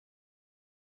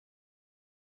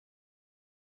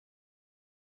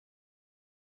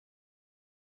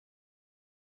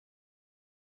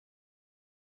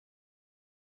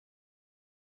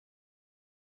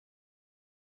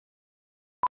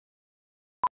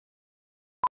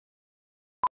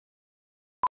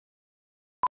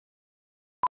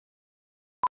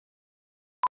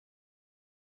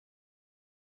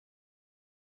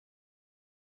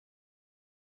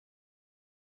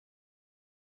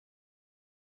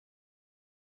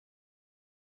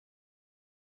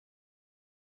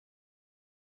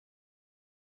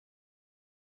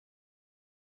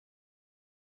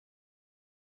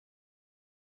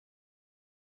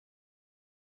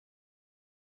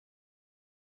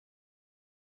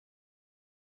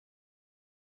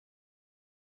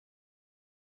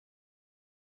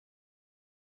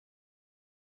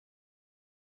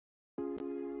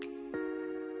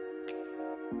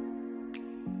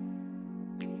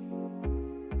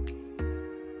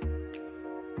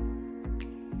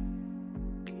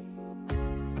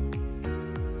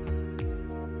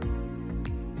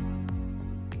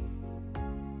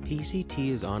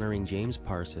PCT is honoring James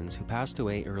Parsons, who passed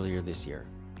away earlier this year.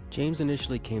 James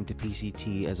initially came to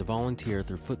PCT as a volunteer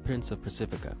through Footprints of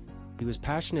Pacifica. He was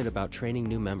passionate about training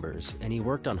new members, and he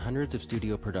worked on hundreds of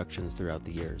studio productions throughout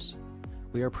the years.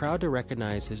 We are proud to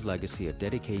recognize his legacy of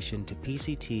dedication to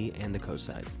PCT and the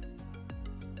Coastside.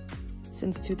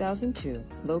 Since 2002,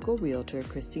 local realtor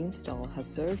Christine Stahl has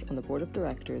served on the board of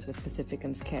directors of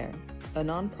Pacificans Care, a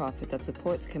nonprofit that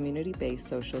supports community-based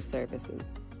social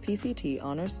services. PCT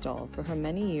honors Stahl for her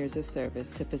many years of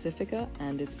service to Pacifica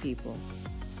and its people.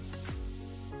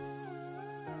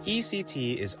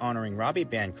 PCT is honoring Robby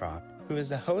Bancroft, who is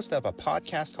the host of a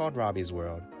podcast called Robby's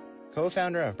World,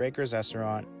 co-founder of Breaker's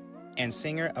Restaurant, and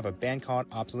singer of a band called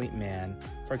Obsolete Man,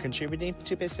 for contributing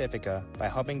to Pacifica by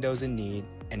helping those in need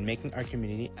and making our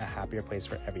community a happier place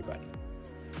for everybody.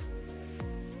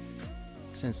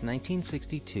 Since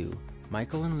 1962,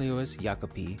 Michael and Lewis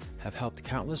Iacopi have helped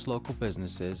countless local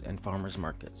businesses and farmers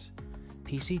markets.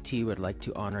 PCT would like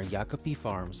to honor Iacopi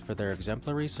Farms for their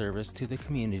exemplary service to the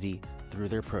community through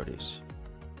their produce.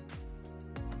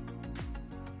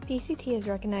 PCT has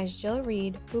recognized Jill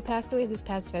Reed, who passed away this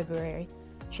past February.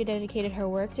 She dedicated her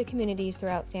work to communities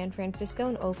throughout San Francisco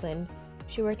and Oakland.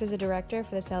 She worked as a director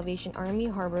for the Salvation Army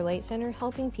Harbor Light Center,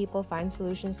 helping people find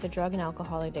solutions to drug and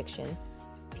alcohol addiction.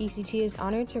 PCT is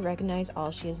honored to recognize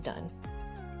all she has done.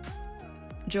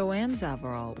 Joanne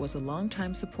Zavoral was a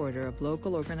longtime supporter of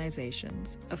local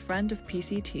organizations, a friend of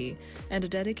PCT, and a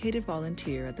dedicated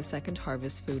volunteer at the Second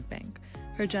Harvest Food Bank.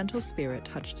 Her gentle spirit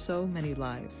touched so many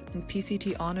lives, and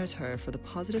PCT honors her for the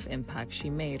positive impact she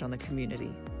made on the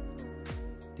community.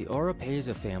 The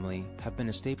Oropeza family have been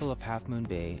a staple of Half Moon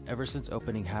Bay ever since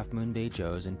opening Half Moon Bay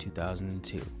Joe's in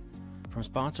 2002. From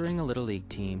sponsoring a Little League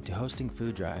team to hosting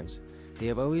food drives, they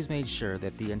have always made sure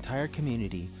that the entire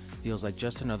community feels like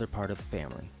just another part of the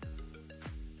family.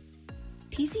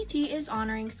 PCT is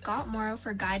honoring Scott Morrow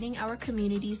for guiding our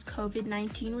community's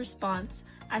COVID-19 response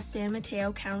as San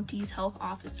Mateo County's health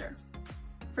officer.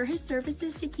 For his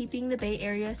services to keeping the Bay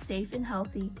Area safe and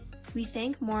healthy, we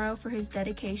thank Morrow for his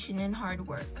dedication and hard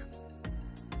work.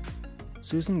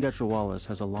 Suzan Getchell-Wallace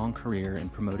has a long career in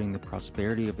promoting the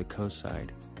prosperity of the Coastside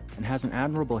and has an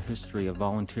admirable history of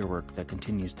volunteer work that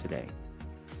continues today.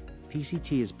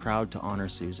 PCT is proud to honor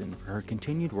Suzan for her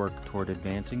continued work toward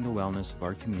advancing the wellness of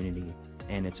our community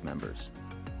and its members.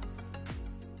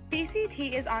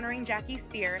 PCT is honoring Jackie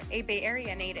Speier, a Bay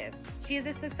Area native. She is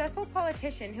a successful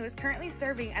politician who is currently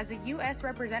serving as a U.S.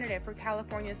 representative for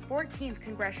California's 14th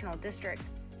Congressional District.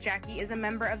 Jackie is a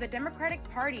member of the Democratic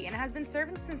Party and has been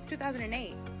serving since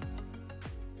 2008.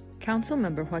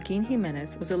 Councilmember Joaquin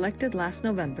Jimenez was elected last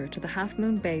November to the Half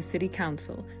Moon Bay City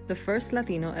Council, the first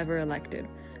Latino ever elected.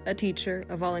 A teacher,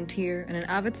 a volunteer, and an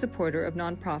avid supporter of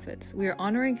nonprofits, we are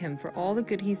honoring him for all the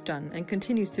good he's done and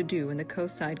continues to do in the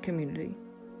Coastside community.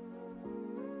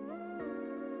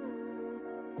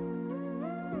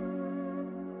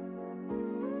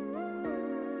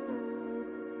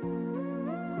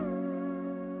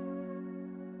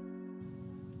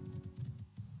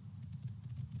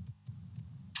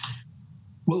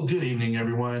 Well, good evening,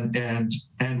 everyone, and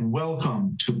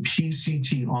welcome to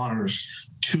PCT Honors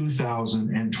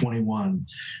 2021.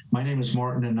 My name is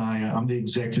Martin Anaya. I'm the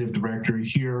executive director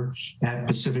here at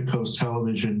Pacific Coast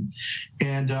Television,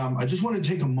 and I just want to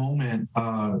take a moment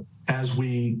as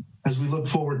we look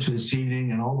forward to this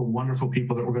evening and all the wonderful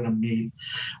people that we're going to meet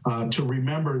to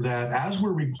remember that as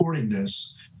we're recording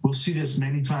this. We'll see this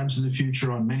many times in the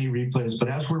future on many replays, but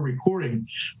as we're recording,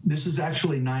 this is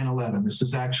actually 9/11. This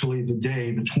is actually the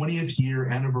day, the 20th year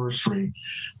anniversary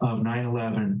of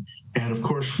 9/11. And of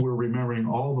course, we're remembering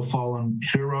all the fallen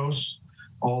heroes,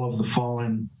 all of the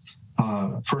fallen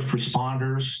first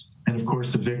responders, and of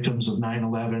course, the victims of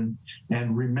 9/11,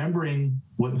 and remembering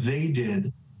what they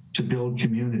did to build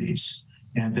communities,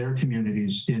 and their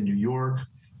communities in New York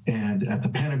and at the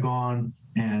Pentagon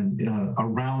and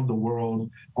around the world,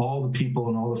 all the people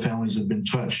and all the families have been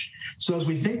touched. So as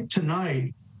we think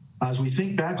tonight, as we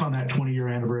think back on that 20-year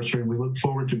anniversary and we look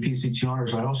forward to PCT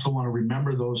Honors, I also want to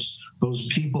remember those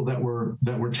people that were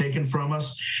taken from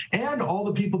us and all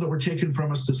the people that were taken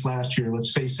from us this last year.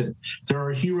 Let's face it, there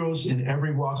are heroes in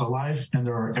every walk of life and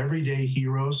there are everyday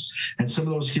heroes, and some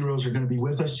of those heroes are going to be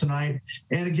with us tonight.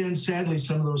 And again, sadly,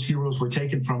 some of those heroes were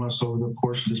taken from us over the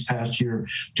course of this past year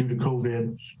due to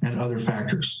COVID and other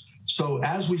factors. So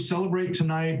as we celebrate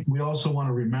tonight, we also want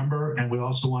to remember and we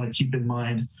also want to keep in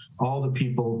mind all the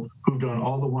people who've done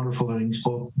all the wonderful things,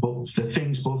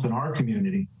 both in our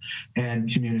community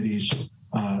and communities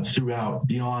throughout,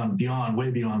 way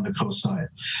beyond the coast side.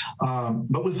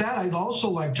 But with that, I'd also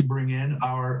like to bring in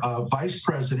our Vice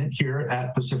President here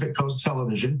at Pacific Coast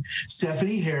Television,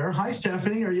 Stephanie Hare. Hi,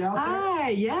 Stephanie. Are you out there? Hi.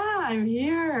 Yeah, I'm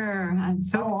here. I'm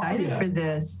so excited for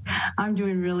this. I'm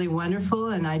doing really wonderful,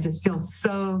 and I just feel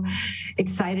so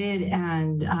excited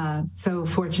and so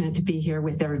fortunate to be here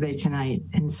with everybody tonight.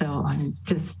 And so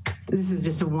this is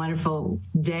just a wonderful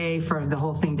day for the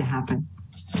whole thing to happen.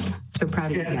 So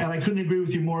proud of you guys. And I couldn't agree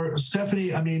with you more.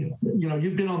 Stephanie, I mean, you know,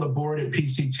 you've been on the board at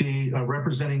PCT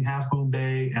representing Half Moon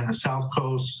Bay and the South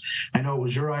Coast. I know it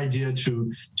was your idea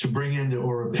to bring in the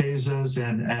Oropezas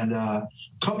and a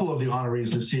couple of the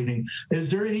honorees this evening.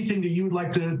 Is there anything that you would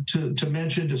like to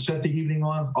mention to set the evening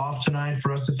off tonight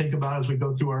for us to think about as we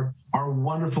go through our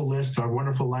wonderful list, our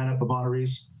wonderful lineup of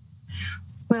honorees?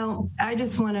 Well, I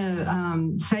just want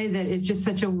to say that it's just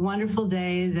such a wonderful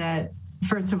day that,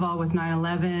 first of all, with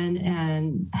 9/11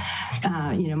 and,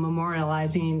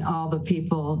 memorializing all the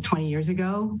people 20 years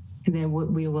ago, and then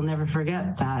we will never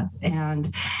forget that.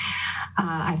 And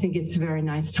I think it's a very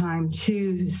nice time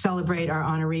to celebrate our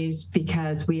honorees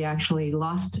because we actually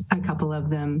lost a couple of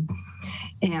them.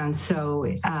 And so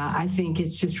I think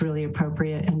it's just really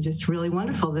appropriate and just really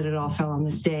wonderful that it all fell on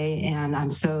this day. And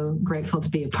I'm so grateful to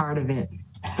be a part of it.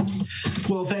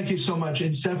 Well, thank you so much.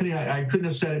 And Stephanie, I couldn't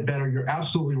have said it better. You're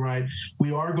absolutely right.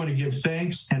 We are going to give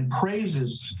thanks and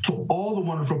praises to all the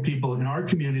wonderful people in our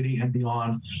community and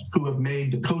beyond who have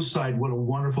made the coast side what a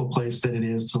wonderful place that it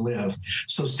is to live.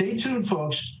 So stay tuned,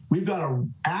 folks. We've got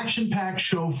an action-packed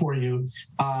show for you.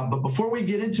 But before we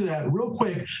get into that, real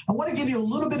quick, I want to give you a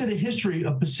little bit of the history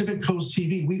of Pacific Coast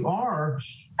TV. We are,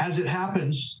 as it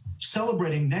happens,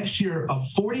 celebrating next year a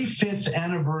 45th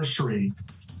anniversary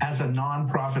as a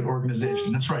nonprofit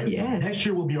organization. That's right. Yes. Next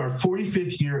year will be our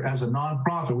 45th year as a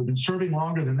nonprofit. We've been serving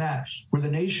longer than that. We're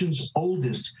the nation's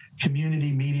oldest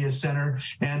community media center.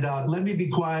 And let me be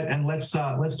quiet and let's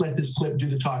let this clip do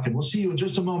the talking. We'll see you in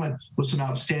just a moment with some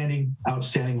outstanding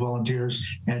volunteers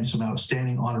and some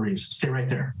outstanding honorees. Stay right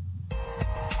there.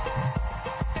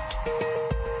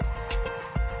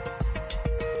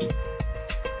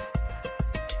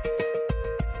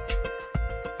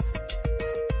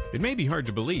 It may be hard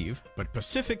to believe, but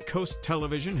Pacific Coast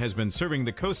Television has been serving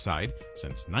the coastside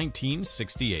since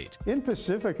 1968. In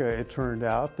Pacifica, it turned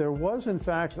out, there was in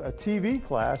fact a TV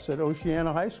class at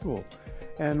Oceana High School.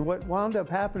 And what wound up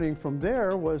happening from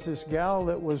there was this gal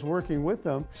that was working with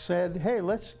them said, hey,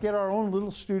 let's get our own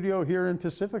little studio here in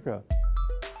Pacifica.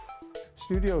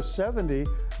 Studio 70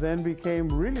 then became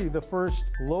really the first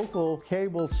local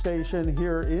cable station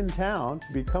here in town,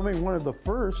 becoming one of the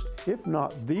first, if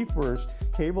not the first,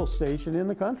 cable station in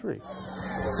the country.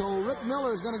 So Rick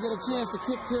Miller is going to get a chance to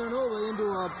kick Terranova into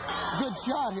a good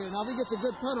shot here. Now if he gets a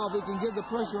good punt off, he can give the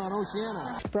pressure on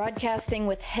Oceana. Broadcasting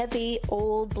with heavy,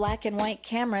 old black and white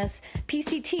cameras,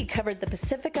 PCT covered the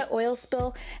Pacifica oil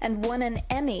spill and won an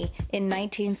Emmy in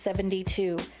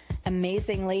 1972.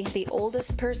 Amazingly, the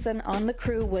oldest person on the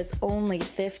crew was only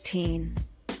 15.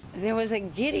 There was a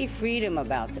giddy freedom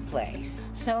about the place.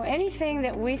 So anything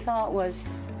that we thought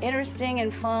was interesting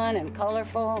and fun and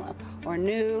colorful or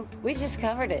new, we just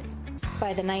covered it.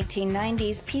 By the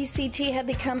 1990s, PCT had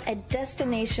become a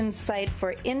destination site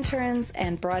for interns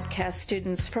and broadcast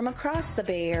students from across the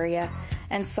Bay Area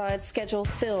and saw its schedule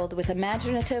filled with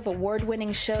imaginative,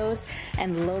 award-winning shows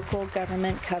and local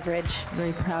government coverage.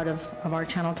 Very proud of our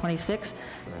Channel 26.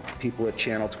 People at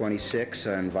Channel 26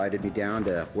 invited me down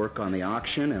to work on the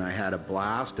auction, and I had a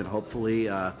blast, and hopefully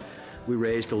we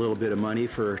raised a little bit of money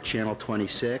for Channel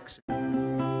 26.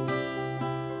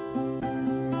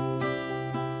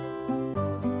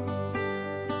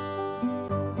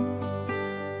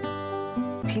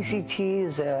 PCT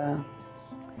is a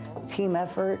team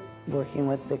effort, working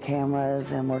with the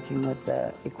cameras and working with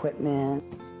the equipment.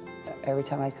 Every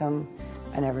time I come,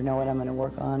 I never know what I'm going to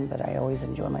work on, but I always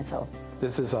enjoy myself.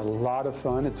 This is a lot of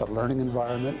fun. It's a learning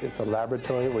environment. It's a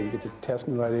laboratory where you get to test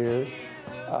new ideas,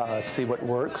 see what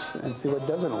works and see what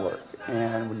doesn't work.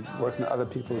 And when you work on other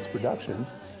people's productions,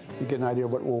 you get an idea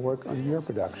of what will work on your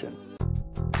production.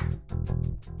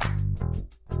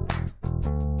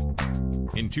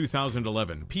 In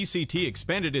 2011, PCT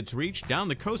expanded its reach down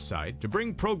the coastside to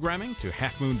bring programming to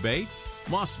Half Moon Bay,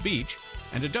 Moss Beach,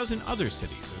 and a dozen other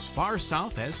cities as far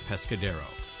south as Pescadero.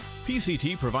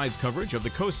 PCT provides coverage of the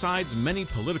coastside's many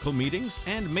political meetings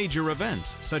and major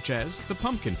events, such as the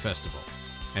Pumpkin Festival,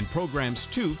 and programs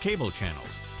 2 cable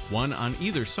channels, one on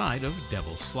either side of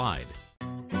Devil's Slide.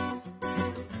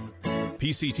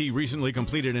 PCT recently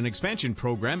completed an expansion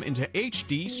program into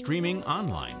HD streaming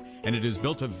online, and it has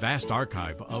built a vast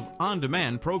archive of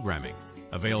on-demand programming,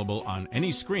 available on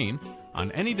any screen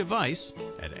on any device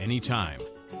at any time.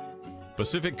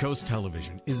 Pacific Coast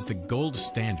Television is the gold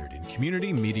standard in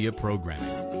community media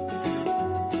programming.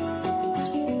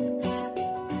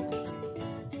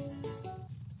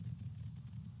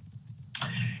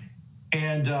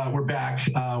 And we're back.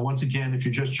 Once again, if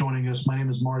you're just joining us, my name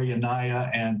is Marty Anaya,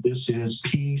 and this is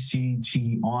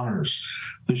PCT Honors,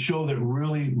 the show that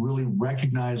really, really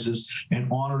recognizes and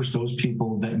honors those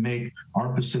people that make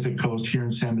our Pacific Coast here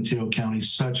in San Mateo County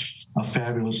such a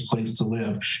fabulous place to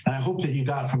live. And I hope that you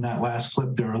got from that last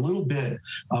clip there a little bit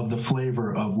of the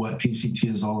flavor of what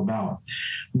PCT is all about.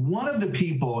 One of the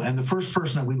people, and the first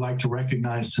person that we'd like to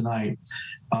recognize tonight,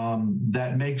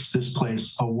 that makes this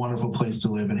place a wonderful place to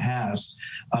live and has,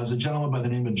 is a gentleman by the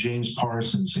name of James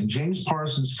Parsons. And James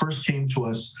Parsons first came to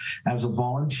us as a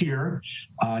volunteer.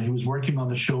 He was working on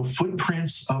the show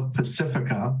Footprints of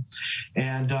Pacifica.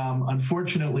 And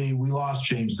unfortunately, we lost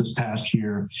James this past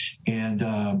year. And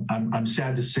I'm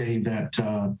sad to say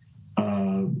that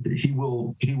he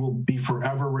will be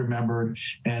forever remembered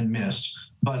and missed.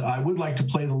 But I would like to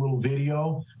play the little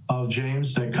video of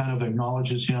James that kind of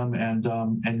acknowledges him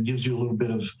and gives you a little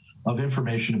bit of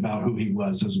information about who he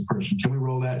was as a person. Can we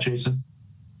roll that, Jason?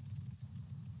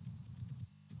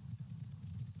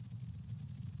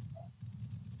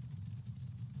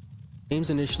 James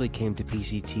initially came to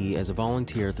PCT as a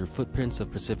volunteer through Footprints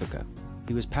of Pacifica.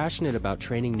 He was passionate about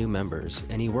training new members,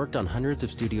 and he worked on hundreds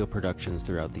of studio productions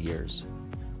throughout the years.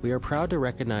 We are proud to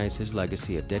recognize his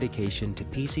legacy of dedication to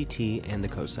PCT and the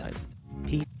Coastside.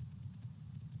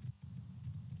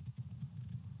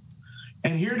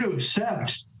 And here to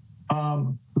accept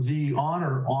the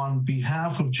honor on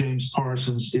behalf of James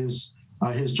Parsons is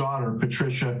his daughter,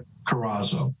 Patricia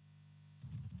Carrazzo.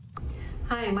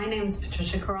 Hi, my name is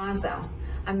Patricia Carrazzo.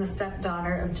 I'm the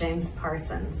stepdaughter of James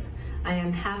Parsons. I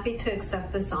am happy to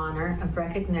accept this honor of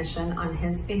recognition on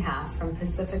his behalf from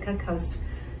Pacifica Coast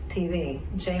TV.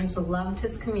 James loved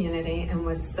his community and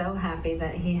was so happy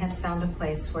that he had found a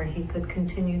place where he could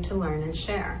continue to learn and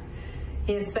share.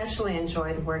 He especially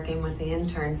enjoyed working with the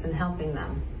interns and helping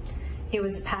them. He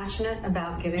was passionate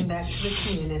about giving back to the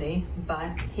community,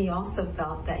 but he also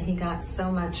felt that he got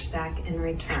so much back in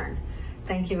return.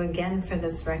 Thank you again for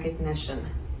this recognition.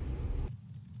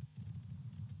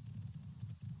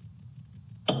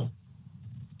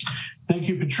 Thank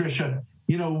you, Patricia.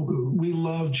 You know, we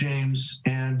love James,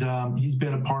 and he's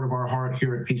been a part of our heart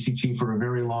here at PCT for a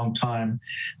very long time.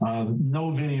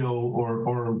 No video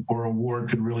or award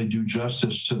could really do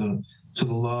justice to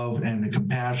the love and the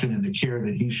compassion and the care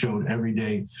that he showed every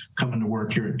day coming to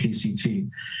work here at PCT.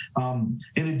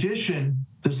 In addition,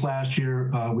 this last year,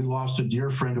 we lost a dear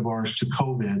friend of ours to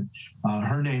COVID.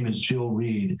 Her name is Jill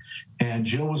Reed, and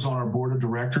Jill was on our board of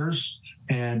directors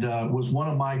and was one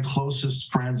of my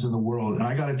closest friends in the world. And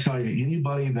I got to tell you,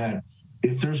 anybody that,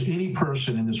 if there's any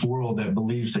person in this world that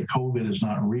believes that COVID is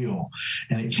not real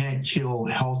and it can't kill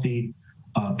healthy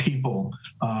people,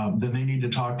 then they need to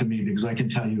talk to me, because I can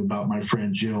tell you about my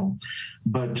friend Jill.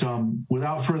 But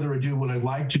without further ado, what I'd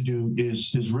like to do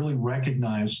is really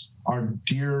recognize our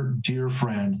dear, dear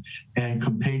friend and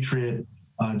compatriot,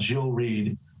 Jill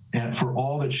Reed, and for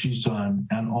all that she's done,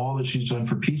 and all that she's done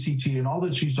for PCT, and all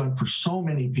that she's done for so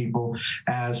many people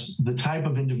as the type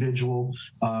of individual.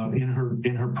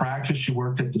 In her practice, she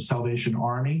worked at the Salvation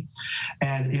Army,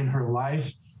 and in her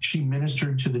life, she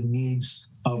ministered to the needs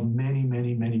of many,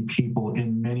 many, many people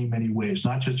in many, many ways,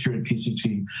 not just here at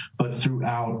PCT, but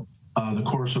throughout the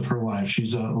course of her life.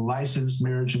 She's a licensed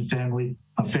marriage and family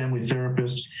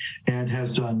therapist, and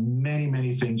has done many,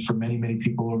 many things for many, many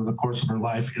people over the course of her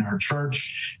life in her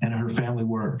church and in her family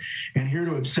work. And here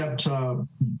to accept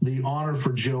the honor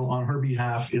for Jill on her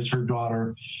behalf is her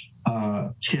daughter,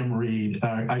 Kim Reed.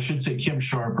 I should say Kim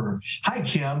Sharper. Hi,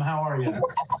 Kim. How are you?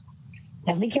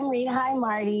 Definitely Kim Reed. Hi,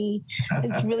 Marty.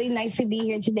 It's really nice to be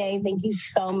here today. Thank you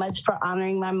so much for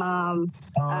honoring my mom.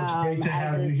 Oh, it's great to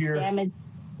have you here.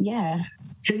 Yeah.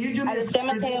 Can you do as a San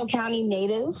Mateo County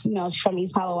native, you know, she's from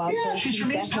East Palo Alto. Yeah, she's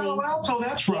from East Palo Alto,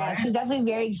 that's right. Yeah, she's definitely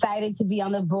very excited to be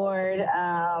on the board.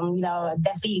 You know,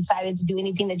 definitely excited to do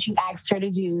anything that you asked her to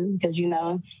do, because, you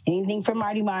know, anything for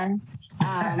Marty Mar.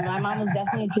 My mom was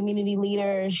definitely a community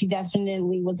leader. She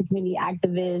definitely was a community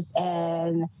activist,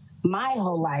 and my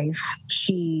whole life,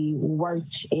 she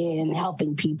worked in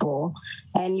helping people.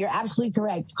 And you're absolutely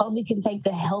correct. COVID can take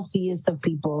the healthiest of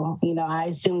people. You know, I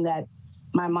assume that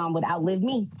my mom would outlive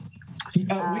me.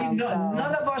 None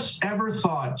of us ever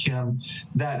thought, Kim,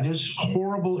 that this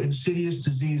horrible, insidious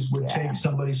disease would take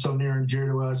somebody so near and dear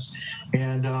to us,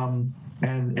 and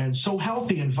so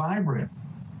healthy and vibrant.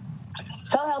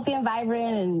 So healthy and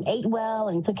vibrant, and ate well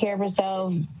and took care of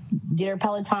herself, did her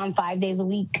Peloton 5 days a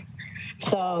week.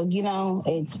 So, you know,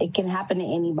 it can happen to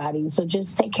anybody. So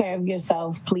just take care of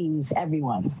yourself, please,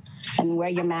 everyone, and wear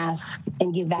your mask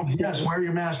and give vaccines. Yes, wear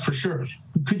your mask for sure.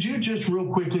 Could you just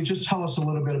real quickly just tell us a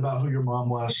little bit about who your mom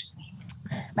was?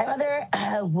 My mother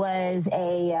was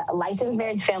a licensed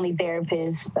marriage family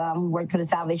therapist, worked for the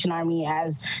Salvation Army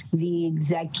as the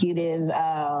executive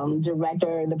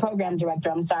director, the program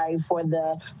director, for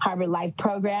the Harbor Life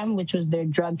program, which was their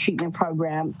drug treatment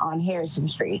program on Harrison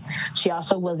Street. She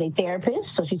also was a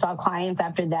therapist, so she saw clients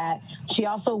after that. She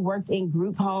also worked in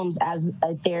group homes as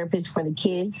a therapist for the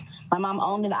kids. My mom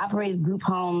owned and operated group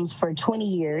homes for 20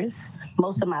 years,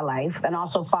 most of my life, and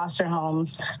also foster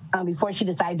homes before she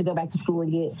decided to go back to school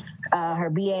and get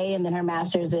her BA and then her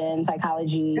master's in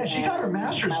psychology. Yeah, she got her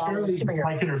master's fairly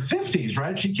like in her 50s,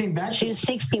 right? She came back. She was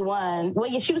 61. Well,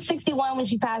 yeah, she was 61 when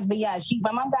she passed, but yeah,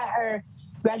 my mom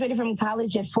graduated from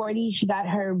college at 40. She got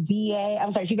her BA.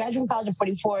 She graduated from college at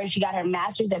 44. She got her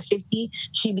master's at 50.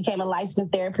 She became a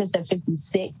licensed therapist at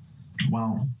 56.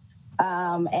 Wow.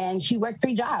 And she worked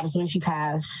 3 jobs when she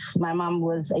passed. My mom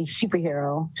was a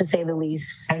superhero, to say the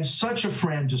least. And such a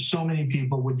friend to so many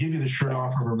people, would give you the shirt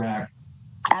off of her back.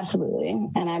 Absolutely.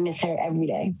 And I miss her every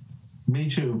day. Me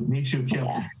too, Kim.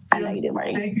 Yeah, I know you do,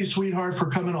 Marty. Thank you, sweetheart, for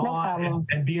coming on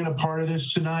and being a part of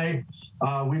this tonight.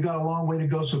 We've got a long way to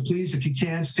go, so please, if you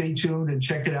can, stay tuned and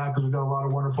check it out, because we've got a lot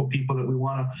of wonderful people that we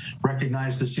want to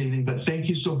recognize this evening. But thank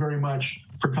you so very much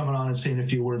for coming on and saying a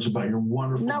few words about your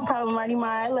wonderful No problem, Marty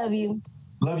Mar. I love you.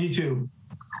 Love you too.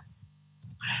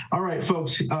 All right,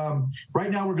 folks.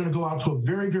 Right now, we're going to go out to a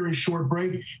very, very short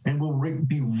break, and we'll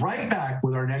be right back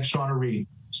with our next honoree.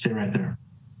 Stay right there.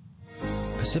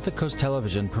 Pacific Coast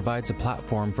Television provides a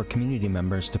platform for community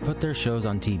members to put their shows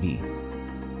on TV.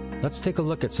 Let's take a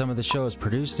look at some of the shows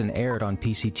produced and aired on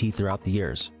PCT throughout the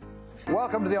years.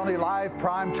 Welcome to the only live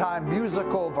primetime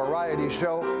musical variety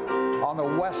show on the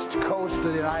West Coast of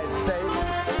the United States.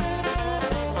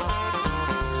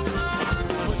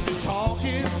 But she's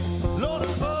talking, Lord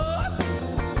of fuck,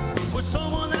 with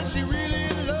someone that she really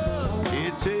loves.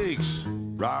 It takes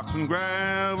rocks and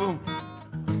gravel,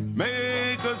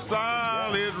 make a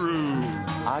solid roof.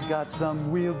 I got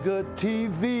some real good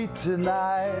TV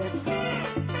tonight.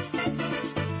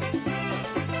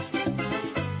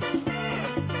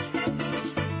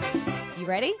 You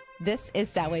ready? This is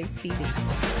Soundwaves TV.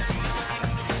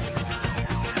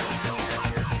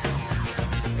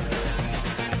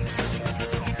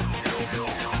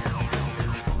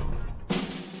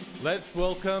 Let's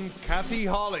welcome Kathy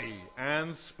Holly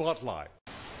and Spotlight.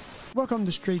 Welcome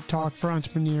to Straight Talk for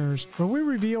Entrepreneurs, where we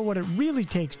reveal what it really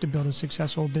takes to build a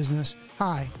successful business.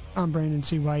 Hi, I'm Brandon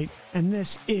C. White, and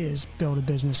this is Build a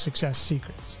Business Success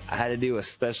Secrets. I had to do a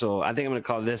special, I think I'm going to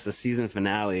call this a season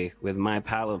finale with my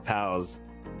pal of pals.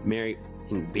 Mary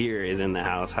and Beer is in the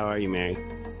house. How are you, Mary?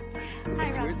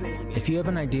 Hi, if you have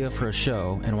an idea for a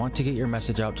show and want to get your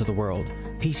message out to the world,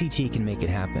 PCT can make it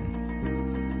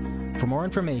happen. For more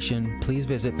information, please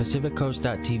visit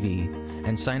pacificcoast.tv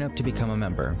and sign up to become a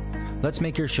member. Let's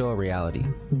make your show a reality.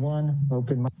 One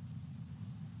open mic.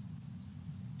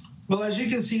 Well, as you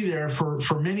can see there, for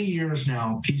many years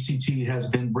now, PCT has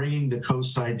been bringing the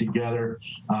Coast Side together.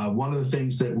 One of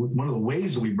the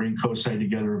ways that we bring Coast Side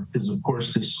together is, of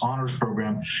course, this honors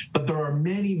program. But there are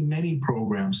many, many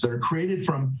programs that are created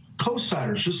from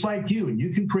Coastsiders, just like you, and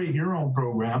you can create your own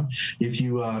program. If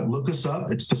you look us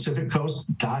up, it's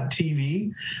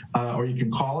pacificcoast.tv, or you can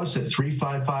call us at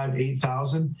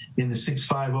 355-8000 in the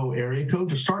 650 area code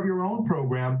to start your own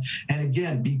program. And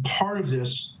again, be part of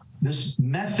this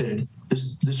method,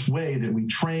 this way that we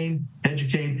train,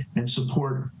 educate, and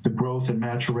support the growth and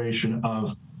maturation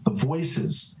of the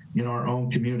voices in our own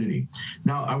community.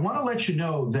 Now, I want to let you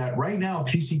know that right now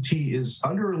PCT is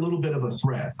under a little bit of a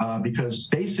threat because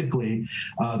basically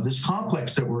this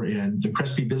complex that we're in, the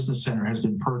Crespi Business Center, has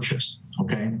been purchased.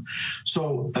 Okay,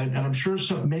 so and I'm sure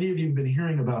many of you have been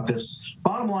hearing about this.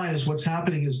 Bottom line is what's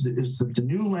happening is that the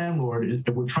new landlord,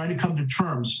 we're trying to come to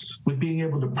terms with being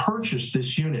able to purchase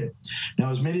this unit. Now,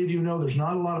 as many of you know, there's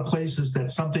not a lot of places that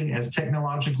something as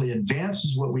technologically advanced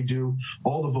as what we do,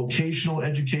 all the vocational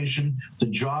education, the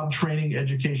job training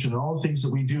education, and all the things that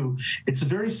we do. It's a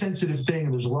very sensitive thing,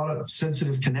 and there's a lot of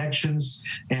sensitive connections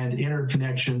and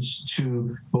interconnections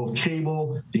to both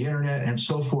cable, the internet, and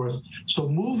so forth. So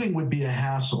moving would be a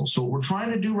hassle. So what we're trying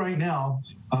to do right now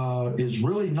is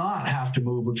really not have to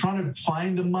move. We're trying to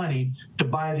find the money to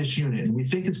buy this unit. And we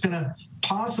think it's going to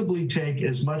possibly take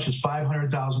as much as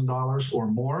 $500,000 or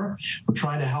more. We're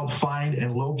trying to help find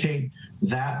and locate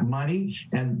that money.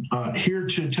 And here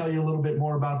to tell you a little bit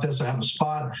more about this, I have a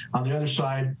spot on the other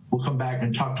side. We'll come back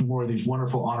and talk to more of these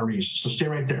wonderful honorees. So stay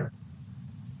right there.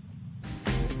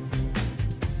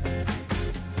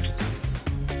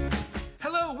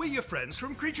 your friends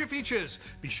from Creature Features.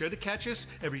 Be sure to catch us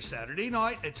every Saturday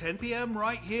night at 10 p.m.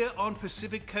 right here on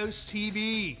Pacific Coast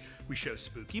TV. We show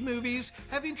spooky movies,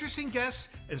 have interesting guests,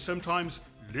 and sometimes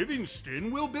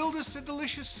Livingston will build us a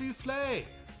delicious souffle.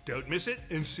 Don't miss it,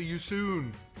 and see you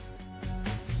soon.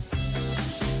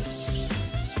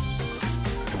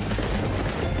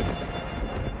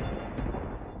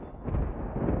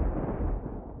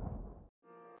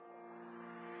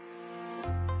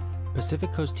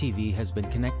 Pacific Coast TV has been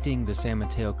connecting the San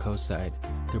Mateo coastside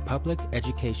through public,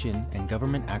 education, and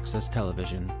government access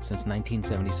television since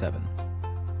 1977.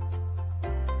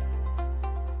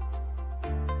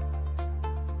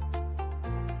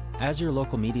 As your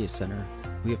local media center,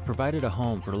 we have provided a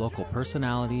home for local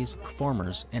personalities,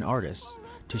 performers, and artists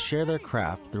to share their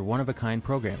craft through one-of-a-kind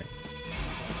programming.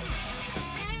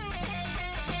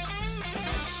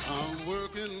 I'm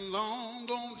working long,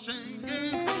 don't shake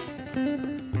it.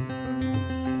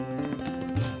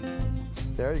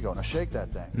 There you go. Now shake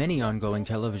that thing. Many ongoing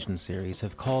television series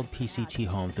have called PCT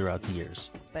home throughout the years.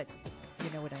 But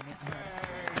you know what I mean.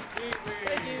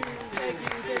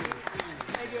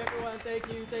 Thank you, everyone.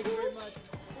 Thank you very much.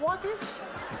 What is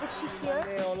she here?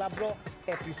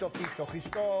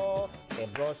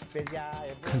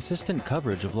 Consistent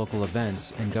coverage of local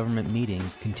events and government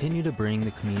meetings continue to bring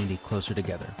the community closer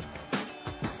together.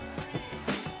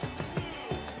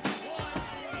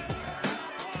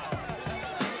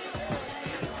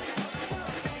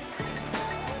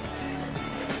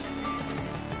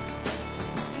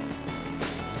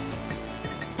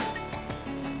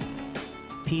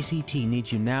 PCT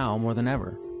needs you now more than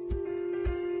ever.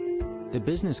 The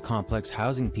business complex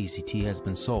housing PCT has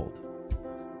been sold.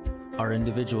 Our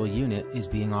individual unit is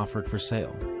being offered for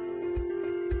sale.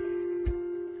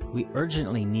 We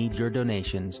urgently need your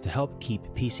donations to help keep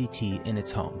PCT in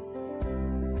its home.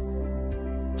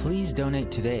 Please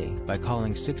donate today by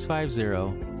calling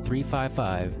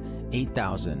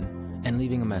 650-355-8000 and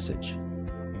leaving a message.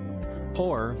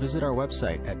 Or visit our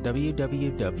website at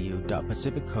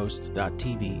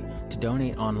www.pacificcoast.tv to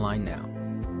donate online now.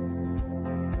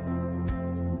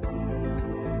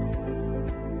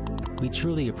 We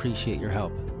truly appreciate your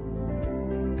help.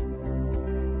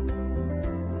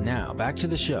 Now, back to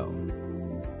the show.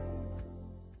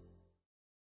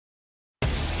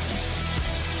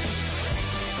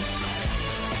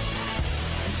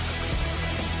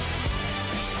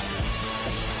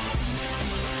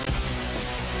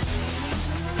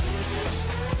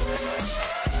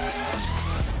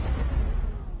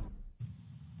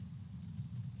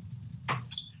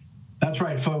 That's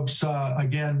right, folks.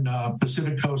 Again,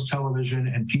 Pacific Coast Television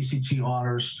and PCT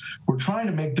Honors, we're trying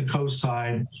to make the coast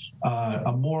side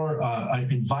a more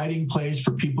inviting place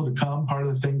for people to come. Part of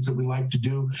the things that we like to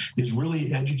do is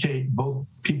really educate both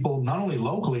people, not only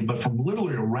locally, but from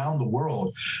literally around the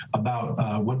world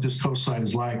about what this coast side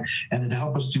is like. And to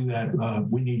help us do that,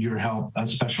 we need your help,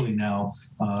 especially now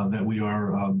that we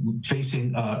are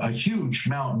facing a huge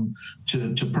mountain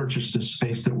to purchase this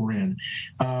space that we're in.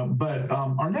 But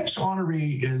our next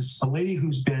honoree is a lady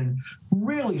who's been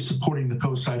really supporting the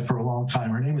coast side for a long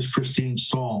time. Her name is Christine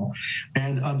Stahl.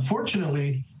 And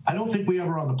unfortunately, I don't think we have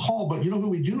her on the call, but you know who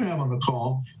we do have on the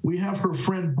call? We have her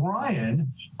friend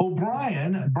Brian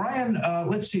O'Brien. Brian,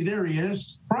 let's see, there he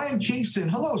is. Brian Kingston.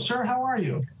 Hello, sir. How are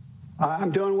you?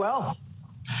 I'm doing well.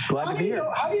 Glad to be here.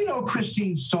 How do you know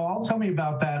Christine Stahl? Tell me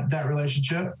about that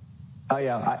relationship. Oh,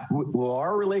 yeah. Well,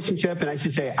 our relationship, and I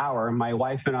should say my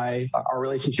wife and I, our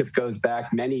relationship goes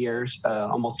back many years,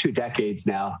 almost 2 decades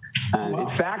now. And wow.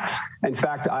 In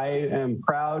fact, I am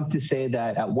proud to say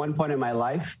that at one point in my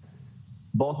life,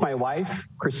 both my wife,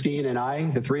 Christine, and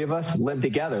I, the three of us, lived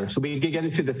together. So we could get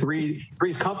into the three's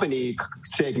company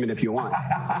segment if you want.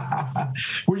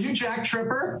 Were you Jack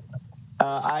Tripper?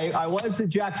 I was the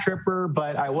Jack Tripper,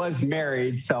 but I was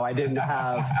married, so I didn't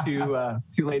have two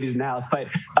ladies in the house. But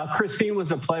Christine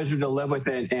was a pleasure to live with,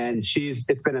 and it's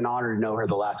been an honor to know her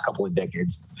the last couple of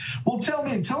decades. Well, tell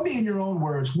me in your own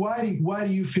words, why do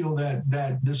you feel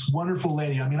that this wonderful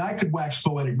lady? I mean, I could wax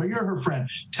poetic, but you're her friend.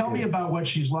 Tell me about what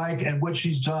she's like and what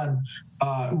she's done,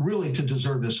 really to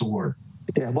deserve this award.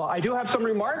 Yeah, well, I do have some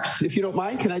remarks, if you don't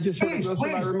mind. Can I just go through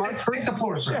my remarks first? Take the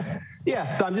floor, sir.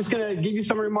 Yeah, so I'm just going to give you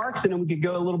some remarks, and then we could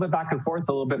go a little bit back and forth,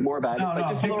 a little bit more about it. But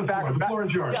just a little background. The floor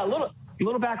is yours. Yeah, a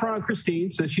little background on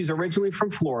Christine. So she's originally from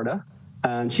Florida,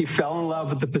 and she fell in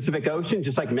love with the Pacific Ocean,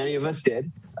 just like many of us did.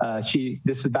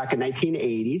 This was back in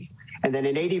 1980s. And then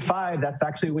in 85, that's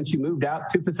actually when she moved out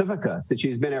to Pacifica. So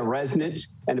she's been a resident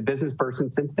and a business person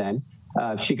since then.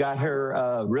 She got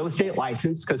her real estate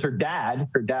license because her dad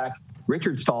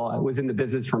Richard Stahl was in the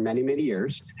business for many, many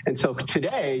years. And so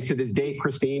today, to this date,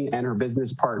 Christine and her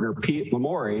business partner, Pete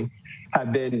Lamori,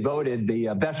 have been voted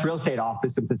the best real estate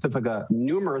office in Pacifica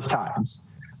numerous times.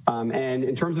 And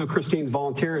in terms of Christine's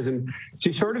volunteerism,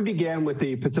 she sort of began with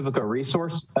the Pacifica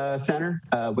Resource Center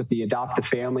with the Adopt a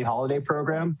Family holiday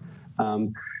program,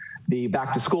 the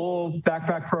Back to School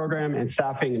backpack program, and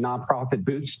staffing nonprofit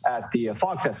booths at the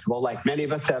Fog Festival, like many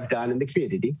of us have done in the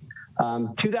community.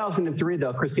 2003,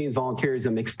 though, Christine's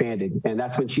volunteerism expanded, and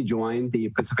that's when she joined the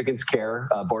Pacificans Care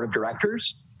Board of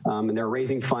Directors. And they're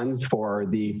raising funds for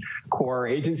the core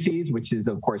agencies, which is,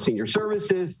 of course, Senior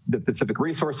Services, the Pacific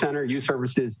Resource Center, Youth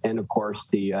Services, and, of course,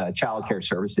 the Child Care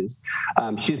Services.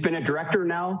 She's been a director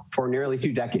now for nearly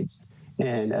 2 decades,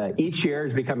 and each year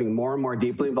is becoming more and more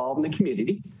deeply involved in the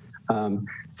community,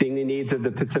 seeing the needs of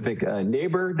the Pacific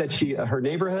neighbor that her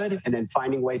neighborhood, and then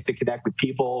finding ways to connect with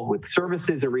people with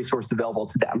services and resources available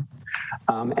to them.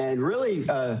 And really,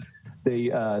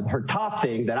 her top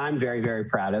thing that I'm very, very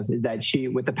proud of is that she,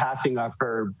 with the passing of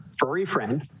her furry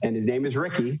friend, and his name is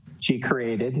Ricky, she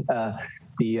created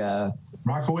the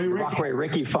Rockaway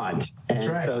Ricky Fund. And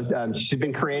right. So she's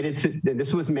been created and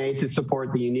this was made to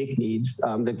support the unique needs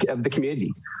of the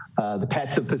community, the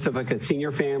pets of Pacifica,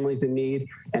 senior families in need,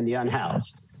 and the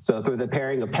unhoused. So through the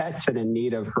pairing of pets and in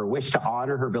need of her wish to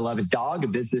honor her beloved dog, a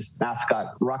business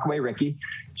mascot, Rockaway Ricky,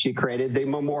 she created the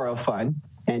Morrow Fund.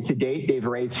 And to date, they've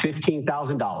raised $15,000.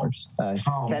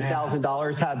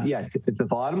 $10,000 have, it's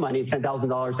a lot of money.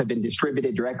 $10,000 have been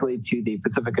distributed directly to the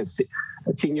Pacifica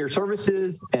Senior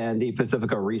Services and the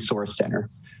Pacifica Resource Center.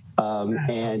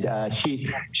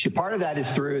 She part of that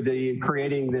is through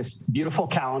creating this beautiful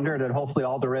calendar that hopefully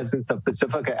all the residents of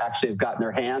Pacifica actually have gotten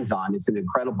their hands on. It's an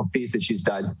incredible piece that she's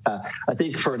done, I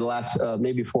think, for the last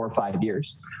maybe 4 or 5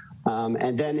 years.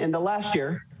 And then in the last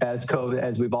year, as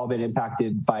we've all been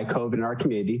impacted by COVID in our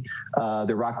community,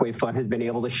 the Rockaway Fund has been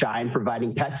able to shine,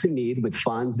 providing pets in need with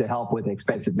funds to help with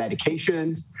expensive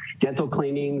medications, dental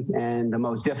cleanings, and the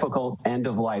most difficult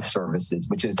end-of-life services,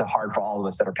 which is hard for all of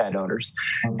us that are pet owners.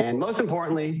 And most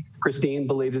importantly, Christine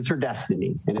believes it's her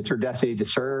destiny, and it's her destiny to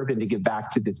serve and to give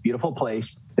back to this beautiful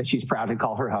place that she's proud to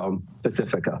call her home,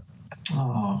 Pacifica.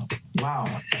 Oh, wow.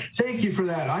 Thank you for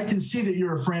that. I can see that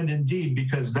you're a friend indeed,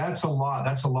 because that's a lot.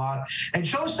 That's a lot. And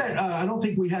show us that, I don't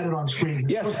think we had it on screen.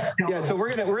 Yes. Yeah. So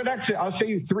we're gonna actually, I'll show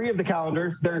you 3 of the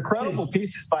calendars. They're incredible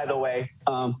pieces, by the way.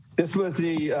 This was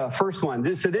the first one.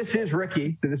 This is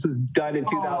Ricky. So this was done in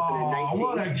 2019. Oh,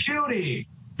 what a cutie.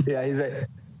 Yeah, he's a,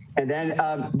 and then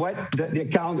the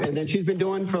calendar, and then she's been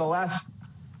doing for the last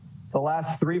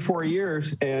 3-4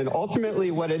 years, and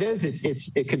ultimately what it is,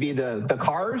 it could be the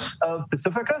cars of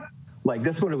Pacifica. Like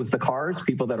this one, it was the cars,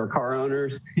 people that are car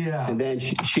owners. Yeah. And then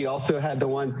she also had the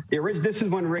one, this is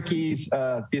one Ricky's,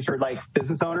 these are like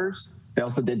business owners. They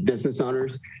also did business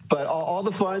owners, but all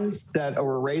the funds that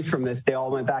were raised from this, they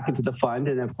all went back into the fund,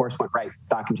 and then of course went right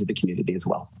back into the community as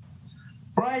well.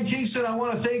 Brian Kingston, I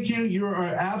want to thank you. You're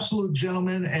an absolute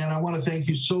gentleman, and I want to thank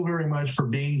you so very much for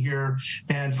being here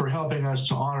and for helping us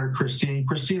to honor Christine.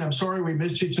 Christine, I'm sorry we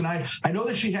missed you tonight. I know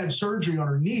that she had surgery on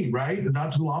her knee, right?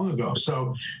 Not too long ago.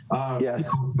 So yes.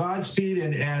 Godspeed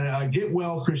and get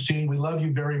well, Christine. We love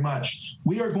you very much.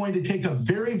 We are going to take a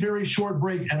very, very short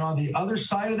break, and on the other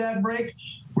side of that break,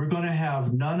 we're going to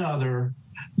have none other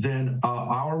than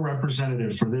our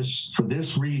representative for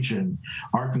this region,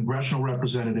 our congressional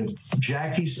representative,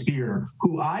 Jackie Speier,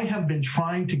 who I have been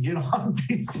trying to get on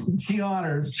PCT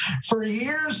Honors for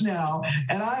years now,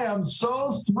 and I am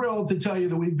so thrilled to tell you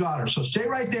that we've got her. So stay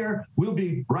right there. We'll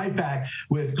be right back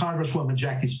with Congresswoman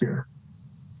Jackie Speier.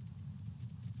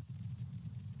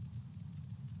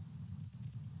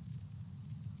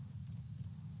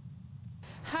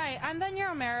 Hi, I'm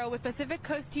Danielle Morrow with Pacific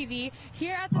Coast TV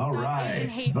here at the All Stop right. Asian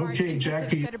Hate March Okay, in Jackie.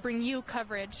 Pacifica to bring you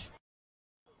coverage.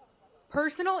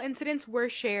 Personal incidents were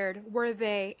shared where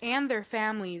they and their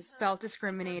families felt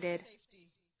discriminated.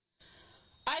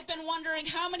 I've been wondering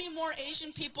how many more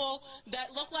Asian people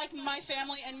that look like my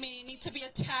family and me need to be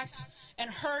attacked and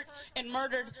hurt and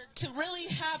murdered to really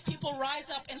have people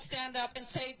rise up and stand up and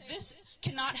say this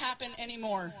cannot happen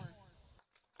anymore.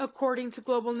 According to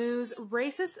Global News,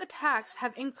 racist attacks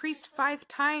have increased 5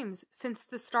 times since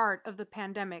the start of the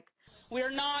pandemic.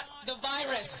 We're not the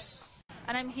virus.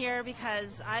 And I'm here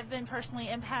because I've been personally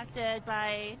impacted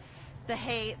by the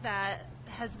hate that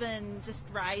has been just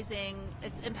rising.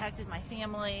 It's impacted my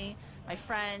family, my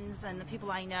friends, and the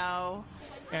people I know.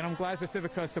 And I'm glad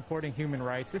Pacifica is supporting human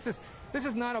rights. This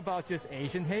is not about just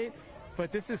Asian hate,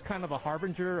 but this is kind of a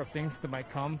harbinger of things that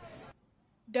might come.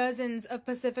 Dozens of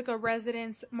Pacifica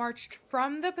residents marched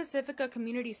from the Pacifica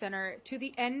Community Center to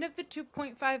the end of the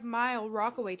 2.5-mile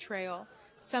Rockaway Trail.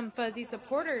 Some fuzzy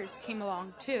supporters came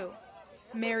along too.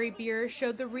 Mary Beer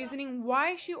showed the reasoning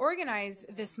why she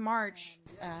organized this march.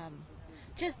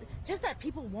 Just that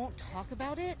people won't talk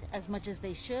about it as much as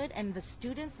they should, and the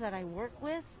students that I work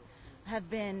with have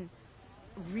been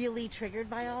really triggered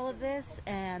by all of this,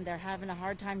 and they're having a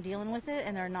hard time dealing with it,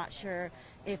 and they're not sure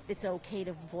if it's okay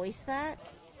to voice that.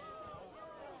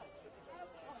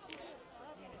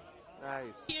 Nice.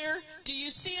 Here, do you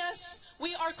see us?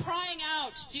 We are crying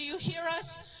out. Do you hear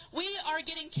us? We are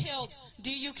getting killed.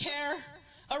 Do you care?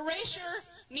 Erasure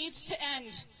needs to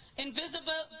end.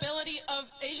 Invisibility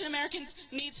of Asian Americans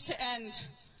needs to end.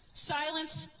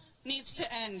 Silence needs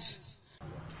to end.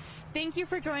 Thank you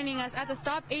for joining us at the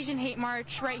Stop Asian Hate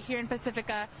March right here in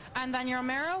Pacifica. I'm Daniel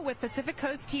Romero with Pacific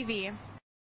Coast TV.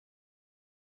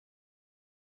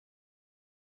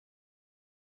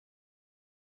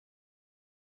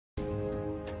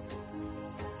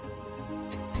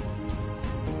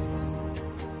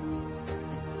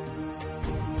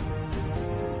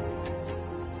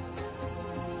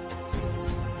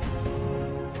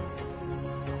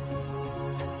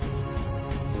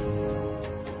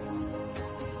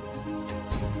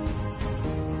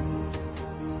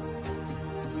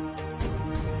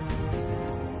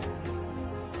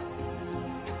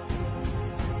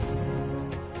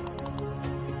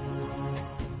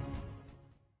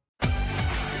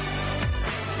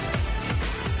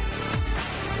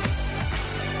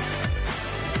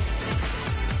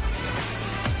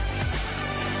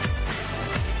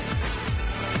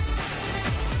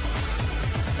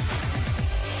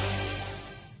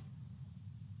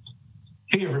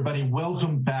 Hey, everybody.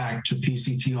 Welcome back to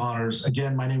PCT Honors.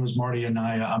 Again, my name is Marty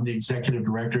Anaya. I'm the executive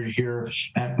director here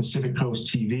at Pacific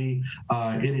Coast TV.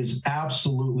 It is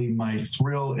absolutely my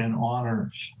thrill and honor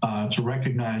to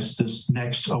recognize this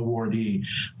next awardee.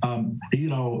 You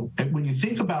know, when you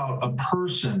think about a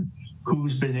person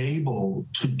who's been able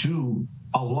to do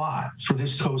a lot for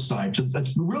this coastside,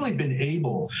 that's really been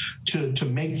able to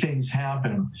make things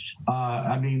happen.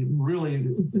 I mean, really,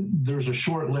 there's a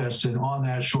short list, and on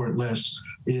that short list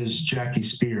is Jackie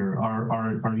Speier,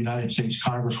 our United States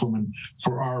Congresswoman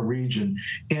for our region.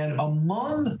 And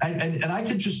and I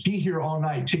could just be here all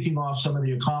night ticking off some of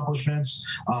the accomplishments.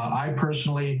 I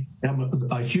personally am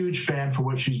a huge fan for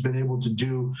what she's been able to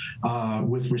do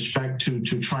with respect to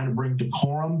trying to bring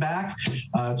decorum back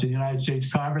to the United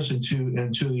States Congress and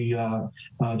to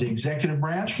the executive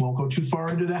branch. Won't go too far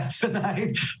into that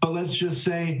tonight, but let's just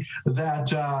say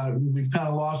that we've kind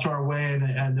of lost our way,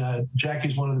 and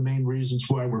Jackie's one of the main reasons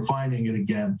why we're finding it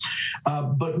again.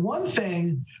 But one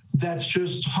thing that's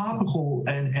just topical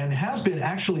and has been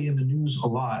actually in the news a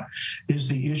lot is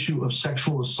the issue of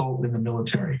sexual assault in the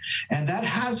military. And that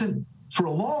hasn't, for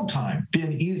a long time,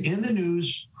 been in the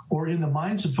news or in the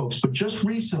minds of folks, but just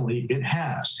recently it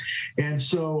has. And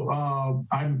so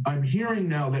I'm hearing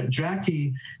now that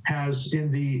Jackie has,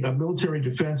 in the Military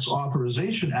Defense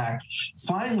Authorization Act,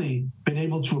 finally been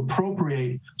able to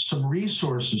appropriate some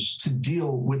resources to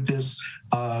deal with this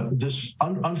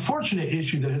unfortunate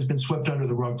issue that has been swept under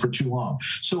the rug for too long.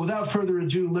 So without further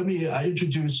ado, let me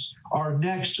introduce our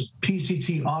next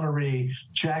PCT honoree,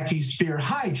 Jackie Speier.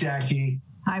 Hi, Jackie.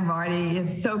 Hi, Marty.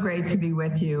 It's so great to be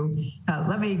with you.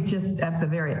 Let me just at the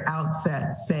very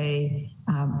outset say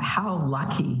how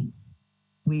lucky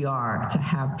we are to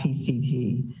have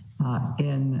PCT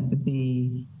in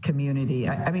the community.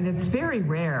 I mean, it's very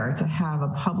rare to have a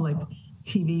public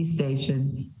TV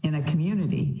station in a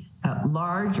community,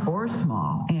 large or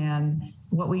small. And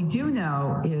what we do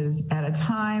know is at a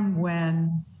time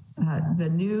when the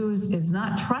news is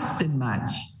not trusted much,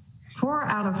 4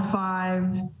 out of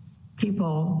 5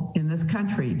 people in this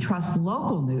country trust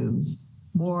local news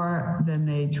more than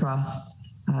they trust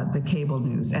the cable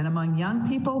news. And among young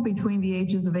people between the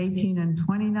ages of 18 and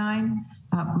 29,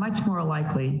 much more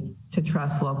likely to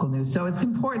trust local news. So it's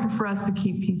important for us to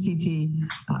keep PCT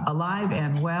alive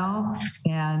and well.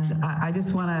 And I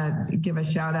just want to give a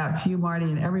shout out to you, Marty,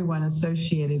 and everyone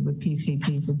associated with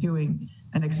PCT for doing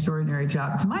an extraordinary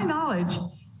job. To my knowledge,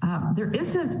 there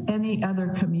isn't any other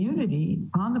community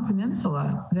on the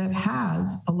peninsula that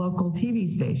has a local TV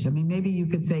station. I mean, maybe you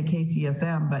could say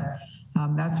KCSM, but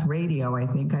that's radio, I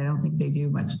think. I don't think they do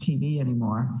much TV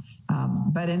anymore.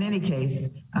 But in any case,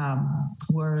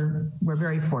 we're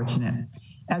very fortunate.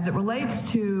 As it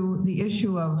relates to the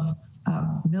issue of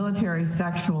military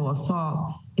sexual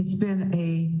assault, it's been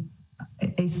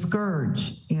a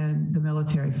scourge in the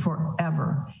military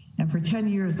forever. And for 10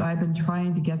 years, I've been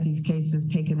trying to get these cases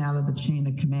taken out of the chain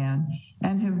of command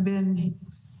and have been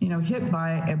hit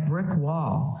by a brick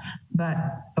wall. But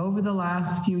over the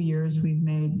last few years, we've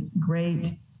made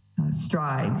great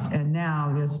strides, and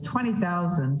now there's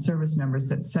 20,000 service members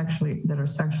that are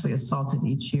sexually assaulted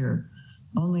each year.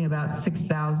 Only about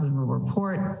 6,000 will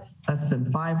report, less than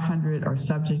 500 are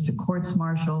subject to courts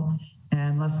martial,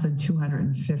 and less than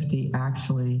 250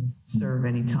 actually serve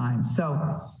any time.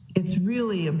 So it's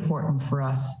really important for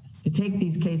us to take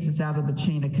these cases out of the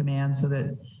chain of command so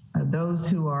that those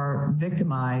who are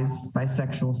victimized by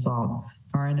sexual assault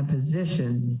are in a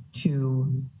position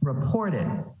to report it.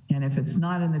 And if it's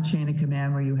not in the chain of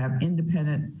command where you have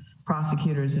independent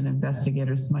prosecutors and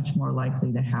investigators, much more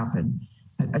likely to happen.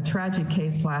 A tragic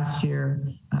case last year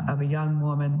of a young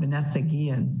woman, Vanessa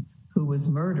Guillen, who was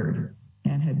murdered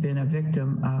and had been a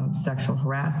victim of sexual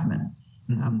harassment,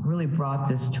 really brought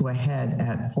this to a head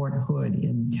at Fort Hood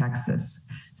in Texas.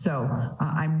 So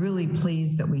I'm really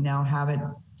pleased that we now have it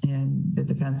in the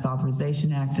Defense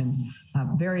Authorization Act, and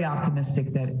very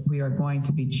optimistic that we are going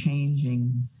to be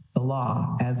changing the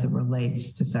law as it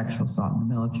relates to sexual assault in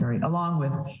the military, along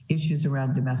with issues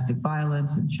around domestic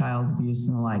violence and child abuse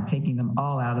and the like, taking them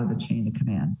all out of the chain of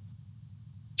command.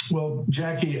 Well,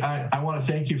 Jackie, I want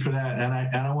to thank you for that. And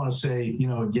I want to say,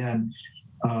 again,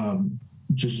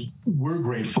 we're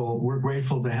grateful. We're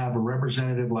grateful to have a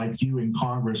representative like you in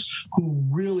Congress who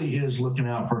really is looking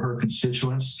out for her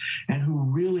constituents and who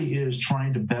really is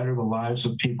trying to better the lives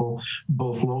of people,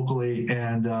 both locally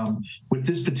and with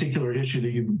this particular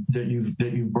issue that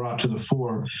you've brought to the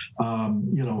fore.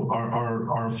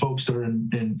 Our folks that are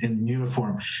in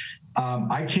uniform.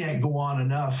 I can't go on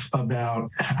enough about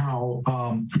how,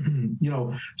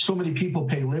 so many people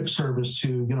pay lip service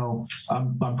to,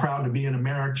 I'm proud to be an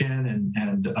American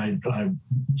and I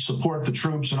support the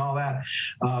troops and all that.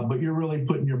 But you're really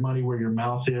putting your money where your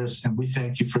mouth is. And we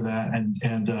thank you for that.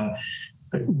 And I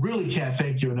really can't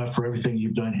thank you enough for everything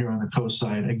you've done here on the coast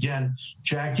side. Again,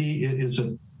 Jackie, it is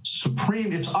a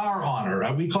supreme, it's our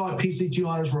honor. We call it PCT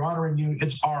Honors. We're honoring you.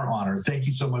 It's our honor. Thank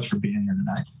you so much for being here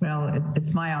tonight. Well,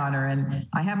 it's my honor. And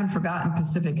I haven't forgotten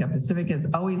Pacifica. Pacifica has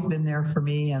always been there for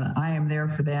me, and I am there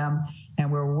for them.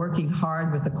 And we're working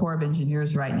hard with the Corps of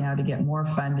Engineers right now to get more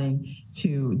funding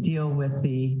to deal with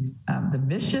the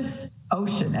vicious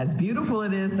ocean. As beautiful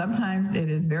it is, sometimes it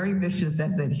is very vicious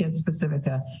as it hits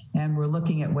Pacifica. And we're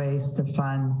looking at ways to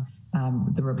fund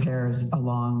the repairs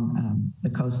along the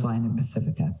coastline in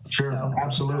Pacifica. Sure, so,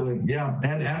 absolutely, yeah,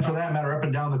 and for that matter, up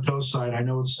and down the coast side, I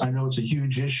know it's a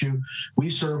huge issue. We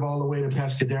serve all the way to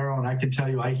Pescadero, and I can tell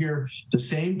you, I hear the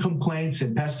same complaints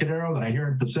in Pescadero that I hear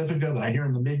in Pacifica, that I hear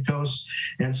in the mid coast,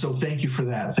 and so thank you for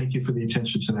that. Thank you for the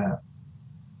attention to that.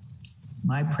 It's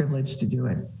my privilege to do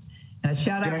it. And a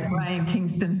shout out to Brian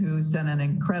Kingston, who's done an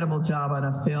incredible job on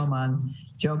a film on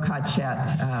Joe Cotchett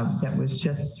that was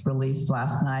just released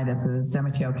last night at the San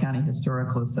Mateo County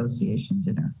Historical Association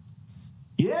dinner.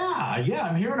 Yeah,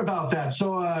 I'm hearing about that.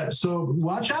 So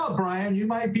watch out, Brian. You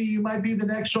might be the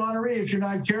next honoree if you're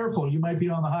not careful. You might be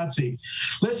on the hot seat.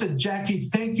 Listen, Jackie,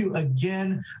 thank you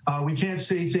again. We can't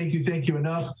say thank you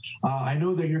enough. I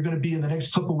know that you're going to be in the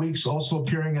next couple of weeks also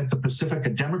appearing at the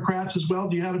Pacifica Democrats as well.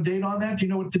 Do you have a date on that? Do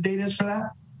you know what the date is for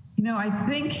that? I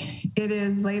think it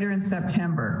is later in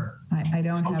September. I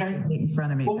don't have the date in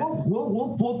front of me. Well,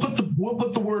 we'll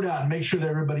put the word out and make sure that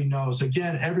everybody knows.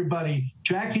 Again, everybody,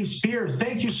 Jackie Speier,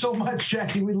 thank you so much,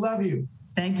 Jackie. We love you.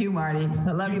 Thank you, Marty.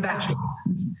 I love you back.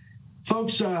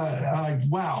 Folks,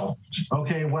 wow.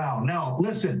 Okay, wow. Now,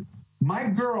 listen. My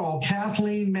girl,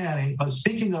 Kathleen Manning,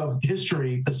 speaking of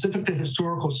history, Pacifica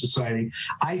Historical Society,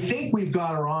 I think we've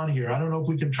got her on here. I don't know if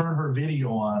we can turn her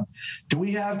video on. Do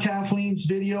we have Kathleen's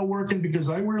video working? Because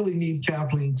I really need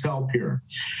Kathleen's help here.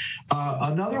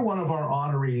 Another one of our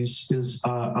honorees is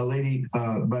a lady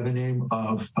by the name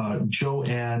of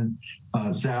Joanne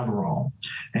Zavoral.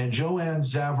 And Joanne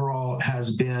Zavoral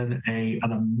has been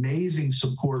an amazing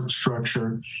support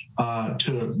structure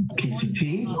to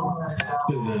PCT,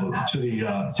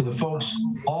 to the folks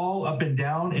all up and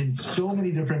down in so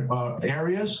many different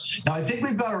areas. Now, I think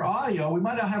we've got our audio. We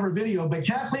might not have our video, but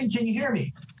Kathleen, can you hear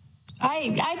me?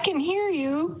 I can hear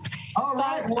you. All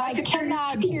right. Well, I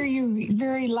cannot hear you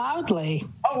very loudly.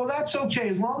 Oh, well, that's okay.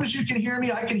 As long as you can hear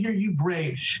me, I can hear you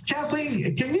great.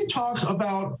 Kathleen, can you talk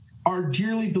about our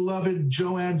dearly beloved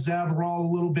Joanne Zavoral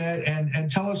a little bit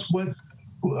and tell us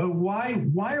why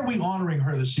are we honoring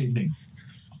her this evening?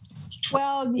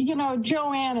 Well,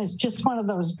 Joanne is just one of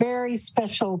those very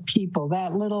special people.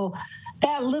 That little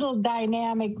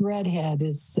dynamic redhead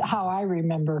is how I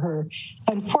remember her.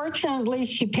 Unfortunately,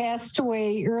 she passed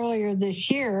away earlier this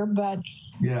year, but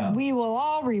Yeah. We will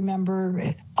all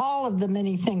remember all of the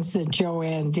many things that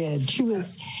Joanne did. She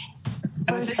was,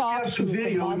 first off, she was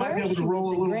a mother, she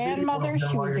was a grandmother,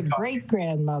 she was a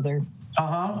great-grandmother.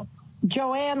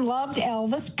 Joanne loved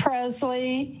Elvis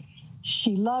Presley.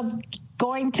 She loved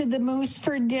going to the Moose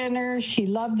for dinner. She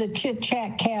loved the Chit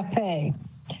Chat Cafe.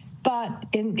 But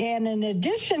in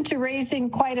addition to raising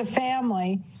quite a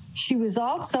family, she was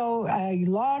also a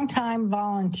longtime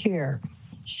volunteer.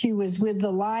 She was with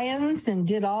the Lions and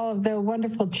did all of the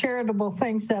wonderful charitable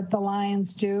things that the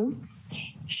Lions do.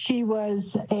 She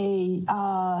was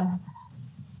a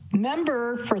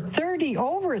member for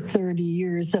over 30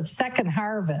 years of Second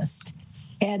Harvest.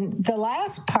 And the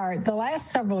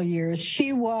last several years,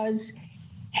 she was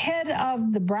head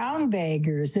of the Brown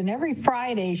Baggers. And every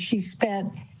Friday, she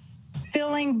spent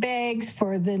filling bags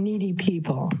for the needy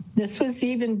people. This was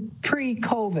even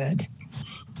pre-COVID.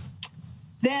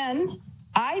 Then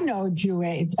I know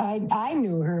Joanne. I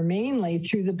knew her mainly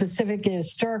through the Pacifica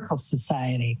Historical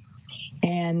Society.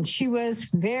 And she was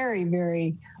very,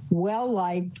 very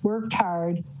well-liked, worked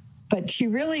hard, but she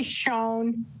really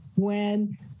shone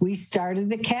when we started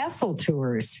the castle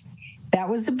tours. That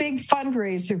was a big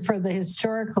fundraiser for the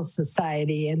Historical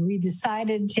Society, and we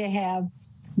decided to have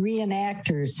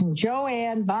reenactors. And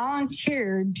Joanne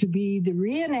volunteered to be the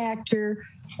reenactor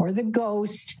or the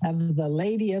ghost of the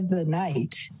Lady of the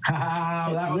Night.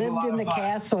 That lived in the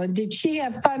castle. And did she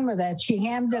have fun with that? She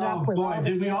hammed it up with boy,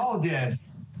 we all did.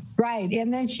 Right.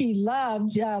 And then she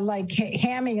loved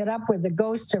hamming it up with the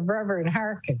ghost of Reverend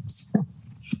Harkins.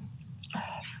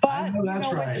 But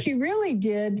what she really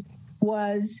did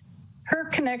was her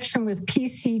connection with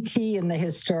PCT and the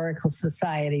Historical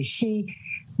Society. She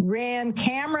ran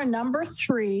camera number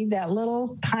 3, that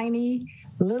little tiny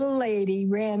little lady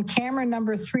ran camera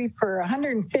number 3 for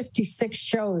 156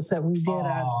 shows that we did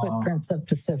on Footprints of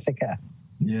Pacifica.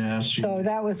 Yes. So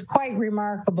that was quite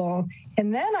remarkable.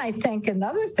 And then I think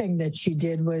another thing that she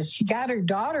did was she got her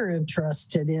daughter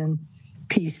interested in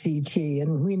PCT.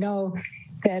 And we know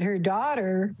that her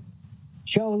daughter,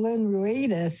 Jolynn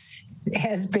Ruidas,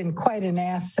 has been quite an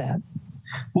asset.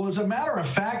 Well, as a matter of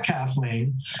fact,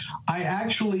 Kathleen, I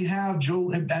actually have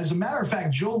Jolynn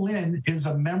is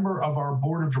a member of our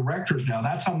board of directors now.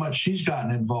 That's how much she's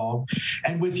gotten involved.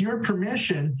 And with your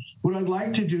permission, what I'd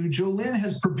like to do, Jolynn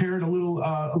has prepared a little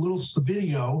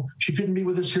video. She couldn't be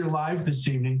with us here live this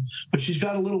evening, but she's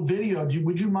got a little video.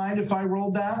 Would you mind if I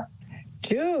rolled that?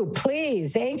 Do,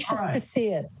 please. Anxious to see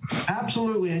it.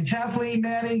 Absolutely. And Kathleen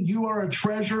Manning, you are a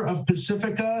treasure of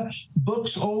Pacifica,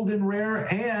 books old and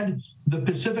rare, and the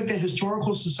Pacifica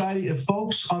Historical Society. If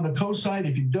folks on the coast side,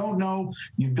 if you don't know,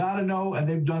 you've got to know, and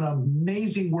they've done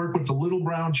amazing work with the Little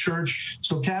Brown Church.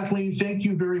 So Kathleen, thank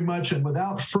you very much. And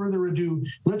without further ado,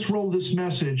 let's roll this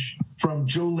message from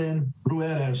Jolynn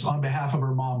Ruedas on behalf of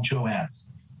her mom, Joanne.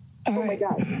 Oh my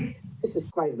God, this is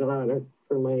quite an honor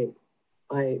for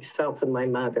myself and my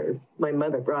mother. My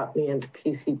mother brought me into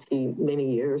PCT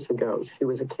many years ago. She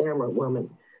was a camera woman.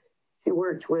 She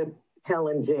worked with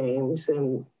Helen James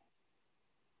and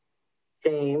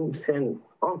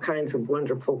all kinds of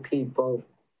wonderful people.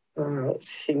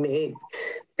 They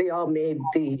all made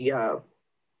the,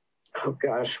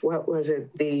 what was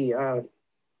it? The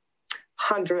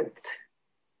 100th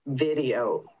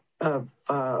video of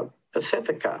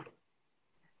Pacifica.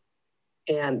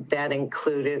 And that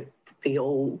included the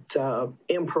old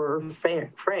Emperor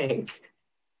Frank.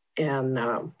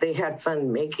 And they had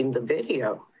fun making the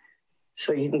video.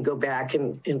 So you can go back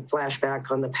and flash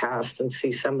back on the past and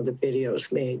see some of the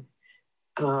videos made.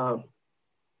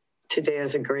 Today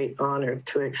is a great honor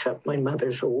to accept my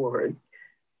mother's award.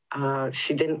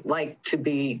 She didn't like to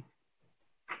be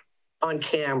on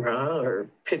camera or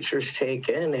pictures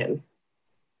taken, and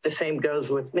the same goes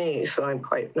with me, so I'm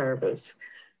quite nervous.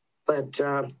 But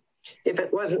if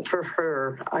it wasn't for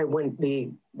her, I wouldn't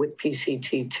be with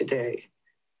PCT today.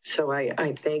 So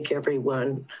I thank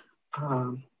everyone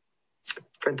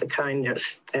for the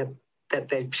kindness that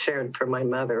they've shared for my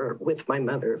mother, with my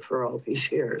mother for all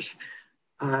these years.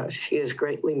 She is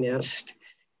greatly missed,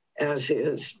 as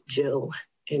is Jill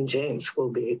and James will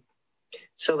be.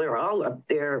 So they're all up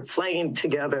there playing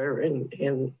together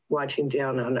and watching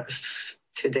down on us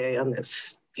today on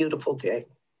this beautiful day.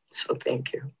 So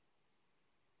thank you.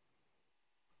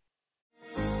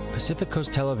 Pacific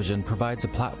Coast Television provides a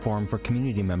platform for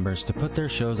community members to put their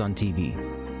shows on TV.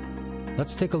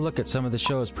 Let's take a look at some of the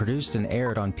shows produced and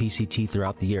aired on PCT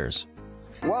throughout the years.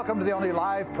 Welcome to the only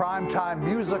live primetime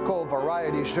musical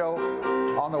variety show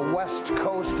on the West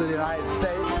Coast of the United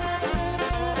States.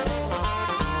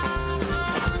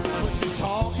 When she's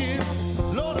talking,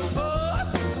 Lord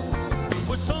above,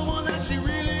 with someone that she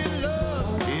really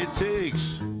loves,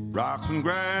 and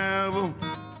gravel,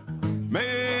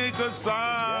 make a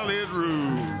solid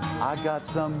roof. I got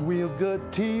some real good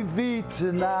TV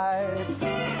tonight.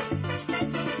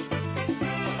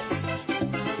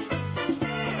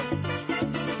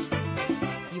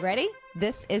 You ready?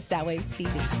 This is Soundwaves TV.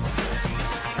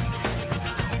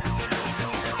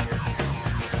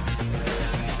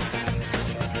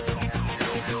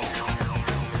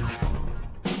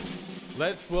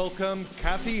 Let's welcome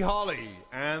Kathy Holly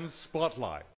and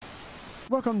Spotlight.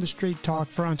 Welcome to Straight Talk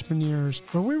for Entrepreneurs,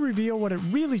 where we reveal what it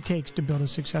really takes to build a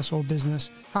successful business.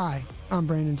 Hi, I'm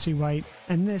Brandon C. White,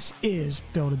 and this is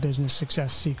Build a Business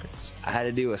Success Secrets. I had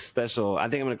to do a special, I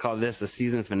think I'm going to call this a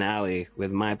season finale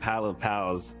with my pal of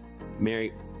pals.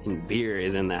 Mary Beer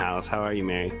is in the house. How are you,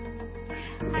 Mary?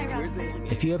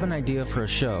 If you have an idea for a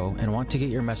show and want to get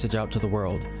your message out to the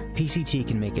world, PCT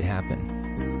can make it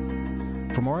happen.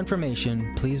 For more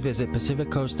information, please visit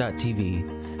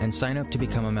pacificcoast.tv and sign up to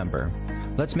become a member.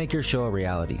 Let's make your show a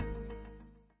reality.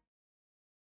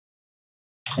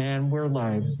 And we're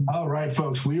live. All right,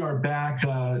 folks, we are back.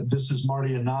 This is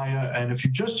Marty Anaya. And if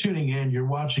you're just tuning in, you're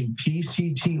watching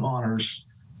PCT Honors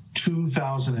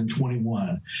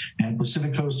 2021. And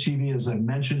Pacific Coast TV, as I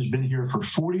mentioned, has been here for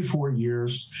 44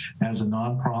 years as a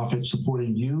nonprofit,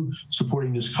 supporting you,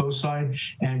 supporting this coastside,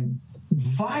 and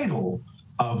vital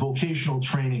vocational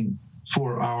training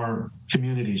for our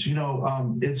communities. You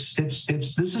know, this is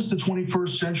the 21st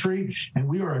century, and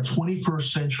we are a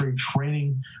 21st century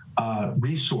training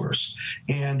resource.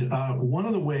 And one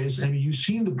of the ways, I mean, you've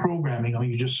seen the programming, I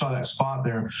mean, you just saw that spot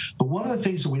there, but one of the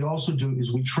things that we also do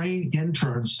is we train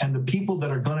interns and the people that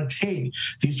are going to take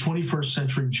these 21st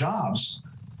century jobs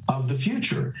of the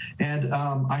future. And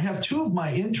I have two of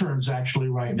my interns actually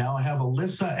right now. I have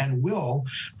Alyssa and Will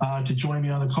to join me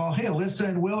on the call. Hey, Alyssa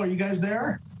and Will, are you guys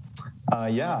there?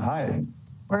 Yeah, hi.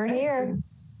 We're here.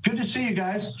 Good to see you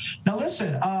guys. Now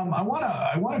listen, I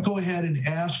want to go ahead and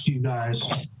ask you guys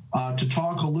to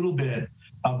talk a little bit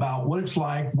about what it's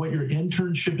like, what your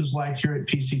internship is like here at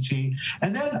PCT.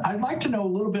 And then I'd like to know a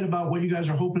little bit about what you guys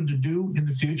are hoping to do in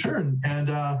the future. And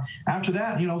after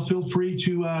that, you know, feel free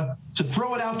to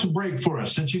throw it out to break for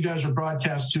us since you guys are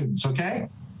broadcast students, okay?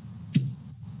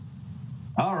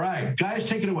 All right, guys,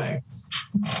 take it away.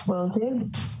 Will do.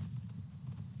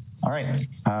 All right.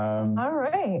 All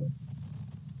right.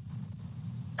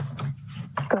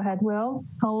 Go ahead, Will.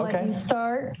 I'll let you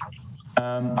start.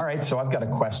 All right, so I've got a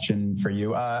question for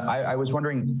you. I was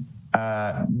wondering,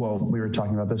 well, we were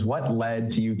talking about this. What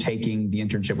led to you taking the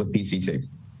internship with PCT?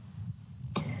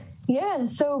 Yeah,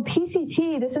 so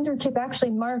PCT, this internship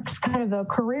actually marks kind of a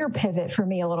career pivot for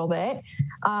me a little bit.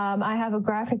 I have a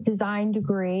graphic design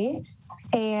degree,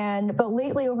 but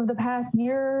lately over the past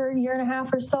year and a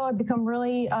half or so, I've become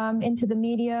really into the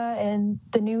media and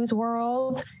the news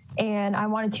world. And I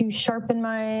wanted to sharpen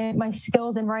my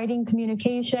skills in writing,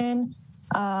 communication,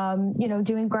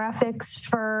 doing graphics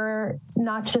for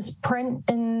not just print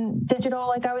and digital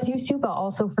like I was used to, but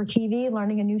also for TV,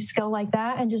 learning a new skill like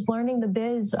that, and just learning the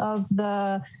biz of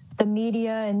the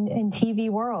media and TV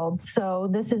world. So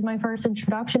this is my first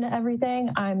introduction to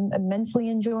everything. I'm immensely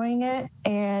enjoying it,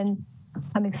 and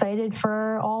I'm excited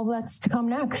for all that's to come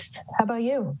next. How about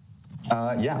you?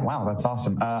 Yeah, wow, that's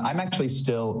awesome. I'm actually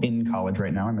still in college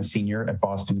right now. I'm a senior at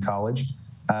Boston College.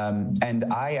 And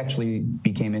I actually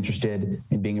became interested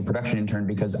in being a production intern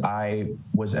because I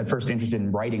was at first interested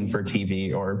in writing for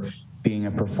TV or being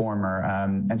a performer.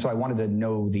 And so I wanted to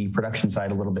know the production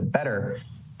side a little bit better.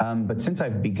 But since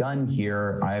I've begun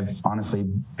here, I've honestly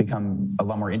become a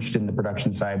lot more interested in the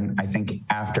production side. And I think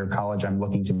after college, I'm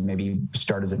looking to maybe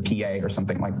start as a PA or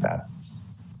something like that.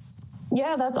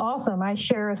 Yeah, that's awesome. I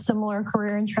share a similar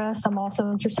career interest. I'm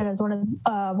also interested as one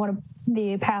of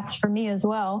the paths for me as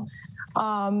well.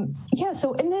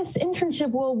 So in this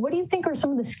internship, Will, what do you think are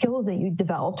some of the skills that you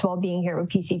developed while being here with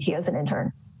PCT as an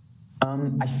intern?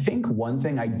 I think one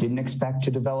thing I didn't expect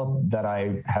to develop that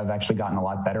I have actually gotten a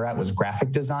lot better at was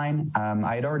graphic design.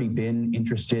 I had already been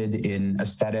interested in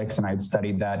aesthetics, and I'd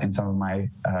studied that in some of my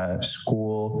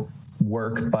school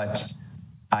work, but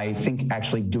I think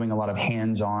actually doing a lot of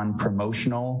hands-on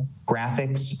promotional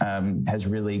graphics has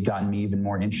really gotten me even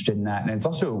more interested in that. And it's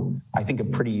also, I think, a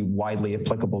pretty widely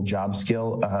applicable job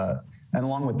skill. And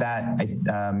along with that,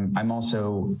 I'm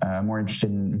also more interested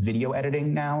in video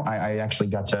editing now. I actually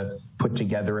got to put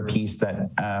together a piece that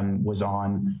was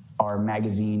on our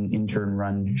magazine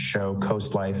intern-run show,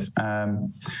 Coast Life.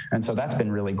 And so that's been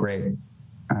really great.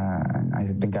 And I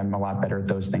think I'm a lot better at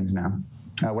those things now.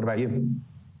 What about you?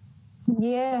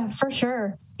 Yeah, for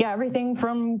sure. Yeah, everything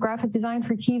from graphic design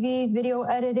for TV, video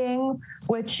editing,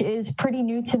 which is pretty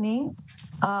new to me.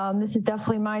 This is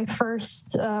definitely my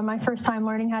first time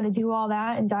learning how to do all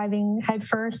that and diving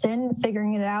headfirst in,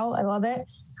 figuring it out. I love it.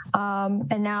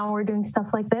 And now we're doing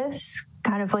stuff like this,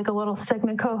 kind of like a little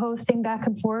segment co-hosting back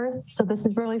and forth. So this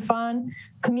is really fun.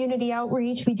 Community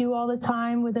outreach we do all the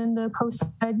time within the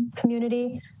Coastside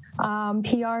community.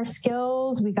 PR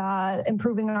skills, we got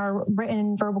improving our written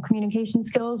and verbal communication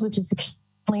skills, which is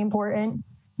extremely important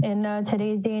in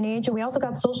today's day and age. And we also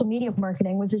got social media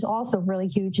marketing, which is also really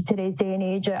huge in today's day and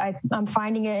age. I'm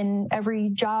finding it in every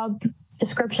job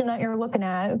description that you're looking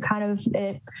at.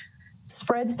 It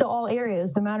spreads to all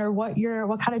areas, no matter what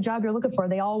kind of job you're looking for.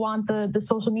 They all want the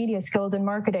social media skills and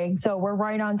marketing. So we're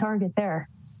right on target there.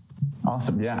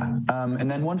 Awesome, yeah. And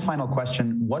then one final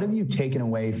question. What have you taken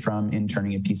away from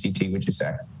interning at PCT, would you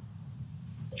say?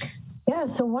 Yeah,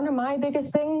 so one of my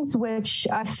biggest things, which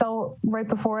I felt right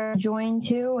before I joined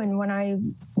too, and when I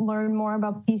learned more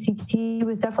about PCT,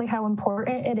 was definitely how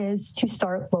important it is to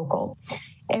start local.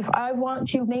 If I want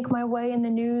to make my way in the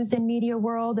news and media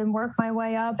world and work my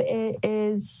way up, it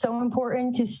is so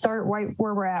important to start right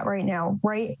where we're at right now,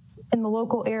 right in the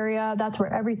local area. That's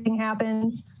where everything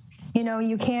happens. You know,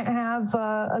 you can't have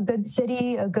a good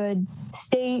city, a good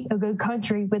state, a good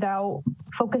country without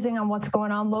focusing on what's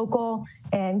going on local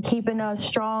and keeping a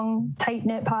strong,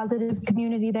 tight-knit, positive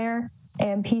community there.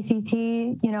 And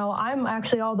PCT, you know, I'm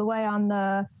actually all the way on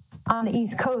the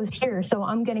East Coast here, so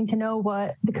I'm getting to know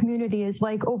what the community is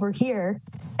like over here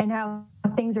and how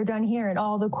things are done here and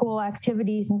all the cool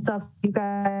activities and stuff you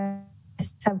guys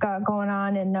have got going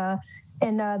on in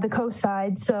the coast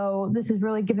side. So this has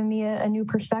really given me a new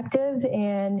perspective,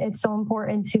 and it's so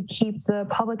important to keep the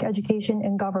public education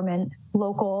and government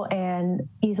local and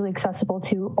easily accessible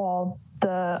to all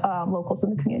the locals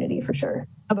in the community, for sure.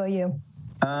 How about you?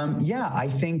 Yeah, I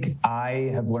think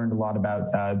I have learned a lot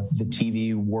about the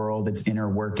TV world, its inner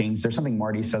workings. There's something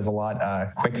Marty says a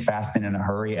lot, quick, fast, and in a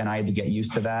hurry, and I had to get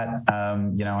used to that.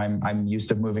 You know, I'm used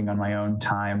to moving on my own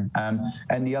time.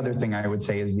 And the other thing I would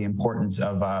say is the importance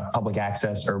of public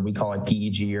access, or we call it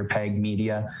PEG or PEG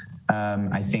media.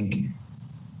 I think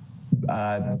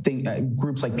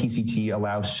groups like PCT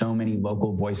allow so many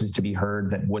local voices to be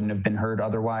heard that wouldn't have been heard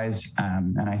otherwise.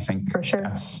 And I think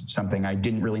that's something I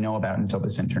didn't really know about until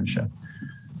this internship.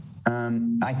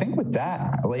 I think with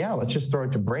that, well, yeah, let's just throw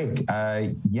it to break.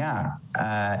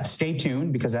 Stay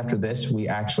tuned, because after this, we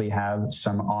actually have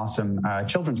some awesome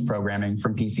children's programming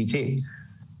from PCT.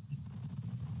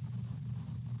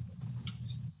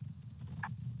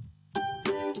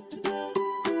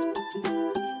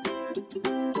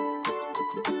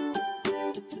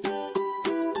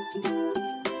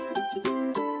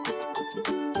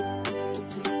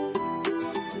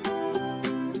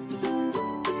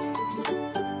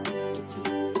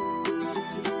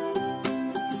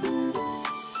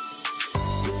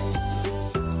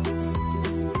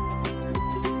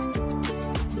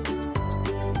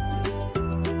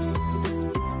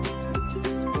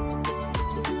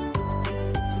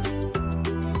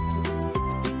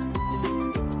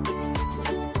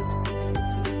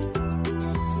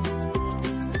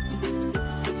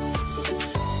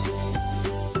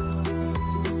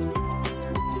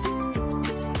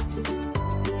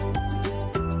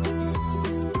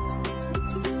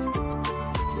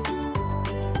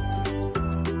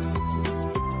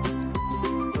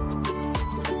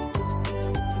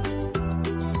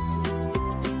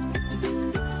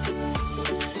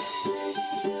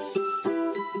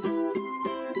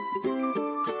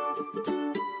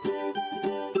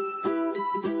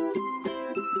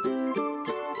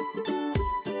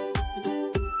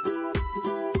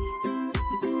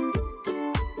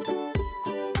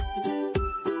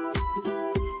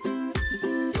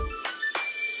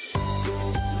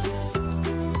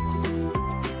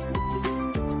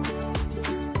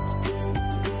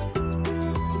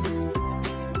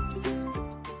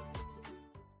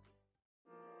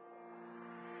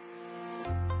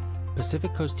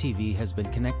 Pacific Coast TV has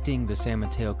been connecting the San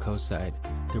Mateo coastside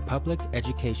through public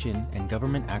education and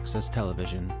government access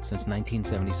television since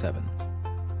 1977.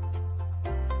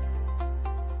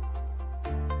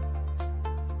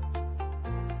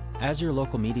 As your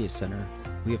local media center,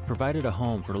 we have provided a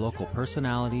home for local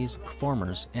personalities,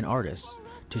 performers, and artists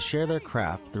to share their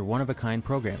craft through one-of-a-kind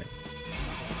programming.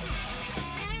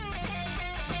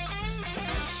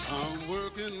 I'm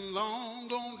working long,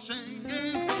 don't shake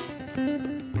it.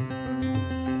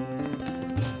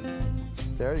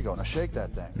 There you go. Now shake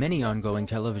that thing. Many ongoing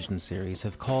television series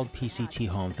have called PCT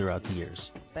home throughout the years.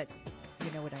 But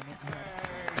you know what I mean.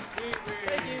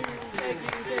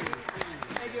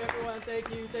 Thank you, everyone. Thank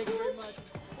you very much.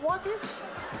 What is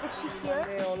she here?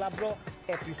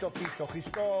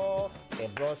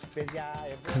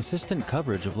 Consistent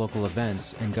coverage of local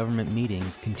events and government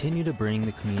meetings continue to bring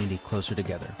the community closer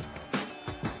together.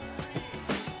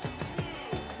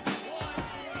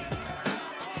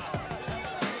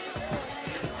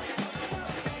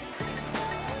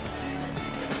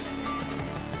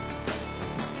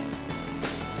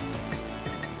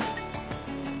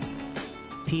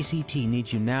 PCT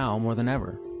needs you now more than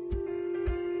ever.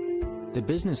 The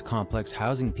business complex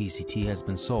housing PCT has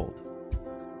been sold.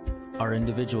 Our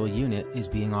individual unit is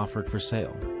being offered for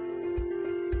sale.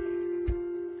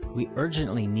 We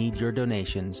urgently need your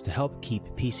donations to help keep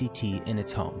PCT in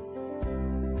its home.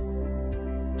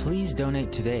 Please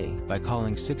donate today by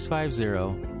calling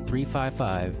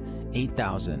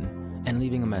 650-355-8000 and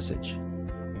leaving a message.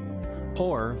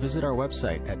 Or visit our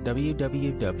website at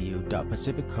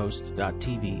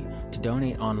www.pacificcoast.tv to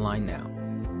donate online now.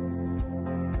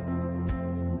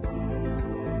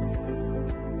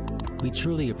 We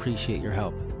truly appreciate your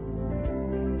help.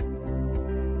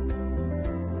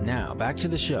 Now, back to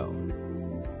the show.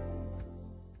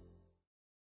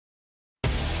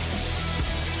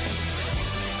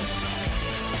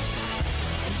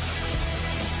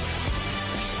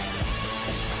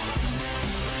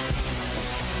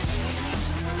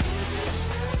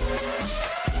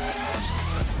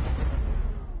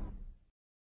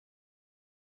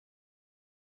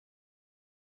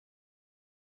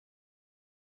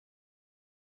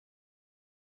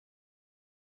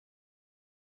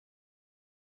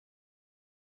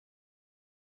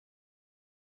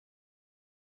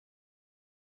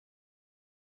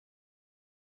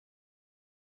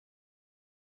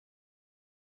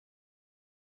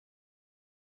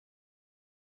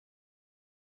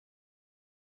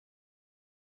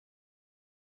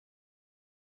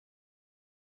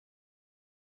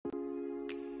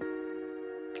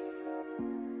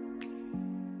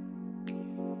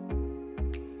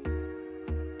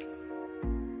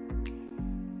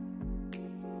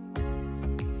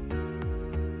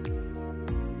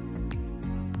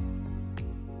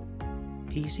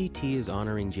 PCT is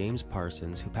honoring James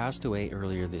Parsons, who passed away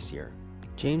earlier this year.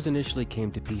 James initially came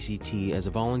to PCT as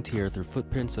a volunteer through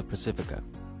Footprints of Pacifica.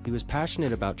 He was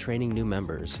passionate about training new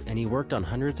members, and he worked on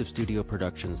hundreds of studio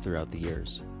productions throughout the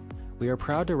years. We are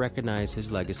proud to recognize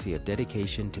his legacy of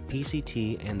dedication to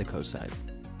PCT and the Coastside.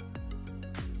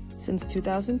 Since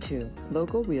 2002,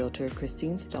 local realtor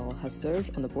Christine Stahl has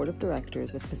served on the board of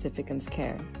directors of Pacificans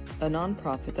Care, a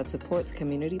nonprofit that supports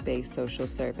community-based social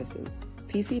services.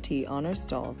 PCT honors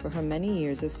Stahl for her many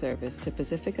years of service to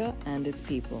Pacifica and its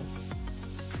people.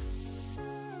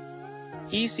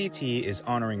 PCT is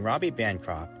honoring Robby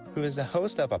Bancroft, who is the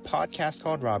host of a podcast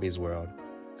called Robby's World,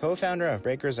 co-founder of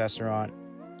Breaker's Restaurant,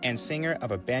 and singer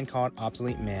of a band called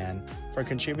Obsolete Man, for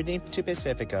contributing to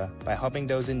Pacifica by helping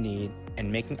those in need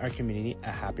and making our community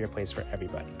a happier place for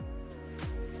everybody.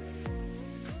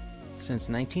 Since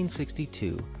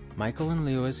 1962, Michael and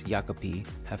Lewis Iacopi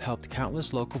have helped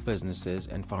countless local businesses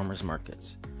and farmers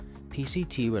markets.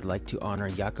 PCT would like to honor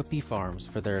Iacopi Farms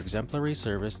for their exemplary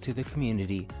service to the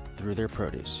community through their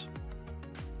produce.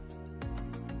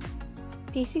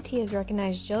 PCT has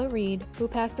recognized Jill Reed, who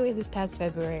passed away this past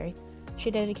February.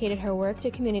 She dedicated her work to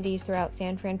communities throughout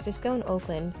San Francisco and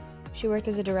Oakland. She worked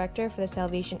as a director for the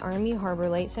Salvation Army Harbor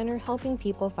Light Center, helping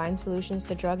people find solutions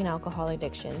to drug and alcohol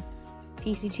addiction.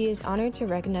 PCT is honored to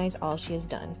recognize all she has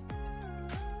done.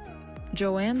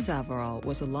 Joanne Zavoral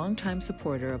was a longtime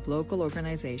supporter of local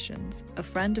organizations, a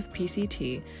friend of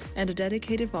PCT, and a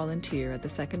dedicated volunteer at the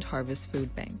Second Harvest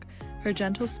Food Bank. Her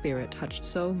gentle spirit touched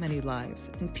so many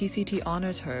lives, and PCT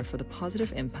honors her for the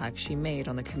positive impact she made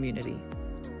on the community.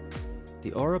 The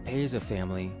Oropeza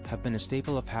family have been a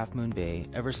staple of Half Moon Bay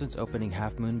ever since opening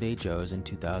Half Moon Bay Joe's in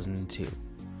 2002.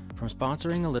 From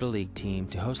sponsoring a Little League team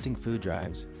to hosting food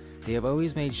drives, they have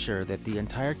always made sure that the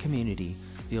entire community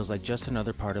feels like just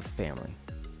another part of the family.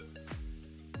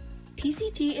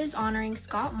 PCT is honoring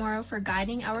Scott Morrow for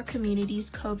guiding our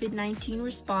community's COVID-19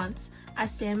 response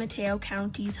as San Mateo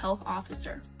County's health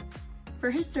officer. For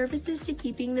his services to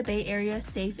keeping the Bay Area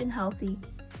safe and healthy,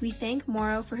 we thank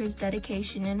Morrow for his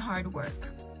dedication and hard work.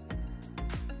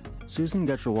 Suzan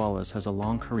Getchell-Wallace has a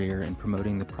long career in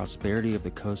promoting the prosperity of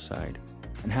the Coastside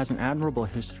and has an admirable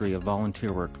history of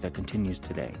volunteer work that continues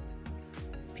today.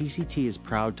 PCT is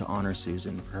proud to honor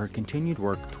Suzan for her continued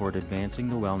work toward advancing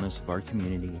the wellness of our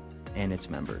community and its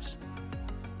members.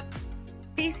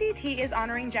 PCT is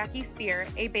honoring Jackie Speier,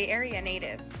 a Bay Area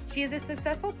native. She is a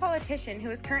successful politician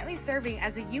who is currently serving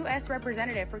as a U.S.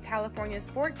 representative for California's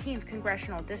 14th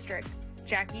Congressional District.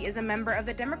 Jackie is a member of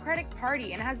the Democratic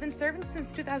Party and has been serving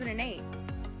since 2008.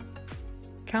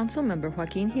 Councilmember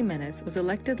Jaoquin Jimenez was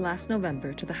elected last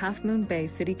November to the Half Moon Bay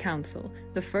City Council,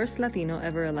 the first Latino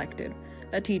ever elected.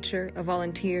 A teacher, a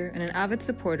volunteer, and an avid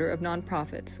supporter of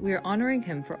nonprofits, we are honoring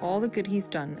him for all the good he's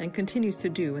done and continues to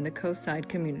do in the Coastside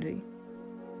community.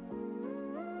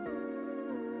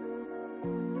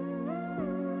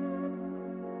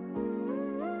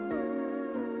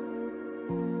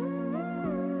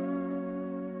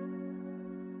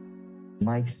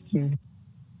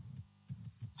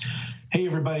 Hey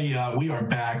everybody, we are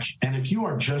back, and if you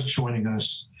are just joining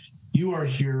us, you are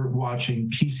here watching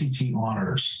PCT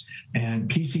Honors, and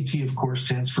PCT, of course,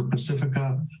 stands for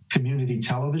Pacifica Community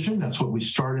Television. That's what we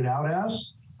started out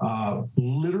as,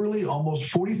 literally almost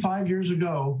 45 years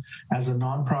ago, as a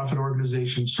nonprofit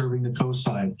organization serving the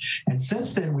coastside. And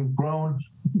since then, we've grown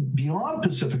beyond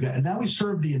Pacifica, and now we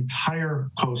serve the entire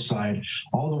coastside,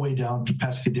 all the way down to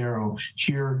Pescadero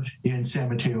here in San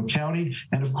Mateo County.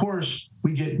 And of course,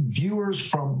 we get viewers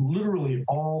from literally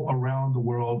all around the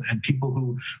world, and people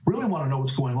who really want to know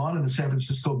what's going on in the San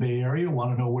Francisco Bay Area,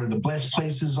 want to know where the best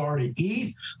places are to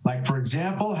eat. Like, for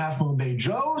example, Half Moon Bay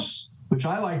Joe's, which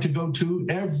I like to go to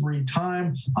every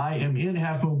time I am in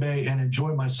Half Moon Bay and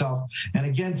enjoy myself. And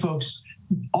again, folks,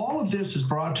 all of this is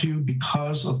brought to you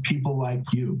because of people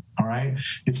like you, all right?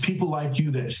 It's people like you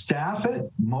that staff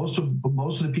it. Most of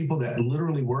the people that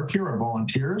literally work here are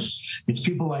volunteers. It's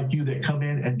people like you that come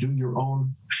in and do your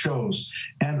own shows.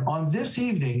 And on this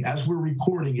evening, as we're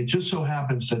recording, it just so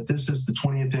happens that this is the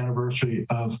 20th anniversary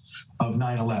of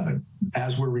 9/11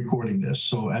 as we're recording this.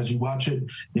 So as you watch it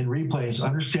in replays,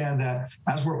 understand that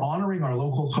as we're honoring our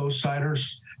local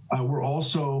coastsiders, we're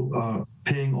also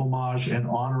paying homage and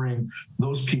honoring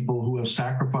those people who have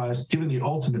sacrificed, given the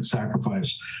ultimate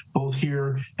sacrifice, both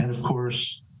here and, of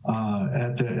course,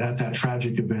 at that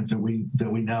tragic event that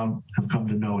we now have come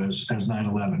to know as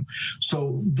 9/11.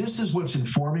 So this is what's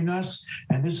informing us,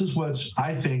 and this is what's,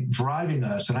 I think, driving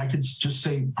us. And I could just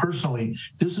say personally,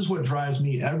 this is what drives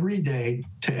me every day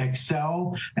to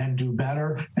excel and do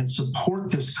better and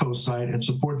support this coastside and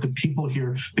support the people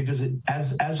here, because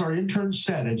as our intern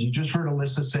said, as you just heard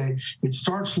Alyssa say, it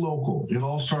starts local. It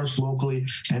all starts locally,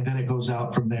 and then it goes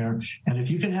out from there. And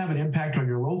if you can have an impact on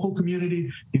your local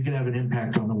community, you can have an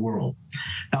impact on the world.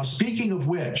 Now, speaking of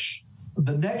which,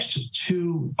 the next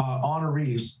two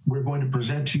honorees we're going to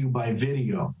present to you by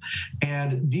video.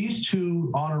 And these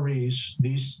two honorees,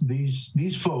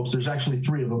 these folks, there's actually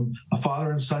three of them, a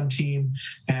father and son team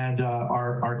and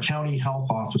our county health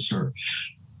officer.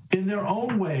 In their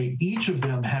own way, each of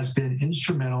them has been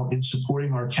instrumental in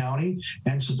supporting our county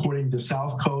and supporting the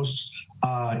South Coast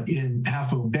in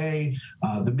Half Moon Bay,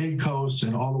 the Mid Coast,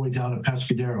 and all the way down to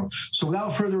Pescadero. So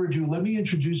without further ado, let me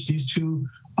introduce these two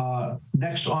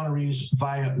next honorees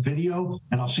via video,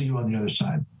 and I'll see you on the other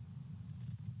side.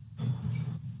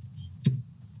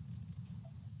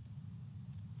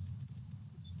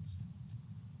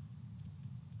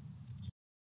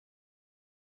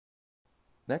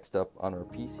 Next up on our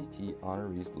PCT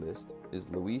honorees list is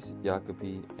Luis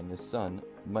Iacopi and his son,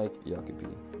 Mike Iacopi.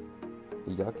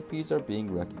 The Iacopis are being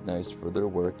recognized for their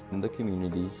work in the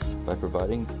community by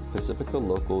providing Pacifica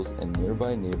locals and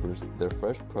nearby neighbors their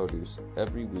fresh produce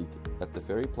every week at the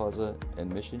Ferry Plaza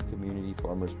and Mission Community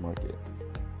Farmers Market.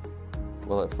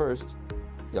 While at first,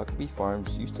 Iacopi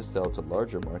farms used to sell to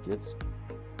larger markets,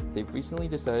 they've recently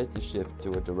decided to shift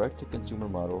to a direct-to-consumer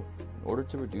model in order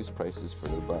to reduce prices for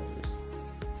their buyers.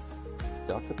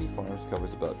 Iacopi Farms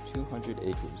covers about 200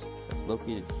 acres and is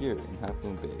located here in Half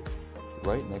Moon Bay,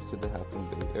 right next to the Half Moon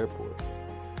Bay Airport.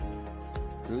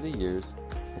 Through the years,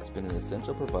 it's been an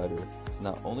essential provider to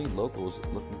not only locals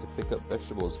looking to pick up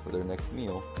vegetables for their next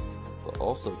meal, but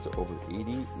also to over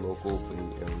 80 local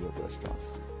Bay Area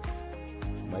restaurants.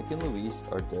 Mike and Luis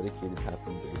are dedicated Half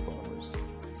Moon Bay farmers.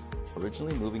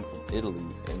 Originally moving from Italy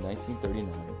in 1939,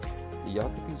 the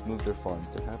Iacopis moved their farm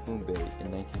to Half Moon Bay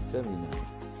in 1979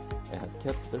 and have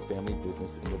kept their family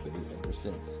business in the Bay ever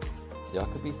since. The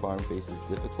Iacopi farm faces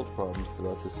difficult problems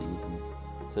throughout the seasons,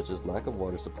 such as lack of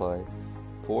water supply,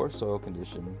 poor soil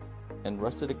condition, and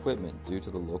rusted equipment due to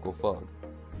the local fog.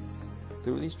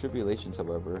 Through these tribulations,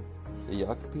 however, the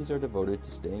Iacopis are devoted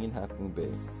to staying in Half Moon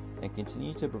Bay and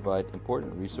continue to provide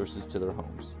important resources to their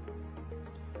homes.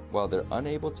 While they're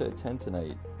unable to attend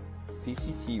tonight,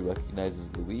 PCT recognizes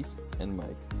Luis and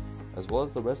Mike, as well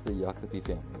as the rest of the Iacopi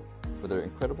family, for their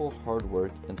incredible hard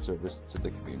work and service to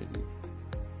the community.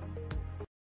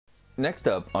 Next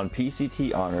up on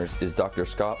PCT Honors is Dr.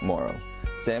 Scott Morrow,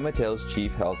 San Mateo's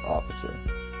Chief Health Officer.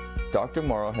 Dr.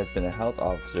 Morrow has been a health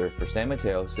officer for San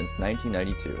Mateo since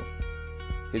 1992.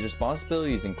 His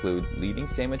responsibilities include leading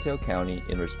San Mateo County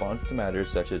in response to matters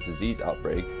such as disease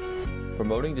outbreak,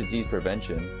 promoting disease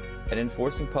prevention, and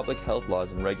enforcing public health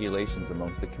laws and regulations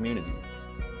amongst the community.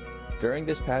 During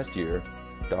this past year,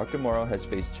 Dr. Morrow has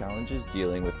faced challenges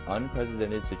dealing with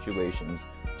unprecedented situations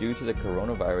due to the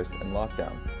coronavirus and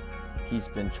lockdown. He's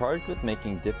been charged with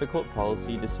making difficult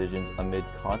policy decisions amid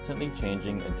constantly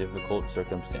changing and difficult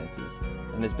circumstances,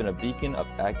 and has been a beacon of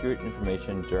accurate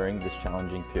information during this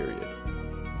challenging period.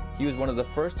 He was one of the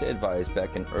first to advise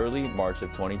back in early March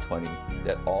of 2020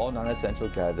 that all non-essential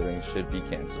gatherings should be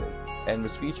canceled, and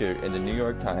was featured in the New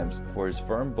York Times for his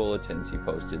firm bulletins he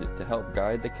posted to help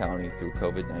guide the county through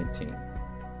COVID-19.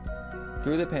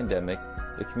 Through the pandemic,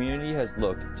 the community has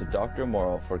looked to Dr.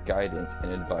 Morrow for guidance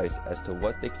and advice as to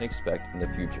what they can expect in the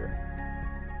future.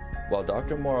 While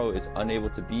Dr. Morrow is unable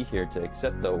to be here to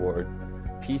accept the award,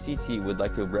 PCT would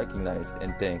like to recognize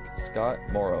and thank Scott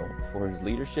Morrow for his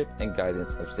leadership and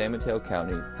guidance of San Mateo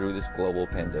County through this global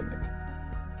pandemic.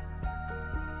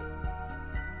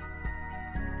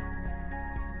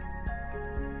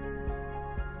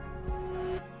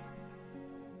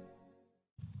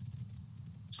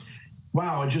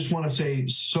 Wow, I just want to say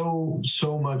so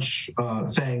much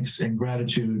thanks and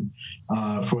gratitude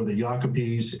for the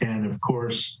Iacopi's, and of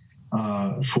course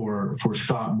for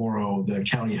Scott Morrow, the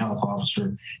county health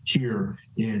officer here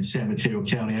in San Mateo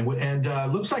County.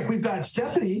 And looks like we've got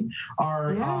Stephanie,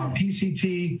 our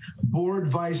PCT board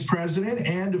vice president,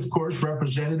 and of course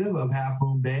representative of Half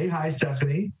Moon Bay. Hi,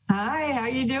 Stephanie. Hi, how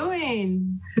you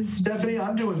doing? Stephanie,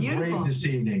 I'm doing great this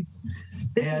evening.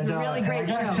 This is a really great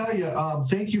show. I gotta tell you,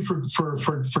 thank you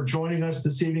for joining us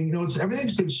this evening. You know,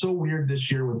 everything's been so weird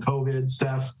this year with COVID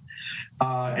stuff,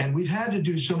 and we've had to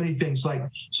do so many things. Like,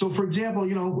 so for example,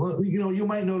 you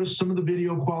might notice some of the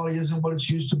video quality isn't what it's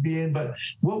used to be in, but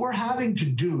what we're having to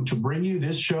do to bring you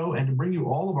this show and to bring you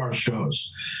all of our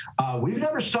shows, we've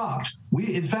never stopped.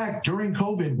 In fact, during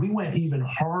COVID, we went even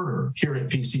harder here at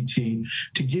PCT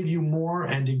to give you more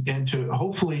and to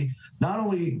hopefully not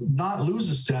only not lose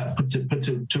a step, but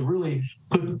to really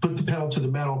put the pedal to the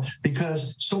metal,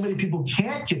 because so many people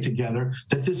can't get together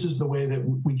that this is the way that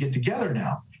we get together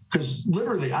now. Because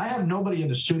literally, I have nobody in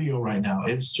the studio right now.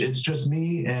 It's just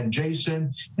me and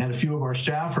Jason and a few of our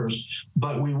staffers,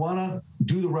 but we want to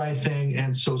do the right thing.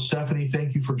 And so, Stephanie,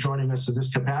 thank you for joining us in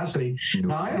this capacity.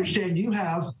 Now, I understand you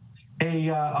have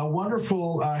a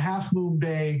wonderful Half Moon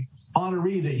Bay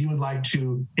honoree that you would like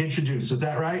to introduce. Is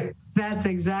that right? That's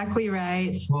exactly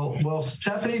right. Well,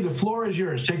 Stephanie, the floor is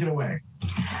yours. Take it away.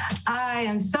 I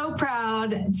am so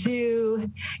proud to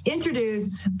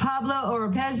introduce Pablo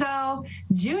Oropeza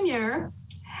Jr.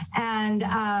 And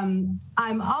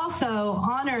I'm also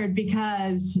honored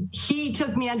because he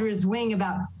took me under his wing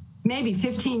about maybe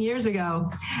 15 years ago,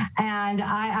 and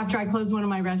after I closed one of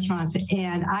my restaurants,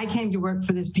 and I came to work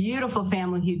for this beautiful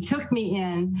family who took me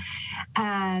in,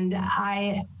 and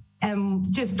I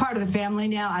am just part of the family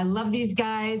now. I love these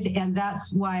guys, and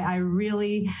that's why I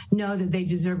really know that they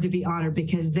deserve to be honored,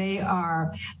 because they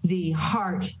are the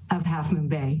heart of Half Moon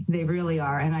Bay. They really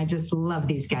are, and I just love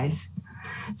these guys.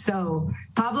 So,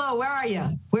 Pablo, where are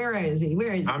you? Where is he?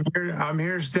 Where is he? I'm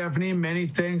here, Stephanie. Many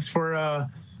thanks for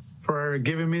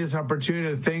giving me this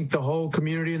opportunity to thank the whole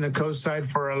community in the coast side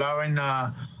for allowing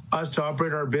us to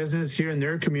operate our business here in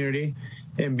their community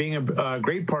and being a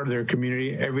great part of their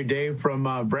community every day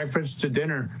from breakfast to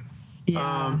dinner.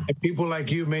 Yeah. And people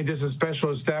like you made this a special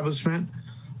establishment.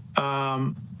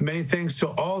 Many thanks to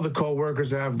all the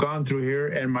co-workers that have gone through here,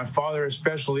 and my father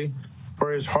especially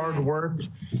for his hard work,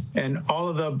 and all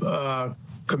of the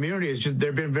community. It's just,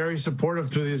 they've been very supportive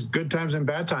through these good times and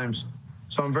bad times.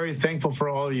 So I'm very thankful for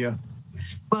all of you.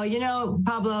 Well, you know,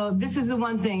 Pablo, this is the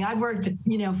one thing. I've worked,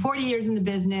 40 years in the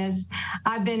business.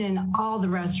 I've been in all the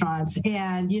restaurants.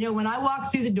 And, when I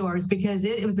walked through the doors, because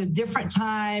it was a different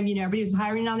time, everybody was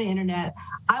hiring on the internet.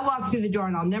 I walked through the door,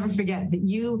 and I'll never forget that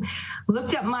you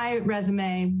looked at my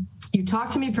resume, you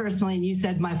talked to me personally, and you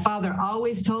said, my father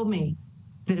always told me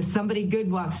that if somebody good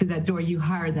walks through that door, you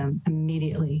hire them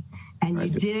immediately. And you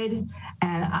did,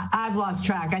 and I've lost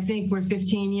track. I think we're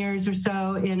 15 years or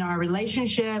so in our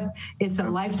relationship. It's a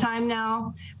lifetime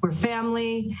now. We're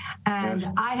family. And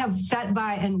I have sat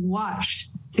by and watched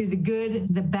through the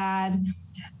good, the bad,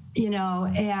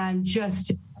 and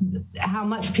just how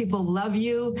much people love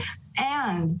you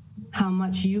and how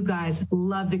much you guys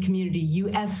love the community. You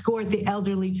escort the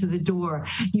elderly to the door.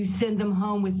 You send them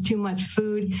home with too much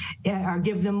food or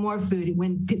give them more food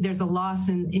when there's a loss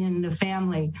in the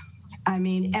family. I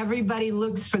mean, everybody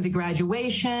looks for the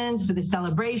graduations, for the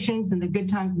celebrations, and the good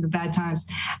times and the bad times.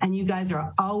 And you guys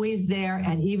are always there.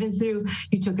 And even through,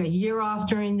 you took a year off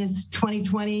during this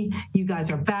 2020, you guys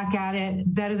are back at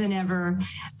it better than ever.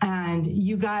 And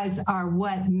you guys are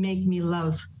what make me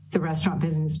love the restaurant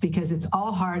business, because it's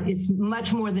all hard. It's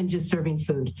much more than just serving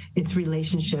food. It's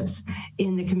relationships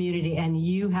in the community, and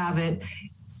you have it.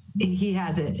 He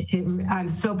has it. I'm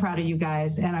so proud of you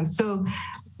guys, and I'm so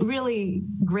really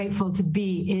grateful to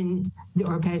be in the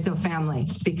Oropeza family,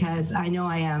 because I know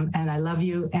I am, and I love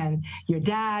you and your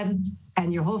dad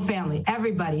and your whole family,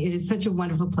 everybody. It is such a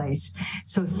wonderful place.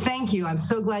 So thank you. I'm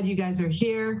so glad you guys are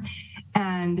here.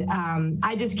 And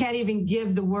I just can't even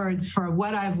give the words for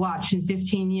what I've watched in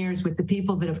 15 years with the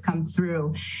people that have come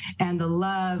through and the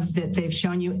love that they've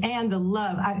shown you, and the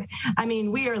love. I mean,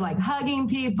 we are like hugging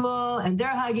people and they're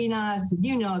hugging us.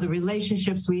 You know, the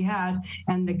relationships we had,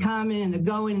 and the coming and the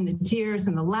going and the tears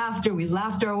and the laughter. We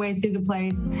laughed our way through the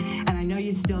place, and I know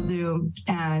you still do.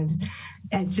 And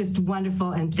it's just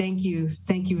wonderful. And thank you.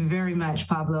 Thank you very much,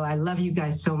 Pablo. I love you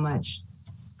guys so much.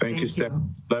 Thank you, Steph.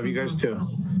 Love you guys too.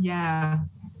 Yeah.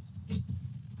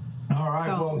 All right.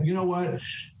 Well, you know what?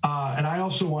 And I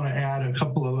also want to add a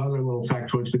couple of other little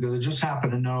factoids, because I just happen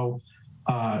to know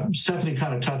Stephanie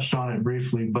kind of touched on it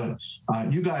briefly, but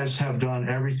you guys have done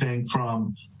everything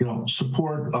from, you know,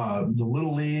 support the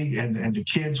Little League and the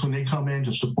kids when they come in,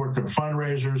 to support their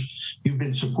fundraisers. You've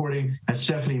been supporting, as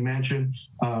Stephanie mentioned,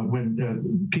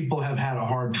 when people have had a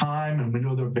hard time, and we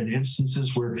know there have been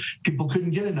instances where people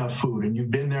couldn't get enough food, and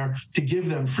you've been there to give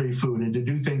them free food and to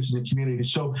do things in the community.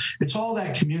 So it's all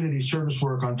that community service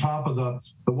work on top of the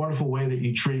wonderful way that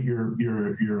you treat your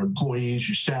employees,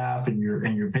 your staff, and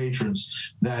your patrons.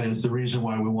 That is the reason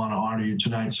why we want to honor you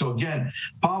tonight. So again,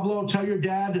 Pablo, tell your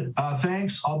dad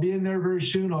thanks. I'll be in there very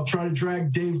soon. I'll try to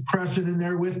drag Dave Preston in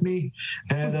there with me,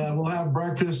 and we'll have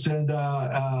breakfast. And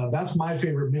that's my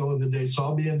favorite meal of the day. So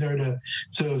I'll be in there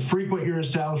to frequent your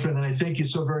establishment. And I thank you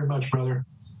so very much, brother.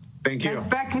 Thank you. Best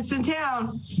breakfast in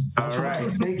town. All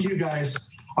right. Thank you, guys.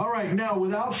 All right, now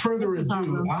without further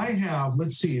ado, I have,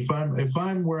 let's see if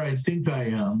I'm where I think I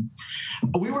am.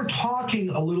 We were talking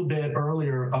a little bit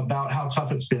earlier about how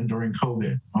tough it's been during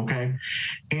COVID, okay?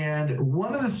 And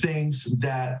one of the things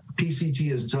that PCT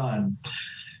has done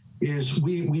is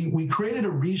we created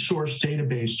a resource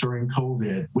database during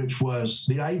COVID, which was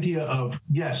the idea of,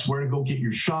 yes, where to go get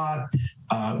your shot,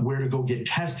 where to go get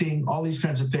testing, all these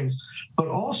kinds of things, but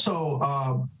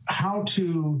also how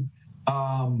to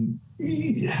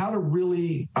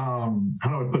really, how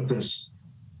do I put this?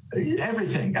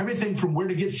 Everything from where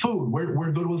to get food, where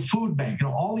to go to a food bank, you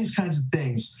know, all these kinds of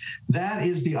things. That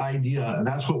is the idea, and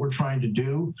that's what we're trying to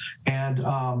do. And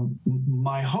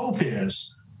my hope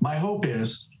is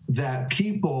that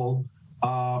people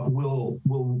will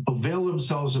avail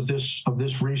themselves of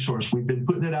this resource. We've been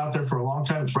putting it out there for a long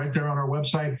time. It's right there on our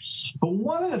website. But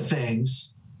one of the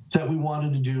things that we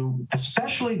wanted to do,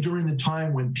 especially during the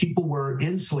time when people were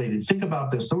insulated. Think about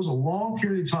this. There was a long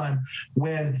period of time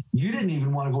when you didn't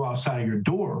even want to go outside of your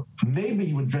door. Maybe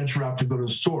you would venture out to go to the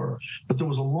store. But there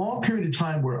was a long period of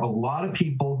time where a lot of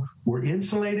people were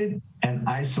insulated and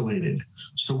isolated.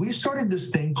 So we started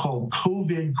this thing called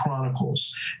COVID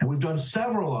Chronicles, and we've done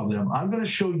several of them. I'm going to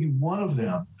show you one of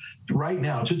them right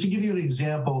now, just to give you an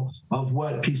example of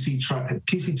what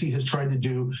PCT has tried to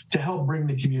do to help bring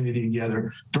the community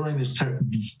together during this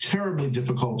terribly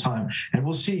difficult time. And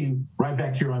we'll see you right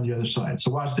back here on the other side. So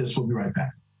watch this. We'll be right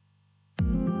back.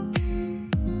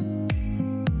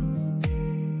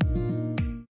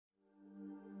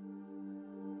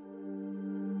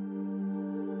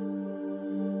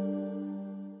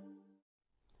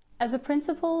 As a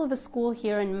principal of a school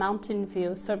here in Mountain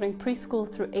View serving preschool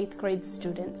through 8th grade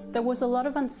students, there was a lot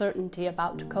of uncertainty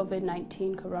about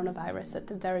COVID-19 coronavirus at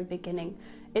the very beginning.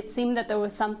 It seemed that there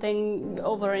was something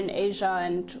over in Asia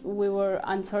and we were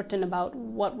uncertain about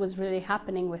what was really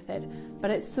happening with it. But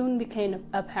it soon became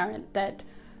apparent that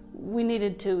we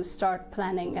needed to start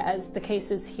planning, as the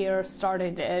cases here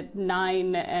started at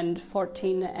 9 and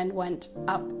 14 and went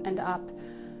up and up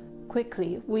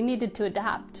quickly. We needed to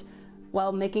adapt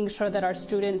while making sure that our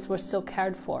students were still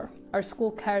cared for. Our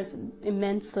school cares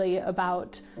immensely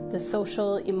about the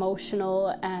social,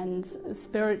 emotional, and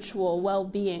spiritual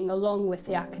well-being, along with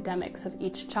the academics of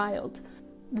each child.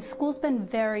 The school's been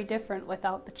very different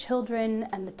without the children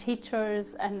and the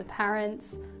teachers and the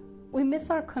parents. We miss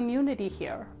our community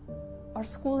here. Our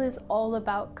school is all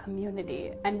about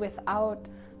community, and without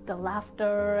the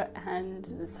laughter and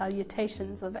the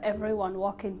salutations of everyone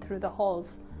walking through the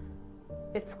halls,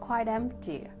 it's quite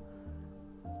empty.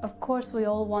 Of course, we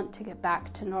all want to get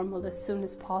back to normal as soon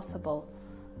as possible,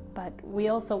 but we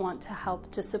also want to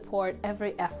help to support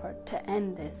every effort to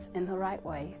end this in the right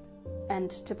way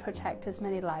and to protect as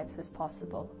many lives as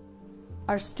possible.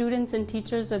 Our students and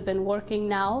teachers have been working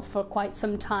now for quite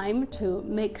some time to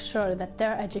make sure that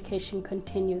their education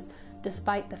continues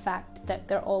despite the fact that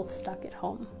they're all stuck at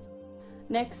home.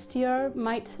 Next year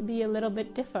might be a little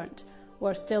bit different.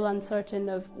 We're still uncertain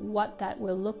of what that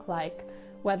will look like,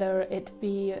 whether it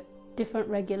be different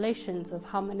regulations of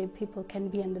how many people can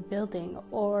be in the building,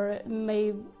 or it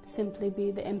may simply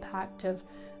be the impact of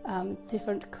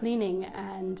different cleaning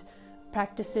and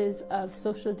practices of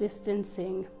social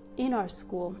distancing in our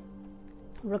school.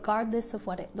 Regardless of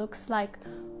what it looks like,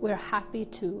 we're happy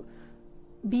to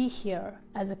be here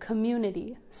as a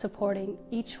community supporting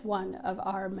each one of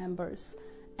our members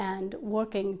and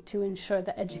working to ensure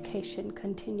that education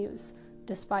continues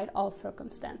despite all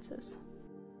circumstances.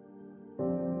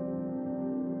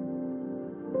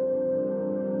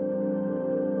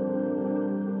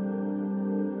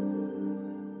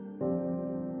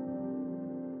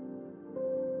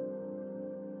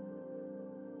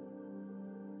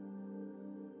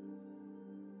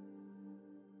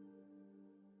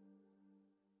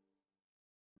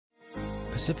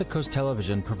 Pacific Coast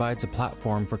Television provides a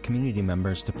platform for community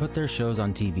members to put their shows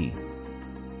on TV.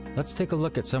 Let's take a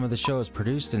look at some of the shows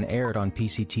produced and aired on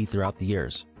PCT throughout the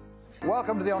years.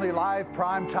 Welcome to the only live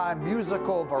primetime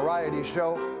musical variety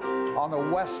show on the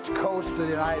West Coast of the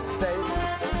United States.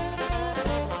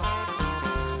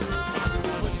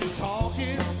 When she's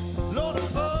talking, Lord of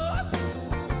fuck,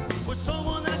 with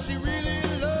someone that she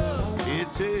really loves. It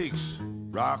takes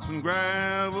rocks and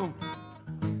gravel,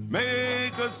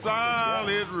 make a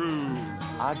solid roof.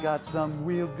 I got some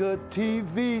real good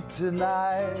TV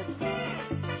tonight.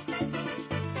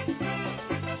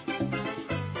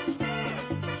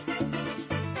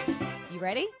 You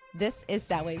ready? This is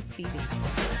Soundwaves TV.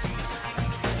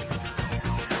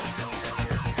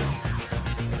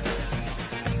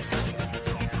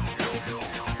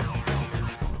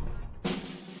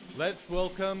 Let's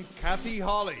welcome Kathy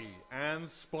Holly and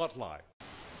Spotlight.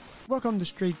 Welcome to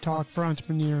Straight Talk for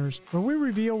Entrepreneurs, where we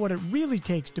reveal what it really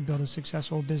takes to build a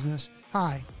successful business.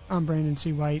 Hi, I'm Brandon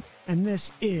C. White, and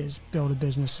this is Build a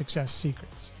Business Success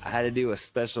Secrets. I had to do a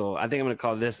special, I think I'm going to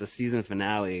call this a season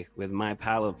finale with my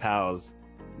pal of pals.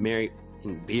 Mary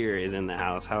Beer is in the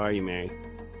house. How are you, Mary?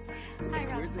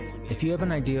 If you have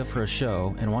an idea for a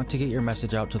show and want to get your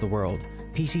message out to the world,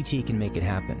 PCT can make it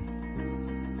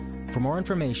happen. For more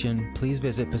information, please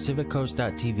visit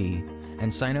pacificcoast.tv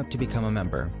and sign up to become a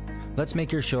member. Let's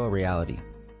make your show a reality.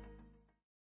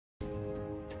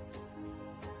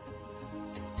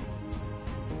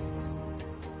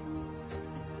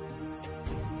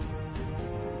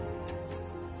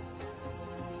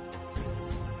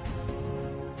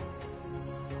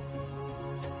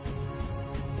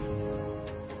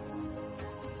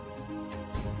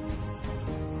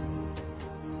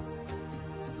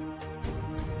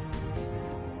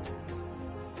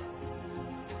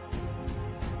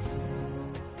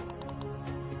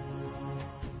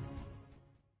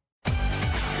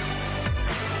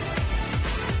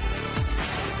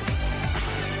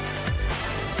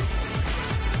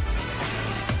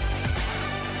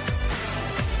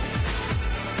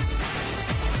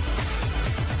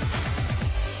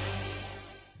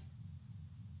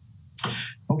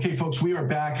 Okay, folks, we are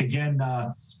back again.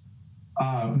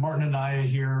 Martin and I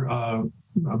here,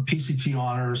 PCT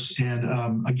Honors.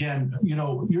 And again, you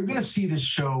know, you're going to see this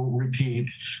show repeat.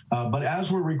 But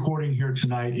as we're recording here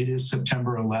tonight, it is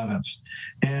September 11th.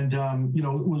 And, you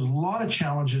know, it was a lot of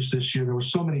challenges this year. There were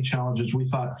so many challenges. We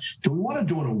thought, do we want to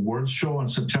do an awards show on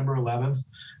September 11th?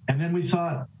 And then we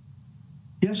thought,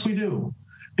 yes, we do.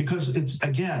 Because it's,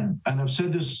 again, and I've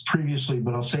said this previously,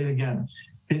 but I'll say it again,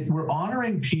 we're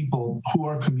honoring people who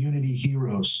are community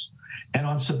heroes. And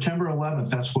on September 11th,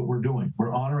 that's what we're doing.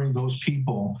 We're honoring those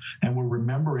people, and we're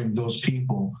remembering those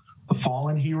people, the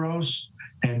fallen heroes,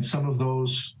 and some of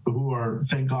those who are,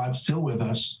 thank God, still with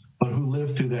us, but who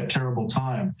lived through that terrible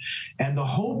time. And the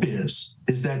hope is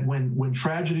that when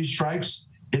tragedy strikes,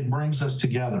 it brings us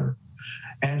together.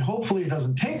 And hopefully it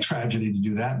doesn't take tragedy to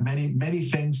do that. Many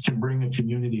things can bring a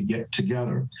community get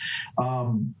together.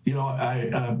 You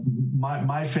know,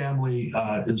 my family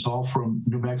is all from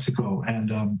New Mexico,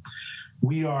 and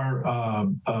we are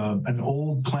an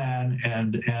old clan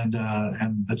and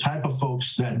the type of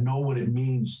folks that know what it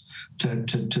means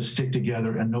to stick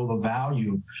together and know the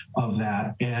value of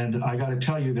that. And I got to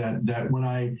tell you that when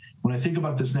I think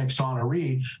about this next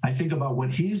honoree, I think about what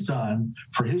he's done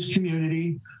for his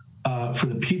community, for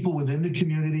the people within the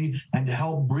community, and to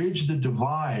help bridge the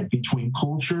divide between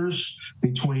cultures,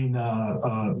 between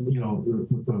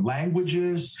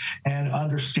languages and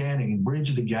understanding, and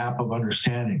bridge the gap of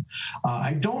understanding.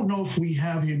 I don't know if we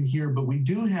have him here, but we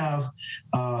do have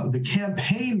the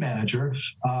campaign manager.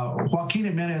 Jaoquin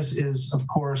Jimenez is, of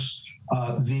course,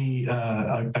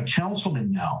 a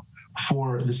councilman now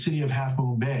for the city of Half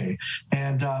Moon Bay.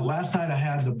 And last night I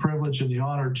had the privilege and the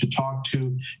honor to talk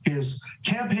to his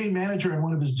campaign manager and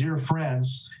one of his dear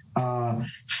friends,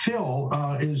 Phil.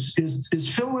 Is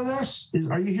Phil with us?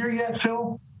 Are you here yet,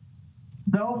 Phil?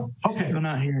 No? Okay. Still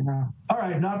not here now. All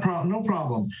right, no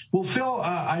problem. Well, Phil,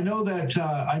 I know that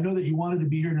you wanted to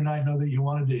be here tonight. I know that you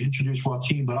wanted to introduce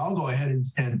Jaoquin, but I'll go ahead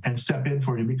and step in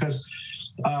for you, because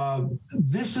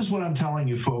this is what I'm telling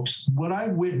you, folks. What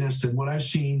I've witnessed and what I've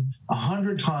seen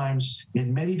 100 times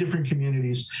in many different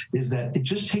communities is that it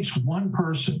just takes one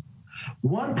person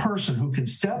who can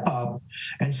step up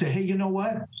and say, hey, you know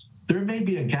what? There may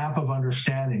be a gap of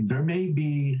understanding. There may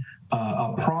be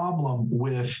a problem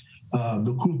with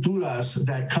the culturas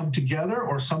that come together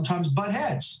or sometimes butt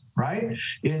heads, right?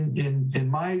 In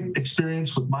my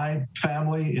experience with my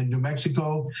family in New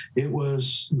Mexico, it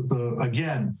was,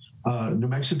 New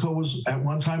Mexico was at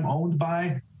one time owned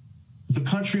by the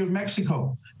country of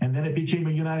Mexico, and then it became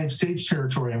a United States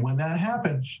territory. And when that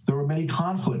happened, there were many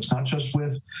conflicts, not just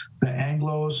with the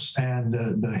Anglos and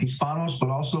the Hispanos, but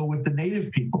also with the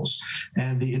native peoples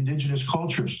and the indigenous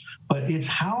cultures. But it's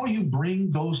how you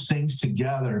bring those things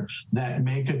together that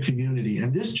make a community.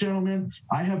 And this gentleman,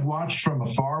 I have watched from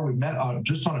afar. We've met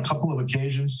just on a couple of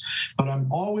occasions, but I'm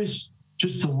always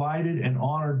just delighted and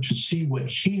honored to see what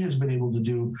he has been able to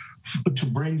do to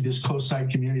bring this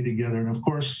coastside community together. And of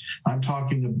course, I'm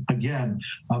talking again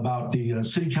about the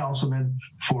city councilman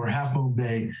for Half Moon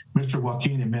Bay, Mr.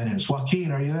 Jaoquin Jimenez.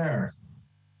 Jaoquin, are you there?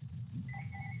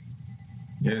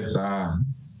 Yes. Hold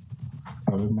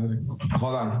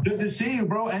on. Good to see you,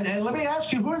 bro. And let me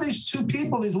ask you, who are these two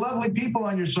people, these lovely people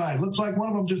on your side? Looks like one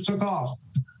of them just took off.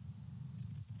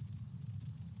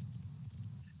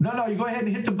 No, you go ahead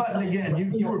and hit the button again. We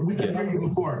can hear you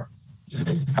before.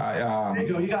 Hi. There you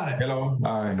go, you got it. Hello.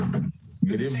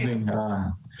 Good evening.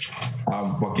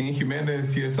 Jaoquin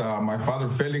Jimenez. Yes, my father,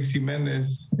 Felix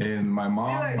Jimenez, and my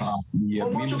mom.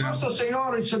 Con mucho gusto,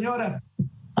 señor y señora.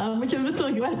 Mucho gusto,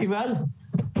 igual.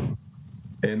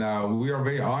 And we are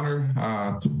very honored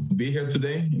to be here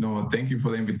today. Thank you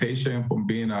for the invitation, for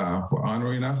being, for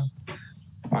honoring us.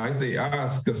 I say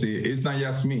us because it's not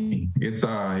just me. It's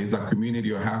a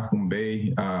community of Half Moon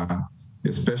Bay,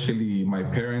 especially my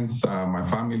parents, my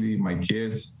family, my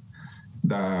kids.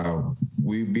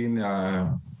 We've been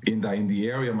in the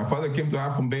area. My father came to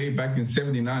Half Moon Bay back in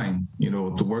 '79,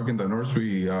 to work in the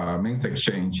nursery men's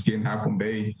exchange here in Half Moon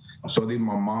Bay. So did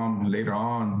my mom later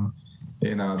on,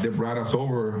 and they brought us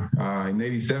over in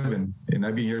 '87, and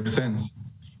I've been here since.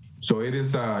 So it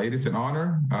is an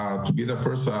honor to be the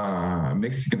first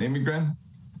Mexican immigrant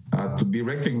to be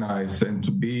recognized and to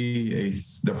be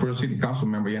the first city council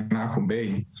member in Half Moon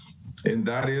Bay, and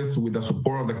that is with the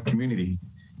support of the community.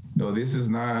 This is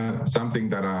not something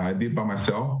that I did by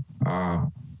myself.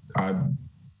 I'm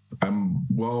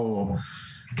well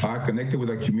connected with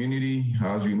the community.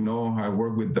 As you know, I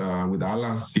work with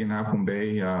Alas in Half Moon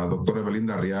Bay, Dr.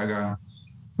 Belinda Arriaga,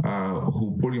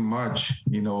 who pretty much,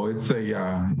 it's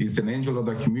an angel of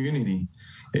the community.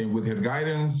 And with her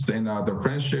guidance and the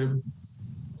friendship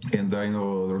and,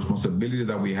 the responsibility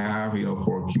that we have,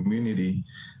 for our community,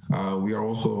 we are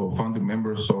also founding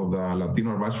members of the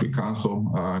Latino Advisory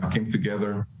Council, came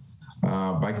together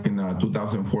back in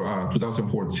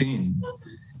 2014.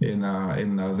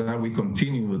 And as that we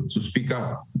continue to speak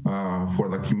up for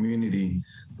the community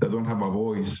that don't have a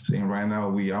voice. And right now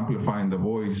we amplifying the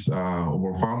voice of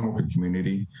our farm worker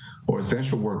community or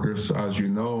essential workers. As you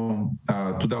know,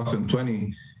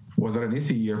 2020 was not an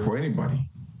easy year for anybody,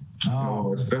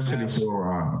 especially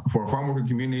for farm worker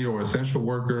community or essential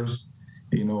workers.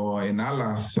 In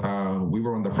Alas, we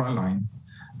were on the front line.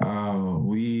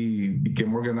 We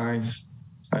became organized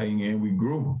and we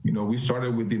grew. We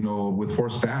started with 4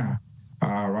 staff.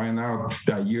 Right now,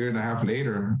 a year and a half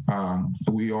later,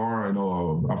 we are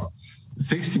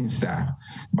 16 staff.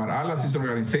 But Alas is an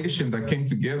organization that came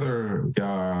together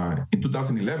in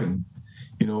 2011.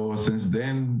 Since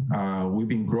then, we've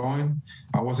been growing.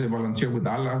 I was a volunteer with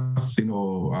Alas.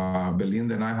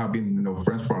 Belinda and I have been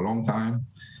friends for a long time.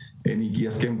 And it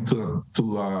just came to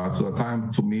the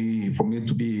time for me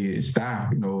to be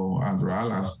staff, under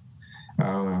Alas.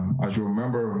 As you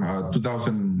remember,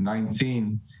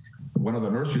 2019, one of the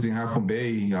nurseries in Half Moon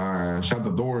Bay shut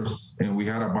the doors, and we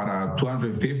had about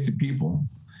 250 people.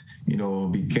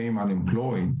 became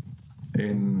unemployed.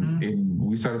 And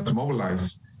we started to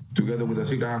mobilize together with the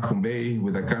city of Half Moon Bay,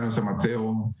 with the County of San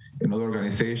Mateo, and other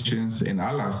organizations, and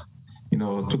ALAS,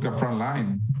 took a front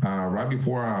line right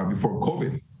before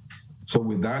COVID. So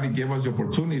with that, it gave us the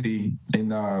opportunity in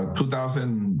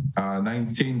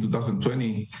 2019,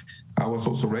 2020, I was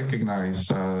also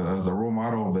recognized as the role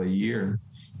model of the year.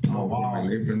 For my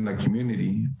labor in the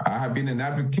community. I have been an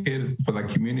advocate for the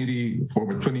community for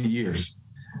over 20 years.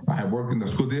 I have worked in the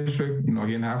school district,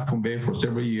 here in Half Moon Bay for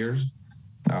several years.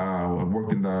 I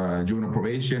worked in the juvenile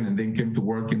probation, and then came to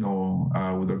work, with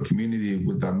our community,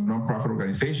 with the nonprofit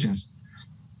organizations.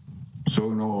 So,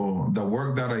 the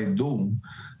work that I do,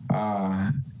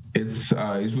 it's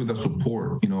with the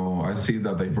support. I see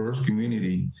the diverse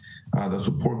community. The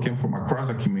support came from across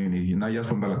the community, not just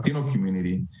from the Latino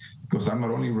community, because I'm not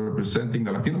only representing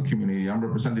the Latino community, I'm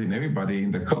representing everybody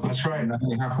in the coast. That's right. Not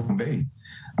only Half Moon Bay.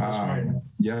 That's right.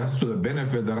 Yes, to the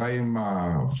benefit that I am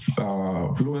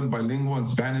fluent bilingual in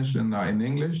Spanish and in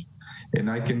English,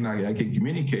 and I can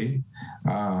communicate.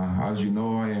 As you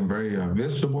know, I am very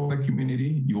visible in the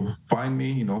community. You'll find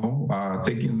me,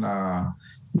 taking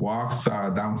walks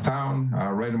downtown,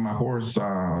 riding my horse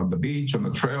on the beach, on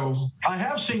the trails. I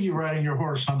have seen you riding your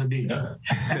horse on the beach.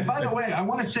 And by the way, I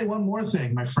want to say one more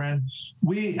thing, my friend.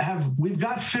 We've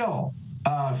got Phil.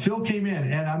 Phil came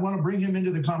in, and I want to bring him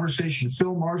into the conversation.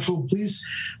 Phil Marshall, please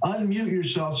unmute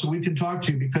yourself so we can talk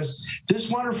to you, because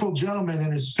this wonderful gentleman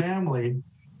and his family,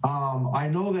 I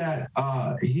know that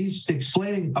he's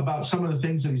explaining about some of the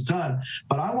things that he's done,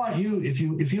 but I want you, if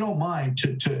you don't mind,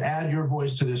 to add your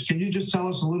voice to this. Can you just tell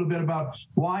us a little bit about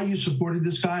why you supported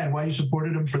this guy and why you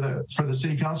supported him for the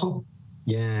city council?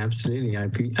 Yeah, absolutely.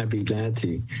 I'd be glad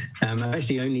to. I've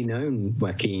actually only known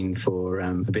Jaoquin for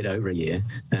a bit over a year.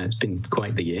 It's been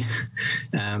quite the year.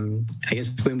 I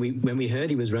guess when we heard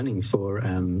he was running for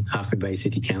Half Moon Bay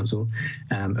City Council,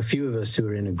 a few of us who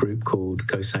were in a group called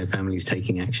Coastside Families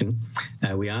Taking Action,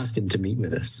 we asked him to meet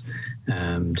with us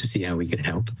to see how we could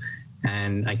help.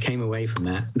 And I came away from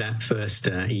that first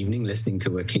evening listening to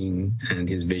Jaoquin and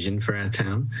his vision for our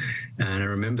town. And I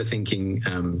remember thinking,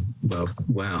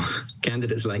 wow,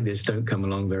 candidates like this don't come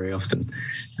along very often.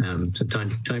 So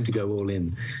time to go all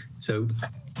in. So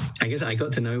I guess I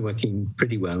got to know Jaoquin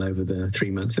pretty well over the 3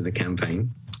 months of the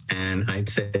campaign. And I'd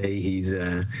say he's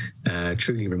a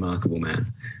truly remarkable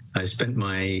man. I spent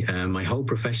my whole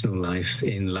professional life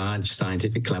in large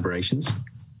scientific collaborations.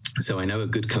 So I know a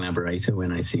good collaborator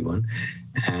when I see one.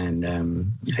 And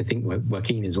I think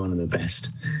Jaoquin is one of the best.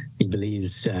 He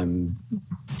believes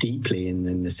deeply in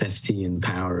the necessity and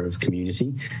power of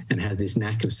community, and has this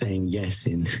knack of saying yes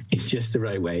in just the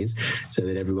right ways, so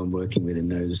that everyone working with him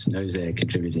knows they're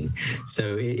contributing.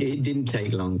 So it didn't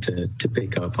take long to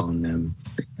pick up on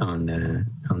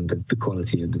the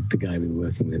quality of the guy we were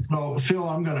working with. Well, Phil,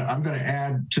 I'm gonna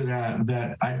add to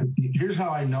that. Here's how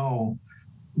I know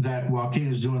that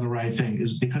Jaoquin is doing the right thing,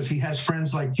 is because he has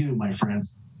friends like you, my friend,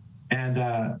 and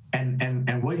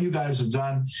what you guys have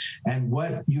done and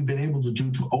what you've been able to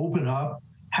do to open up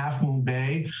Half Moon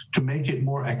Bay, to make it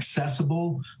more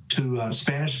accessible to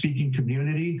Spanish-speaking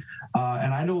community,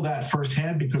 and I know that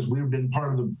firsthand because we've been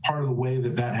part of the way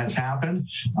that has happened.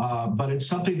 But it's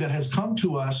something that has come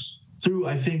to us through,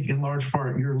 I think, in large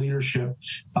part, your leadership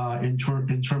in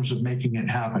terms of making it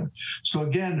happen. So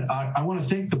again, I want to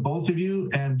thank the both of you,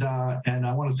 and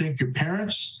I want to thank your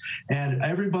parents and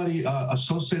everybody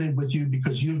associated with you,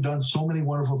 because you've done so many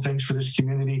wonderful things for this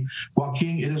community.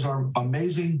 Jaoquin, it is our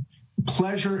amazing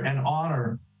pleasure and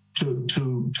honor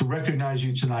to recognize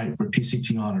you tonight for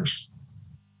PCT Honors.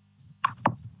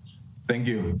 Thank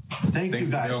you. Thank you,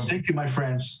 guys. Bill. Thank you, my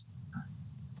friends.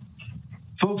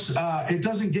 Folks, it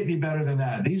doesn't get any better than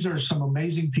that. These are some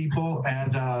amazing people,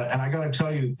 and I got to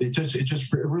tell you, it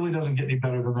really doesn't get any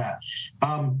better than that.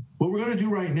 What we're going to do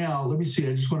right now, let me see.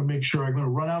 I just want to make sure. I'm going to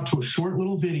run out to a short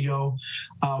little video.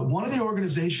 One of the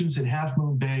organizations in Half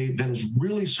Moon Bay that is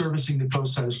really servicing the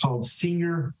Coastside is called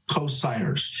Senior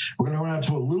Coastsiders. We're going to run out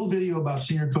to a little video about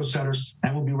Senior Coastsiders,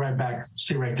 and we'll be right back.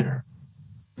 Stay right there.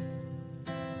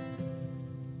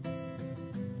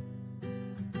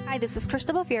 Hi, this is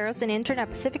Cristobal Fierros, an intern at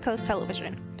Pacific Coast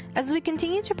Television. As we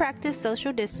continue to practice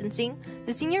social distancing,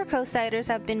 the Senior Coastsiders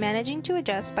have been managing to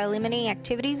adjust by limiting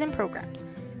activities and programs.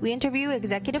 We interview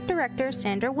Executive Director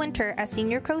Sandra Winter at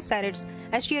Senior Coastsiders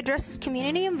as she addresses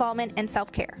community involvement and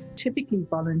self-care. Typically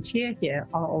volunteer here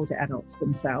are older adults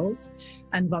themselves,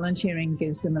 and volunteering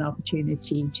gives them an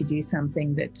opportunity to do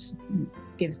something that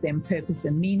gives them purpose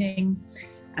and meaning.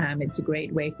 It's a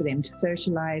great way for them to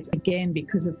socialize. Again,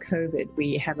 because of COVID,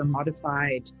 we have a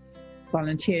modified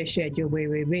volunteer schedule where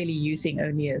we're really using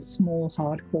only a small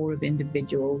hardcore of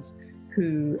individuals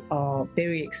who are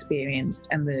very experienced.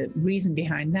 And the reason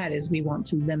behind that is we want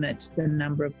to limit the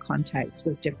number of contacts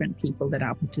with different people that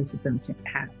our participants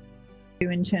have.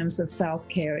 In terms of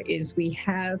self-care is we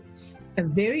have a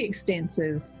very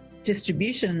extensive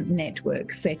distribution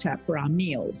network set up for our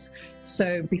meals.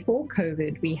 So before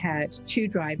COVID, we had 2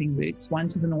 driving routes, one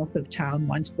to the north of town,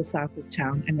 one to the south of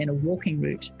town, and then a walking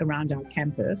route around our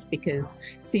campus, because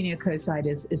Senior Coastside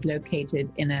is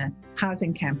located in a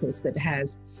housing campus that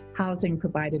has housing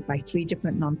provided by 3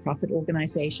 different nonprofit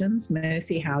organizations,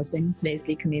 Mercy Housing,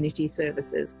 Leslie Community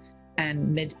Services,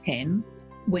 and Mid-Penn.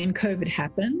 When COVID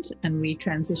happened and we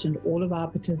transitioned all of our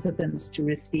participants to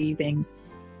receiving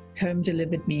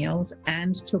home-delivered meals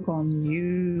and took on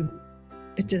new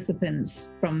participants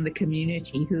from the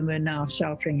community who are now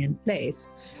sheltering in place,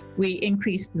 we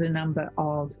increased the number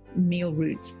of meal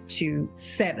routes to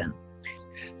 7.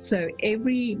 So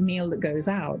every meal that goes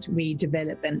out, we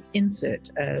develop an insert,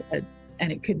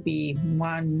 and it could be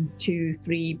 1, 2,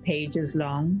 3 pages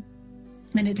long,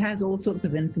 and it has all sorts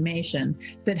of information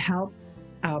that help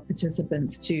our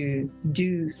participants to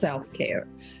do self-care.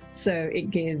 So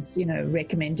it gives,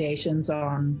 recommendations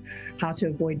on how to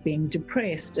avoid being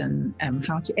depressed and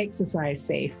how to exercise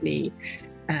safely.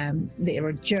 There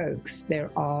are jokes, there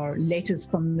are letters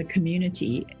from the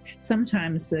community.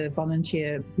 Sometimes the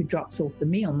volunteer who drops off the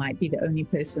meal might be the only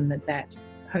person that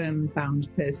homebound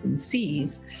person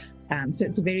sees. So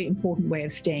it's a very important way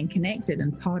of staying connected,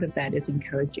 and part of that is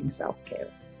encouraging self-care.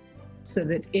 So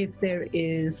that if there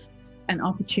is an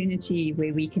opportunity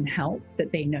where we can help,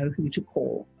 that they know who to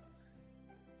call.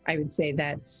 I would say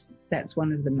that's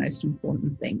one of the most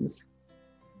important things.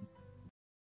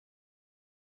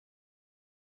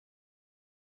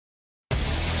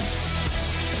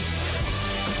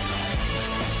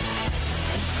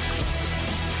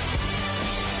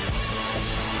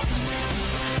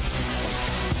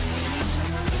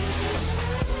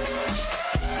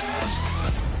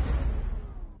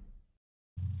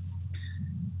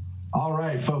 All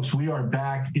right, folks, we are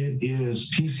back. It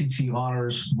is PCT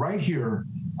Honors right here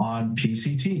on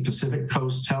PCT, Pacific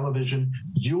Coast Television,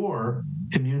 your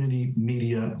community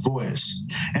media voice.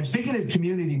 And speaking of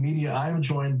community media, I'm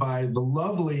joined by the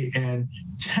lovely and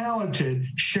talented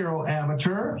Cheryl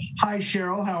Amateur. Hi,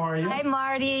 Cheryl. How are you? Hi,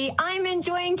 Marty. I'm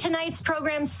enjoying tonight's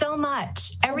program so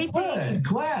much. Everything.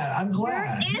 Good. I'm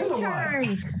glad.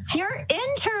 Your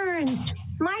interns.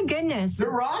 My goodness. They're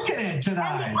rocking it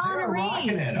tonight. They're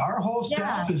rocking it. Our whole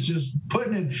staff is just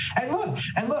putting it.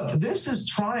 And look, this is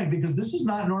trying, because this is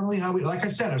not normally how we, like I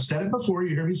said, I've said it before, you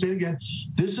hear me say it again.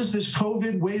 This is this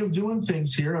COVID way of doing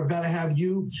things here. I've got to have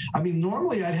you. I mean,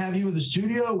 normally I'd have you in the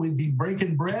studio. We'd be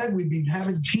breaking bread. We'd be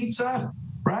having pizza,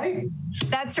 right?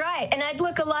 That's right. And I'd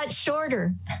look a lot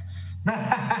shorter.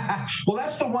 Well,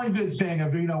 that's the one good thing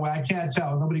of, I can't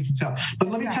tell. Nobody can tell. But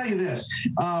let me tell you this.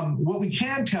 What we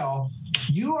can tell,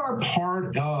 you are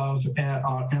part of and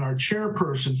our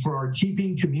chairperson for our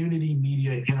Keeping Community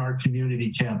Media in Our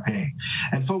Community campaign.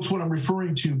 And folks, what I'm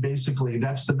referring to, basically,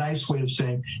 that's the nice way of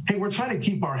saying, hey, we're trying to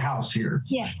keep our house here.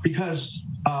 Yes. Because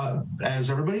as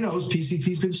everybody knows,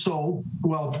 PCT's been sold.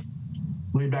 Well,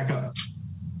 let me back up.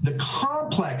 The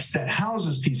complex that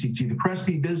houses PCT, the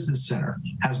Crespi Business Center,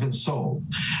 has been sold.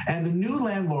 And the new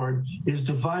landlord is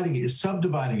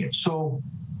subdividing it. So,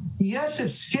 yes,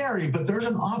 it's scary, but there's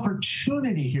an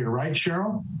opportunity here, right,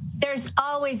 Cheryl? There's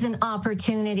always an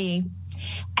opportunity.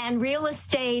 And real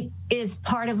estate is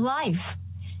part of life.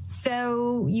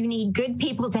 So you need good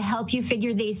people to help you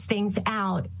figure these things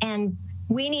out. And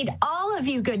we need all of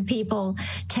you good people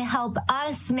to help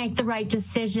us make the right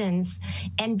decisions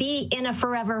and be in a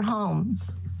forever home.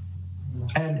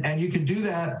 And you can do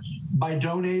that by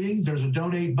donating. There's a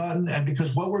donate button. And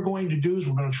because what we're going to do is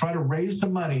we're going to try to raise the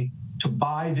money to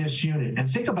buy this unit.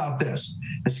 And think about this.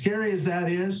 As scary as that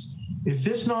is, if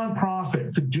this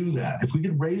nonprofit could do that, if we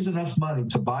could raise enough money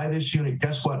to buy this unit,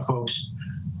 guess what, folks?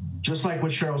 Just like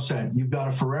what Cheryl said, you've got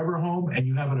a forever home and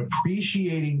you have an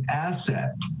appreciating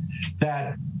asset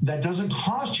that doesn't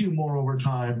cost you more over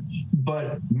time,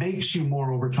 but makes you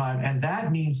more over time. And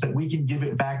that means that we can give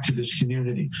it back to this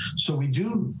community. So we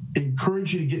do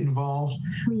encourage you to get involved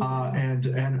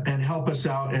and help us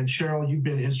out. And Cheryl, you've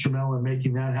been instrumental in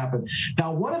making that happen.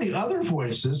 Now, one of the other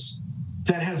voices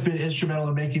that has been instrumental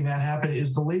in making that happen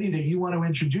is the lady that you want to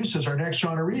introduce as our next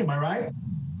honoree. Am I right?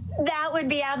 That would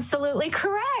be absolutely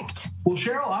correct. Well,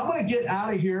 Cheryl, I'm going to get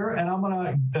out of here, and I'm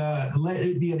going to let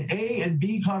it be an A and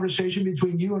B conversation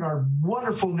between you and our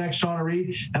wonderful next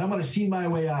honoree, and I'm going to see my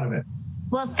way out of it.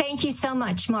 Well, thank you so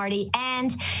much, Marty.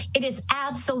 And it is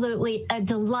absolutely a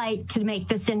delight to make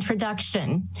this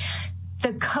introduction.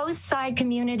 The Coastside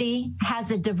community has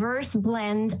a diverse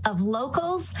blend of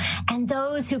locals and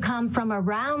those who come from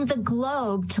around the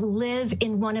globe to live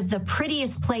in one of the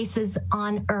prettiest places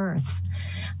on earth.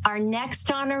 Our next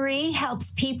honoree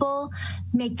helps people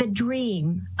make the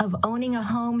dream of owning a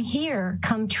home here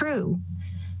come true.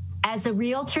 As a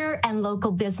realtor and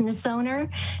local business owner,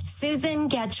 Suzan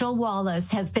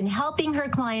Getchell-Wallace has been helping her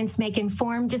clients make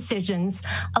informed decisions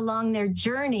along their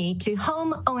journey to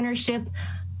home ownership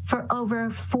for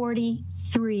over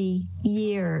 43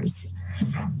 years.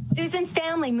 Suzan's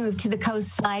family moved to the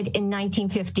Coastside in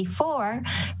 1954,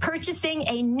 purchasing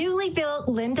a newly built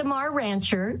Lindemar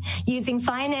rancher using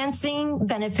financing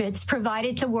benefits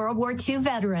provided to World War II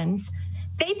veterans.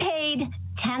 They paid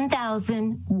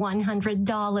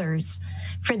 $10,100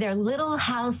 for their little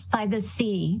house by the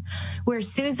sea, where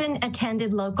Suzan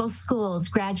attended local schools,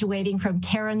 graduating from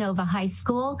Terra Nova High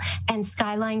School and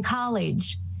Skyline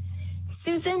College.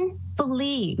 Suzan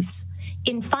believes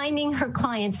in finding her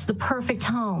clients the perfect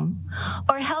home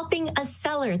or helping a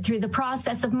seller through the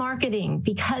process of marketing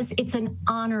because it's an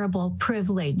honorable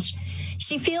privilege.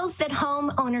 She feels that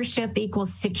home ownership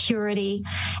equals security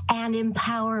and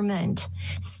empowerment,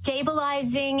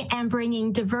 stabilizing and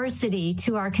bringing diversity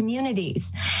to our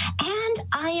communities. And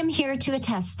I am here to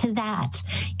attest to that.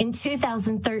 In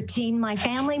 2013, my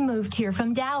family moved here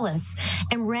from Dallas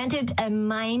and rented a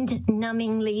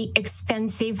mind-numbingly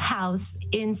expensive house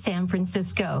in San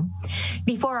Francisco.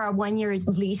 Before our one-year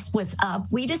lease was up,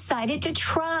 we decided to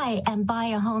try and buy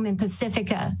a home in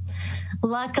Pacifica.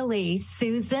 Luckily,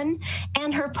 Suzan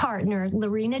and her partner,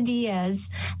 Lorena Diaz,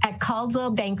 at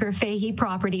Caldwell Banker Fahey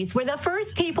Properties were the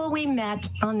first people we met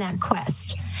on that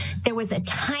quest. There was a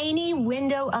tiny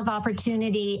window of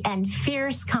opportunity and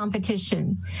fierce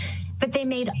competition, but they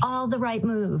made all the right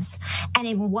moves. And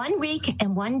in 1 week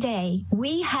and 1 day,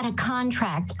 we had a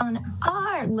contract on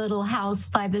our little house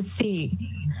by the sea.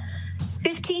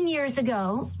 15 years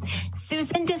ago,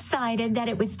 Suzan decided that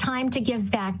it was time to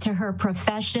give back to her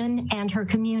profession and her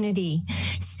community,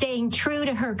 staying true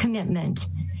to her commitment.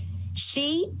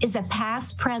 She is a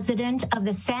past president of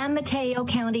the San Mateo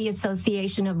County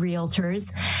Association of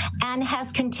Realtors and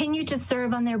has continued to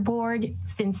serve on their board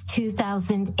since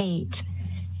 2008.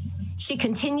 She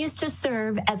continues to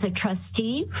serve as a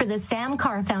trustee for the Sam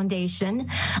Carr Foundation,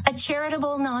 a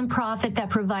charitable nonprofit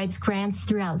that provides grants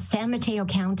throughout San Mateo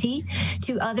County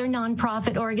to other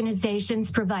nonprofit organizations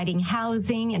providing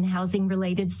housing and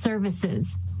housing-related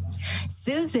services.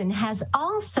 Suzan has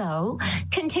also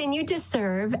continued to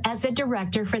serve as a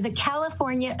director for the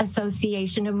California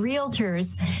Association of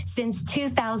Realtors since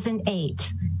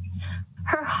 2008.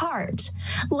 Her heart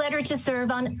led her to serve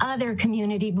on other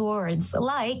community boards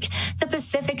like the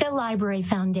Pacifica Library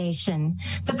Foundation,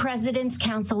 the President's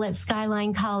Council at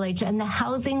Skyline College, and the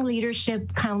Housing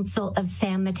Leadership Council of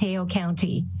San Mateo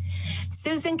County.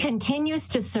 Suzan continues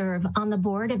to serve on the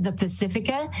board of the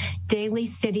Pacifica Daly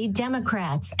City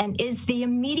Democrats and is the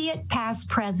immediate past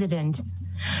president.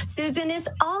 Suzan is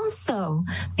also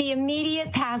the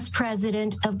immediate past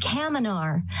president of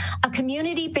Caminar, a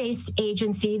community-based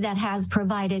agency that has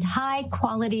provided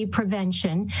high-quality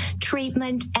prevention,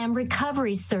 treatment, and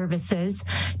recovery services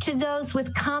to those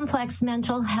with complex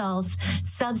mental health,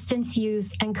 substance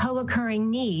use, and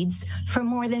co-occurring needs for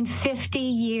more than 50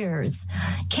 years.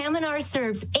 Caminar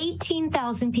serves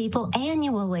 18,000 people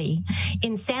annually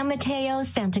in San Mateo,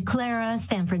 Santa Clara,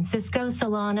 San Francisco,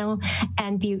 Solano,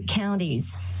 and Butte counties.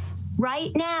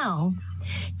 Right now,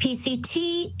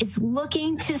 PCT is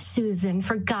looking to Suzan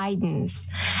for guidance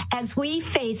as we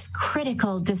face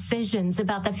critical decisions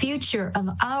about the future of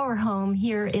our home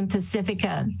here in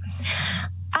Pacifica.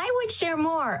 I would share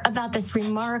more about this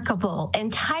remarkable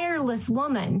and tireless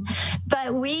woman,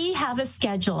 but we have a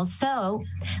schedule. So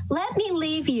let me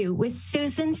leave you with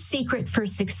Suzan's secret for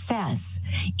success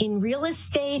in real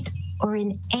estate or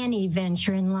in any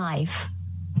venture in life.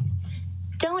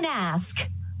 Don't ask,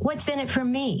 what's in it for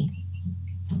me?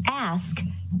 Ask,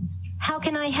 how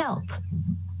can I help?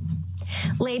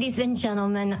 Ladies and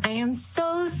gentlemen, I am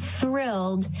so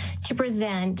thrilled to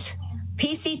present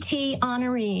PCT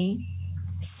honoree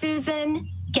Suzan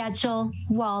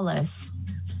Getchell-Wallace.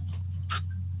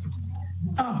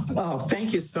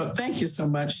 Thank you so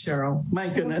much, Cheryl. My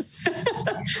goodness,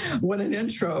 what an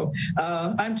intro.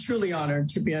 I'm truly honored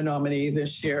to be a nominee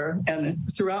this year. And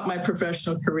throughout my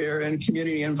professional career and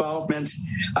community involvement,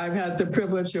 I've had the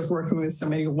privilege of working with so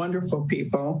many wonderful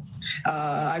people.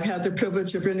 I've had the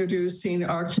privilege of introducing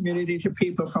our community to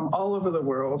people from all over the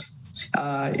world.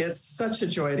 It's such a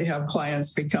joy to have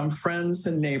clients become friends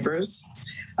and neighbors.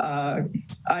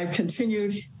 I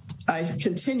continue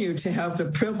to have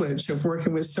the privilege of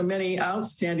working with so many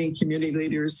outstanding community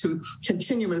leaders who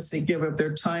continuously give up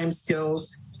their time,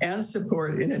 skills, and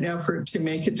support in an effort to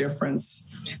make a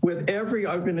difference. With every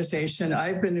organization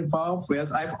I've been involved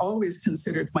with, I've always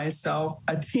considered myself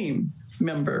a team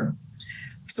member.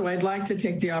 So I'd like to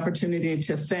take the opportunity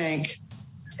to thank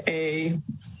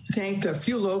the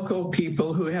few local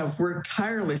people who have worked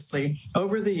tirelessly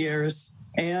over the years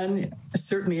and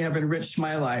certainly have enriched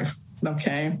my life,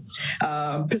 okay?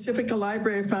 Pacifica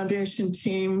Library Foundation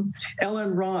team,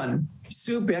 Ellen Ron,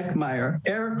 Sue Beckmeyer,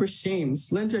 Eric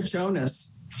Rasheems, Linda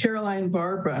Jonas, Caroline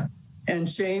Barbara, and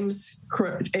James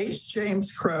Crow,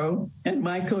 and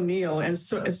Mike O'Neill, and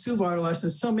Zavoral,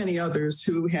 and so many others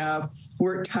who have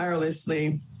worked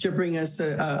tirelessly to bring us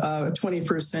a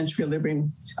 21st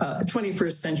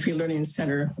century learning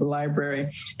center library.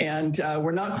 And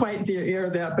we're not quite there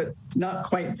yet, but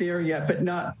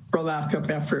not for lack of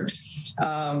effort.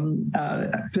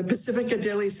 The Pacifica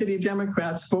Daly City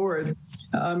Democrats board,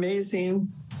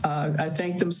 amazing. I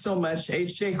thank them so much.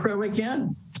 H.J. Crow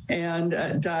again, and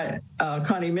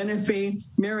Connie Menifee,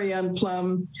 Marianne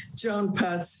Plum, Joan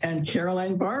Putz, and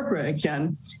Caroline Barbara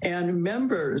again. And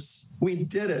members, we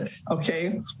did it,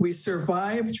 okay? We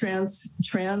survived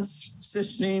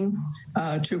transitioning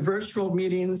to virtual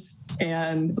meetings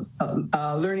and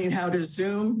learning how to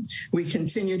Zoom. We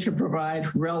continue to provide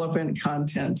relevant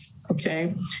content,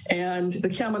 okay? And the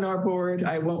Kaminar board,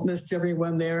 I won't list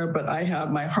everyone there, but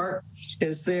my heart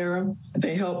is there.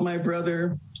 They helped my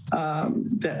brother.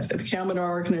 The Kaminar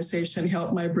organization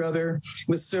helped my brother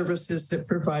with services that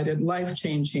provided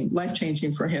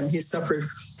life-changing for him. He suffered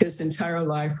his entire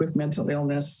life with mental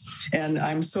illness, and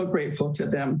I'm so grateful to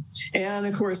them. And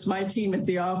of course, my team at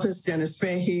the office, Dennis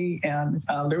Fahey and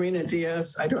Lorena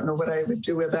Diaz, I don't know what I would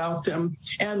do without them,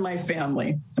 and my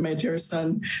family, my dear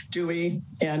son, Dewey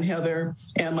and Heather,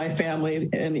 and my family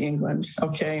in England,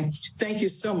 okay? Thank you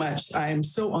so much. I'm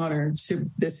so honored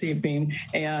this evening,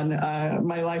 and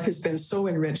my life has been so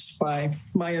enriched by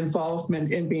my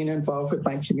involvement in being involved with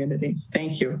my community.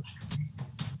 Thank you.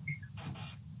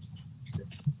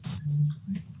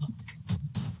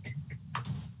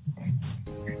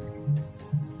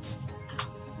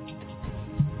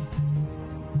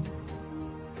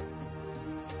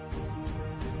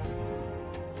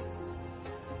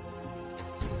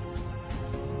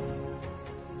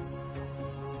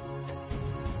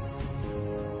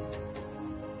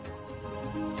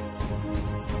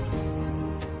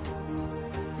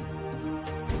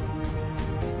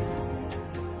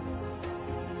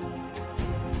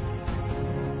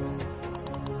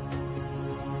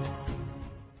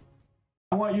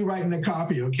 I want you writing the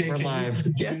copy, okay?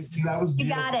 Yes. That was beautiful. You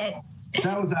got it.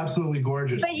 That was absolutely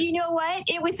gorgeous. But you know what?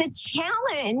 It was a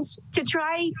challenge to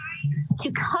try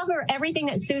to cover everything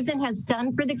that Suzan has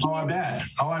done for the community.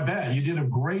 I bet. You did a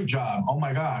great job. Oh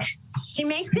my gosh. She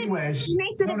makes it. Anyways, she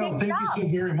makes it a big thank job. you so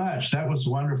very much. That was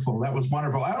wonderful.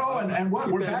 Oh, and what?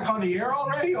 We're back on the air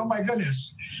already? Oh my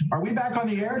goodness. Are we back on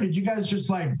the air? Did you guys just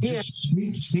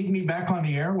sneak me back on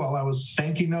the air while I was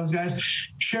thanking those guys?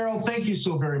 Cheryl, thank you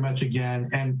so very much again.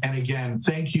 And again,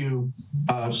 thank you,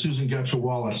 Susan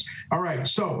Getchell-Wallace. All right,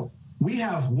 so we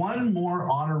have one more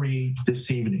honoree this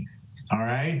evening. All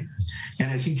right.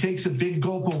 And as he takes a big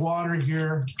gulp of water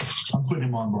here, I'm putting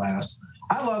him on blast.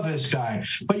 I love this guy.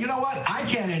 But you know what? I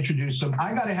can't introduce him.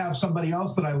 I got to have somebody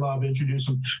else that I love introduce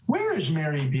him. Where is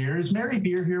Mary Beer? Is Mary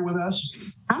Beer here with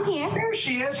us? I'm here. There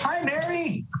she is. Hi,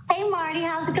 Mary. Hey, Marty.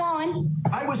 How's it going?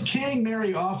 I was kidding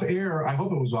Mary off air. I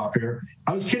hope it was off air.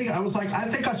 I was kidding. I was like, I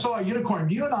think I saw a unicorn.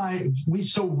 You and I, we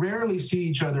so rarely see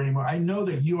each other anymore. I know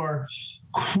that you are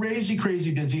crazy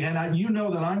busy, and you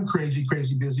know that I'm crazy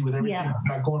busy with everything I've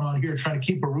got going on here, trying to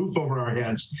keep a roof over our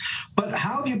heads. But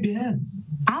how have you been?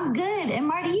 I'm good. And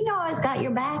Marty, you know I always got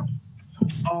your back.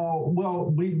 Oh,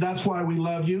 well, that's why we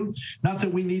love you. Not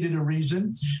that we needed a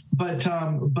reason, but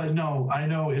no, I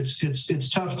know it's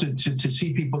tough to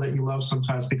see people that you love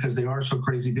sometimes because they are so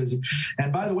crazy busy.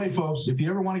 And by the way, folks, if you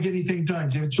ever want to get anything done,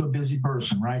 give it to a busy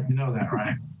person, right? You know that,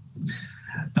 right?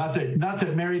 Not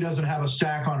that Mary doesn't have a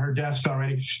stack on her desk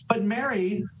already, but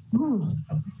Mary,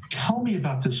 tell me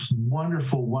about this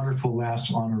wonderful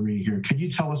last honoree here. Can you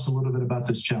tell us a little bit about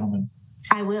this gentleman?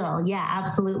 I will. Yeah,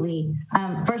 absolutely.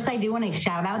 First, I do want to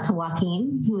shout out to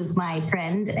Jaoquin, who is my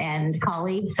friend and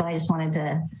colleague. So I just wanted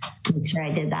to make sure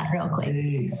I did that real quick.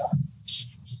 Hey.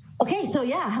 Okay, so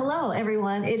yeah, hello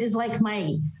everyone. It is like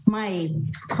my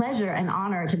pleasure and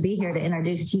honor to be here to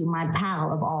introduce to you my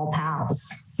pal of all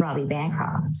pals, Robby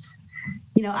Bancroft.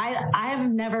 You know, I have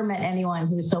never met anyone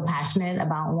who's so passionate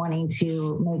about wanting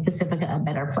to make Pacifica a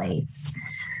better place.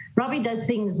 Robby does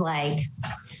things like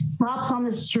stops on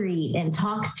the street and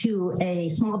talks to a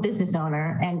small business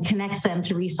owner and connects them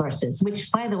to resources,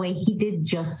 which, by the way, he did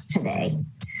just today.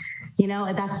 You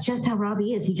know, that's just how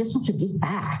Robby is. He just wants to give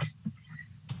back.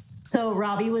 So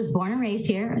Robby was born and raised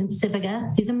here in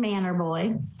Pacifica. He's a Manor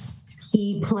boy.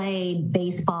 He played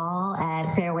baseball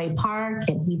at Fairway Park,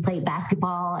 and he played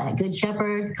basketball at Good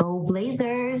Shepherd. Go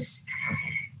Blazers.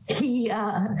 He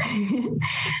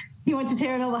went to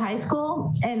Terra Nova High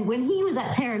School, and when he was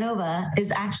at Terra Nova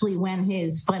is actually when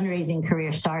his fundraising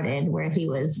career started, where he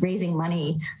was raising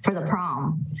money for the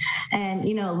prom. And,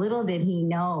 you know, little did he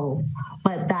know,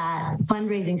 but that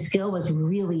fundraising skill was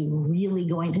really, really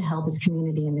going to help his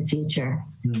community in the future.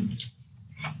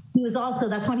 He was also,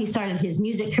 that's when he started his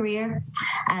music career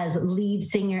as lead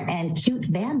singer and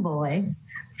cute band boy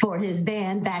for his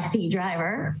band Backseat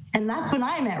Driver. And that's when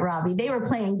I met Robby. They were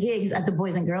playing gigs at the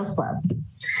Boys and Girls Club.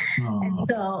 And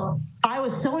so I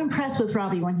was so impressed with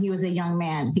Robby when he was a young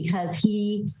man, because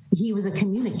he was a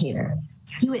communicator.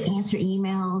 He would answer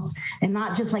emails, and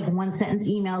not just like one sentence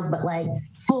emails, but like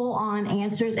full on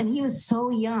answers. And he was so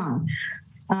young.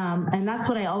 And that's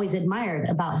what I always admired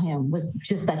about him, was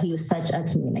just that he was such a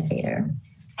communicator.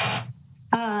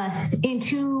 When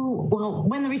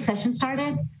the recession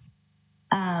started,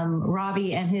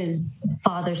 Robby and his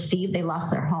father, Steve, they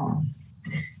lost their home.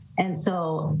 And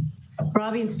so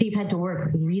Robby and Steve had to work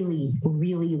really,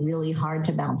 really, really hard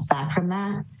to bounce back from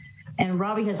that. And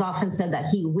Robby has often said that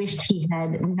he wished he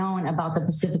had known about the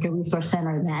Pacifica Resource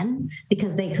Center then,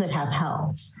 because they could have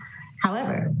helped.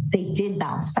 However, they did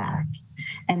bounce back,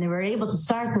 and they were able to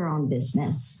start their own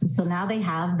business. So now they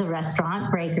have the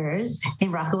restaurant Breakers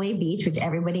in Rockaway Beach, which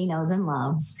everybody knows and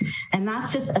loves. And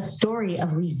that's just a story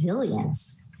of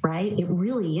resilience, right? It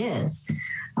really is.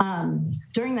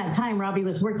 During that time, Robby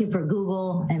was working for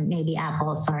Google and maybe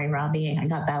Apple. Sorry, Robby, I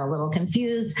got that a little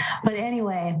confused. But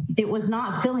anyway, it was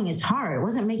not filling his heart. It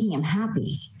wasn't making him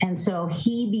happy. And so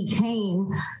he became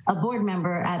a board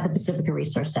member at the Pacifica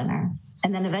Resource Center.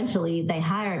 And then eventually they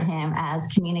hired him as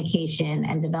communication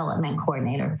and development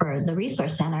coordinator for the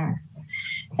Resource Center.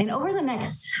 And over the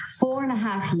next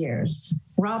 4.5 years,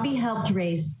 Robby helped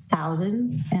raise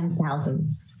thousands and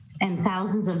thousands and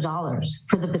thousands of dollars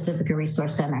for the Pacifica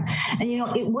Resource Center. And, you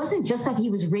know, it wasn't just that he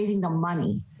was raising the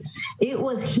money. He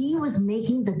was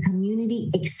making the community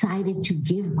excited to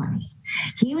give money.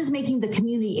 He was making the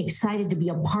community excited to be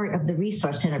a part of the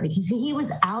Resource Center, because he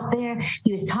was out there,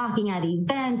 he was talking at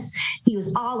events, he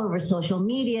was all over social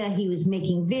media, he was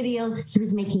making videos, he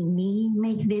was making me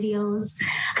make videos,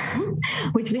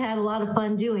 which we had a lot of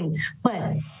fun doing.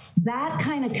 But that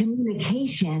kind of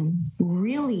communication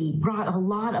really brought a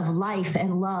lot of life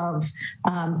and love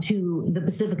to the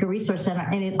Pacifica Resource Center.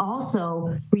 And it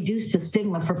also reduced the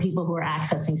stigma for people who are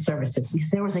accessing services,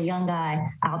 because there was a young guy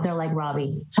out there like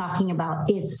Robby talking about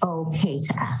it's okay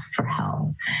to ask for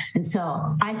help. And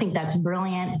so I think that's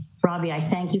brilliant. Robby, I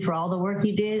thank you for all the work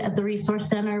you did at the Resource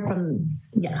Center.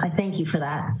 I thank you for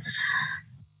that.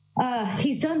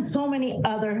 He's done so many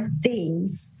other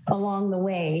things along the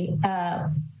way.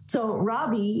 So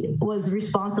Robby was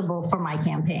responsible for my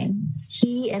campaign.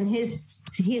 He and his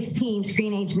team,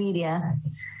 Screen Age Media,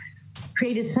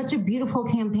 created such a beautiful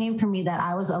campaign for me that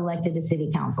I was elected to city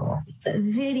council. The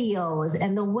videos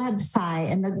and the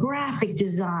website and the graphic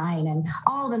design and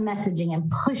all the messaging and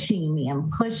pushing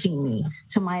me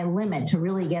to my limit to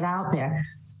really get out there.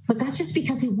 But that's just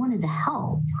because he wanted to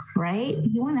help, right?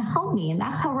 He wanted to help me, and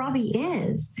that's how Robby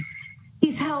is.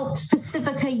 He's helped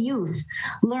Pacifica youth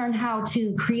learn how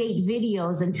to create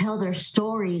videos and tell their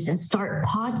stories and start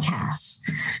podcasts,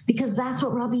 because that's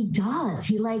what Robby does.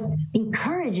 He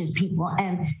encourages people,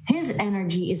 and his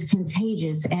energy is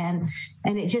contagious, and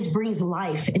it just brings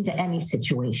life into any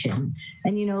situation.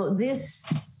 And you know,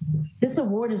 this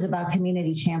award is about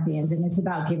community champions, and it's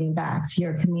about giving back to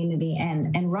your community.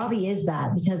 And Robby is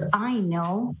that, because I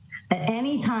know that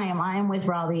anytime I am with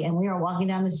Robby and we are walking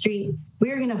down the street,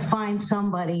 we're going to find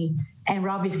somebody and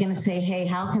Robby's going to say, hey,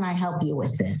 how can I help you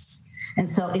with this? And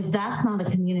so if that's not a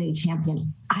community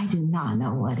champion, I do not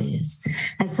know what is.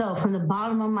 And so from the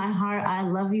bottom of my heart, I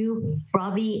love you,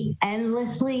 Robby,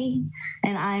 endlessly.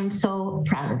 And I'm so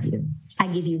proud of you. I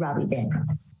give you Robby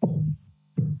Bancroft.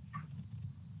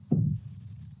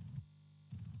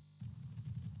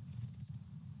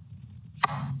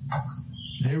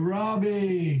 Hey,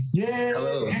 Robby. Yay.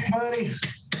 Hello. Hey, buddy.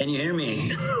 Can you hear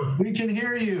me? We can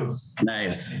hear you.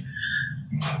 Nice.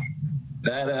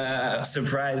 That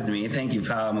surprised me. Thank you,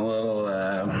 pal. I'm a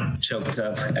little choked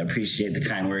up. I appreciate the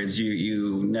kind words.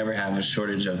 You never have a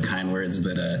shortage of kind words,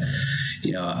 but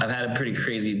you know, I've had a pretty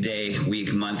crazy day,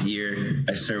 week, month, year.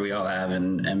 I'm sure we all have,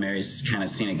 and Mary's kind of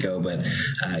seen it go. But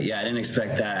yeah, I didn't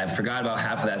expect that. I forgot about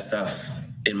half of that stuff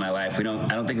in my life. I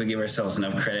don't think we give ourselves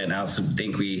enough credit, and I also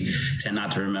think we tend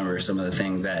not to remember some of the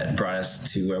things that brought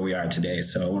us to where we are today.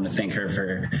 So I want to thank her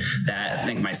for that,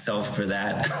 thank myself for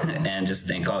that, and just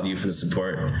thank all of you for the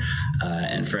support,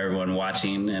 and for everyone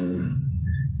watching. And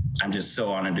I'm just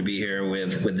so honored to be here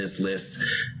with this list.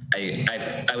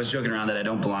 I was joking around that I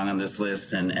don't belong on this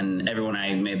list, and everyone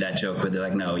I made that joke with, they're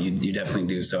like, no, you definitely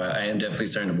do. So I am definitely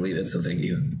starting to believe it, so thank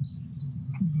you.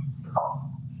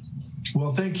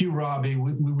 Well, thank you, Robby.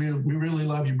 We really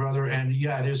love you, brother. And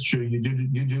yeah, it is true.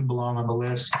 You do belong on the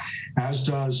list, as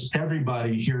does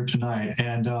everybody here tonight.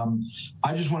 And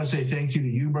I just want to say thank you to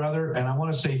you, brother. And I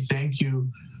want to say thank you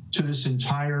to this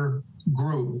entire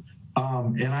group.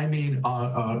 And I mean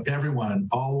everyone,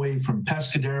 all the way from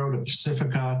Pescadero to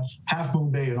Pacifica, Half Moon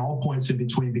Bay, and all points in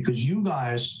between, because you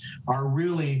guys are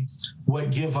really what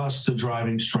give us the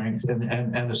driving strength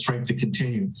and the strength to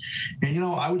continue. And, you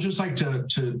know, I would just like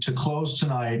to close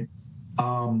tonight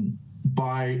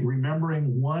by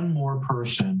remembering one more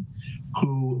person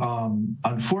who,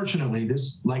 unfortunately,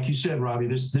 this, like you said, Robby,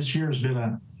 this year has been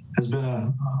a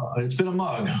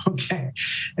mug, okay,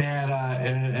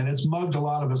 and it's mugged a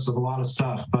lot of us of a lot of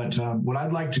stuff. But what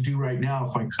I'd like to do right now,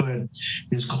 if I could,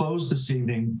 is close this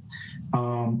evening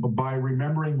by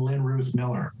remembering Lynn Ruth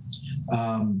Miller.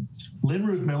 Lynn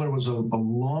Ruth Miller was a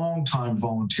long-time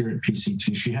volunteer at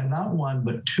PCT. She had not one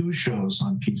but two shows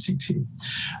on PCT,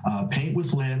 Paint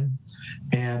with Lynn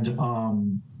and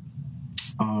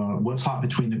What's Hot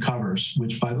Between the Covers,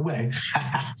 which, by the way,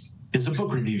 is a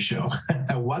book review show.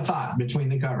 What's Hot Between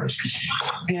the Covers.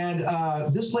 And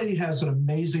this lady has an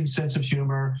amazing sense of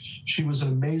humor. She was an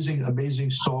amazing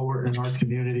stalwart in our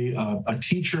community, a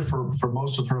teacher for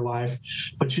most of her life.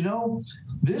 But you know,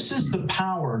 this is the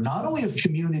power not only of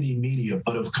community media,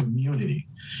 but of community.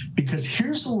 Because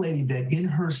here's a lady that in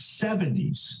her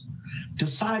 70s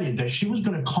decided that she was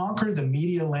going to conquer the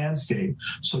media landscape.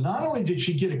 So not only did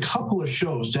she get a couple of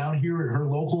shows down here at her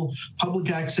local public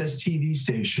access TV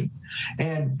station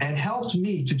and helped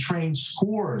me to train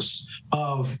scores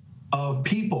of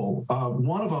people,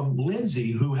 one of them,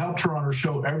 Lindsay, who helped her on her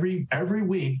show every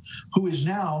week, who is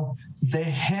now the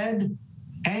head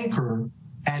anchor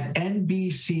at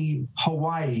NBC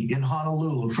Hawaii in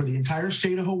Honolulu for the entire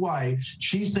state of Hawaii.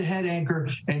 She's the head anchor,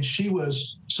 and she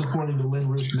was supporting the Lynn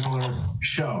Ruth Miller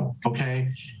show,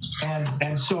 okay?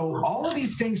 And so all of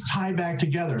these things tie back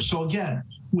together. So again,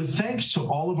 with thanks to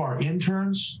all of our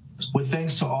interns, with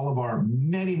thanks to all of our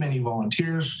many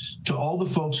volunteers, to all the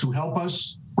folks who help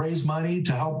us raise money,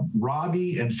 to help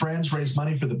Robby and friends raise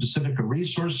money for the Pacifica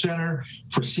Resource Center,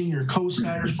 for senior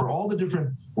co-siders, for all the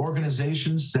different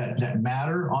organizations that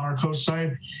matter on our coast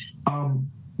side.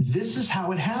 This is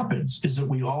how it happens, is that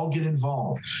we all get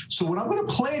involved. So what I'm going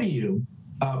to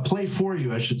play for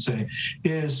you, I should say,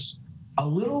 is a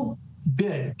little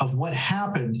bit of what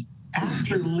happened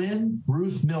after Lynn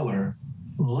Ruth Miller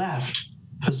left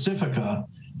Pacifica,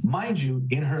 mind you,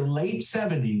 in her late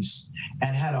 70s,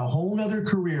 and had a whole nother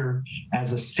career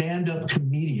as a stand-up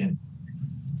comedian.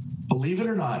 Believe it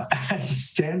or not, as a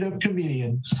stand-up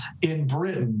comedian in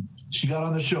Britain. She got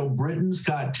on the show Britain's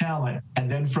Got Talent, and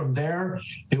then from there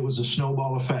it was a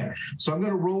snowball effect. So I'm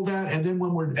going to roll that, and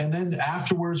then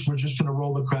afterwards we're just going to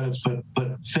roll the credits. But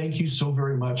thank you so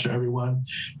very much, everyone.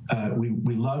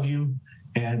 We love you.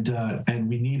 And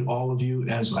we need all of you,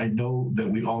 as I know that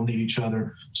we all need each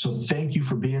other. So thank you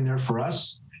for being there for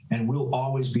us, and we'll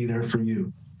always be there for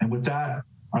you. And with that,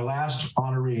 our last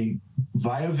honoree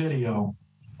via video,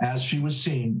 as she was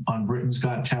seen on Britain's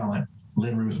Got Talent,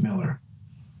 Lynn Ruth Miller.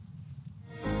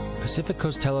 Pacific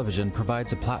Coast Television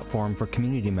provides a platform for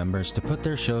community members to put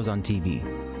their shows on TV.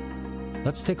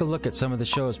 Let's take a look at some of the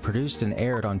shows produced and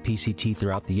aired on PCT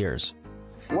throughout the years.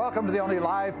 Welcome to the only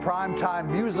live primetime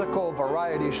musical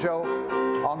variety show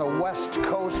on the West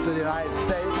Coast of the United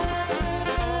States.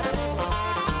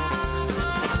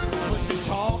 But she's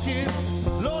talking,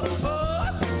 Lord of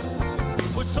fun,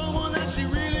 with someone that she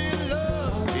really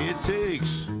loves. It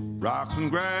takes rocks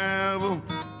and gravel,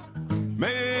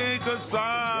 make a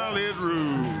solid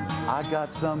roof. I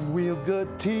got some real good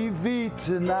TV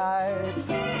tonight.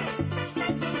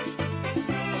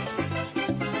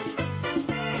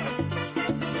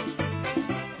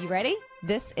 Ready?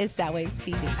 This is Soundwaves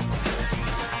TV.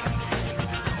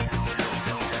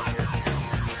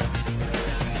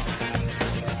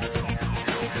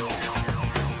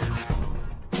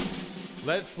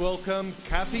 Let's welcome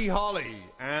Kathy Holly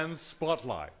and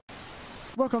Spotlight.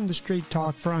 Welcome to Straight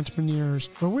Talk for Entrepreneurs,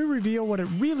 where we reveal what it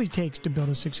really takes to build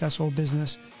a successful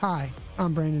business. Hi,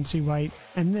 I'm Brandon C. White,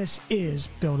 and this is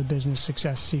Build a Business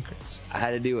Success Secrets. I had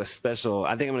to do a special, I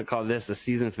think I'm going to call this a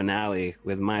season finale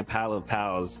with my pal of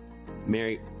pals.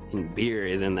 Mary Beer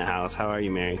is in the house. How are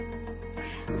you, Mary?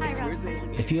 Hi,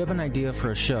 Rob. If you have an idea for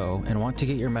a show and want to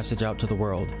get your message out to the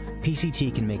world,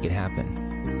 PCT can make it happen.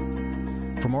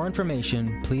 For more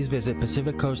information, please visit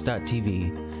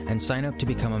pacificcoast.tv and sign up to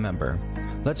become a member.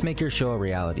 Let's make your show a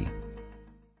reality.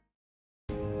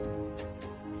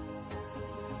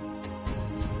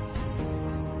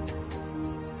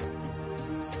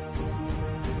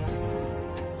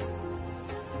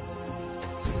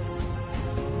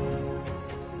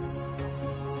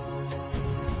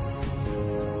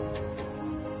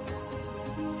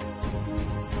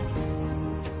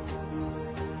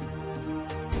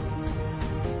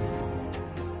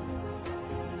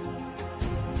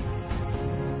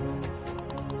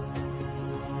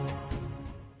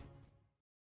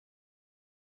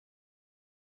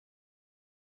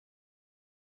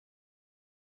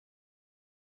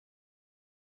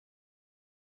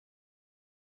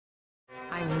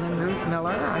 I'm Lynn Ruth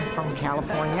Miller. I'm from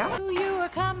California. You are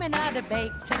coming out of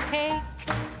bake to cake,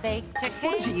 bake to cake.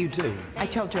 What is it you do? I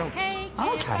tell jokes.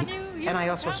 Okay. And I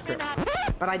also strip.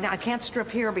 But I can't strip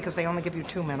here because they only give you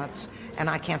 2 minutes, and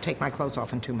I can't take my clothes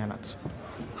off in 2 minutes.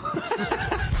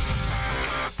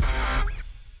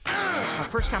 The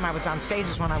first time I was on stage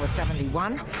is when I was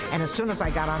 71, and as soon as I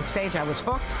got on stage, I was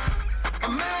hooked.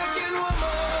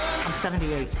 I'm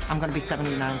 78. I'm going to be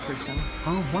 79 pretty soon.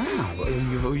 Oh,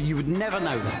 wow. You would never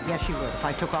know that. Yes, you would. If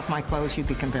I took off my clothes, you'd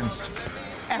be convinced.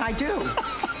 And I do.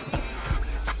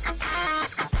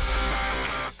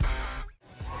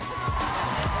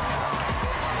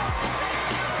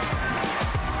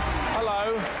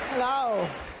 Hello. Hello.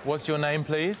 What's your name,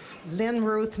 please? Lynn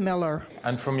Ruth Miller.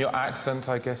 And from your accent,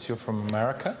 I guess you're from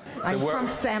America? I'm from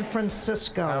San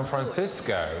Francisco. San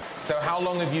Francisco. So how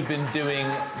long have you been doing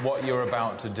what you're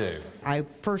about to do? I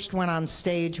first went on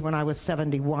stage when I was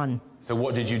 71. So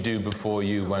what did you do before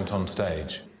you went on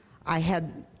stage? I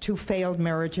had 2 failed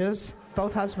marriages.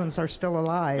 Both husbands are still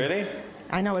alive. Really?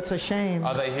 I know, it's a shame.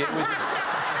 Are they here with you?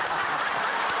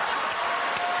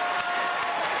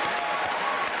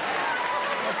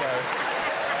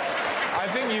 I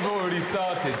think you've already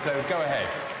started, so go ahead.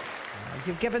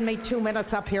 You've given me 2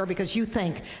 minutes up here because you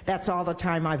think that's all the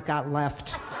time I've got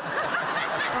left.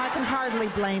 I can hardly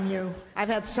blame you. I've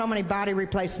had so many body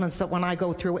replacements that when I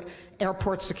go through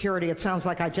airport security, it sounds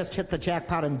like I just hit the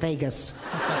jackpot in Vegas.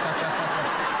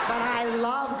 But I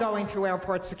love going through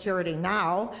airport security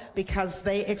now because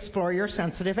they explore your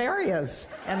sensitive areas.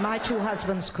 And my 2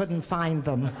 husbands couldn't find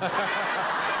them.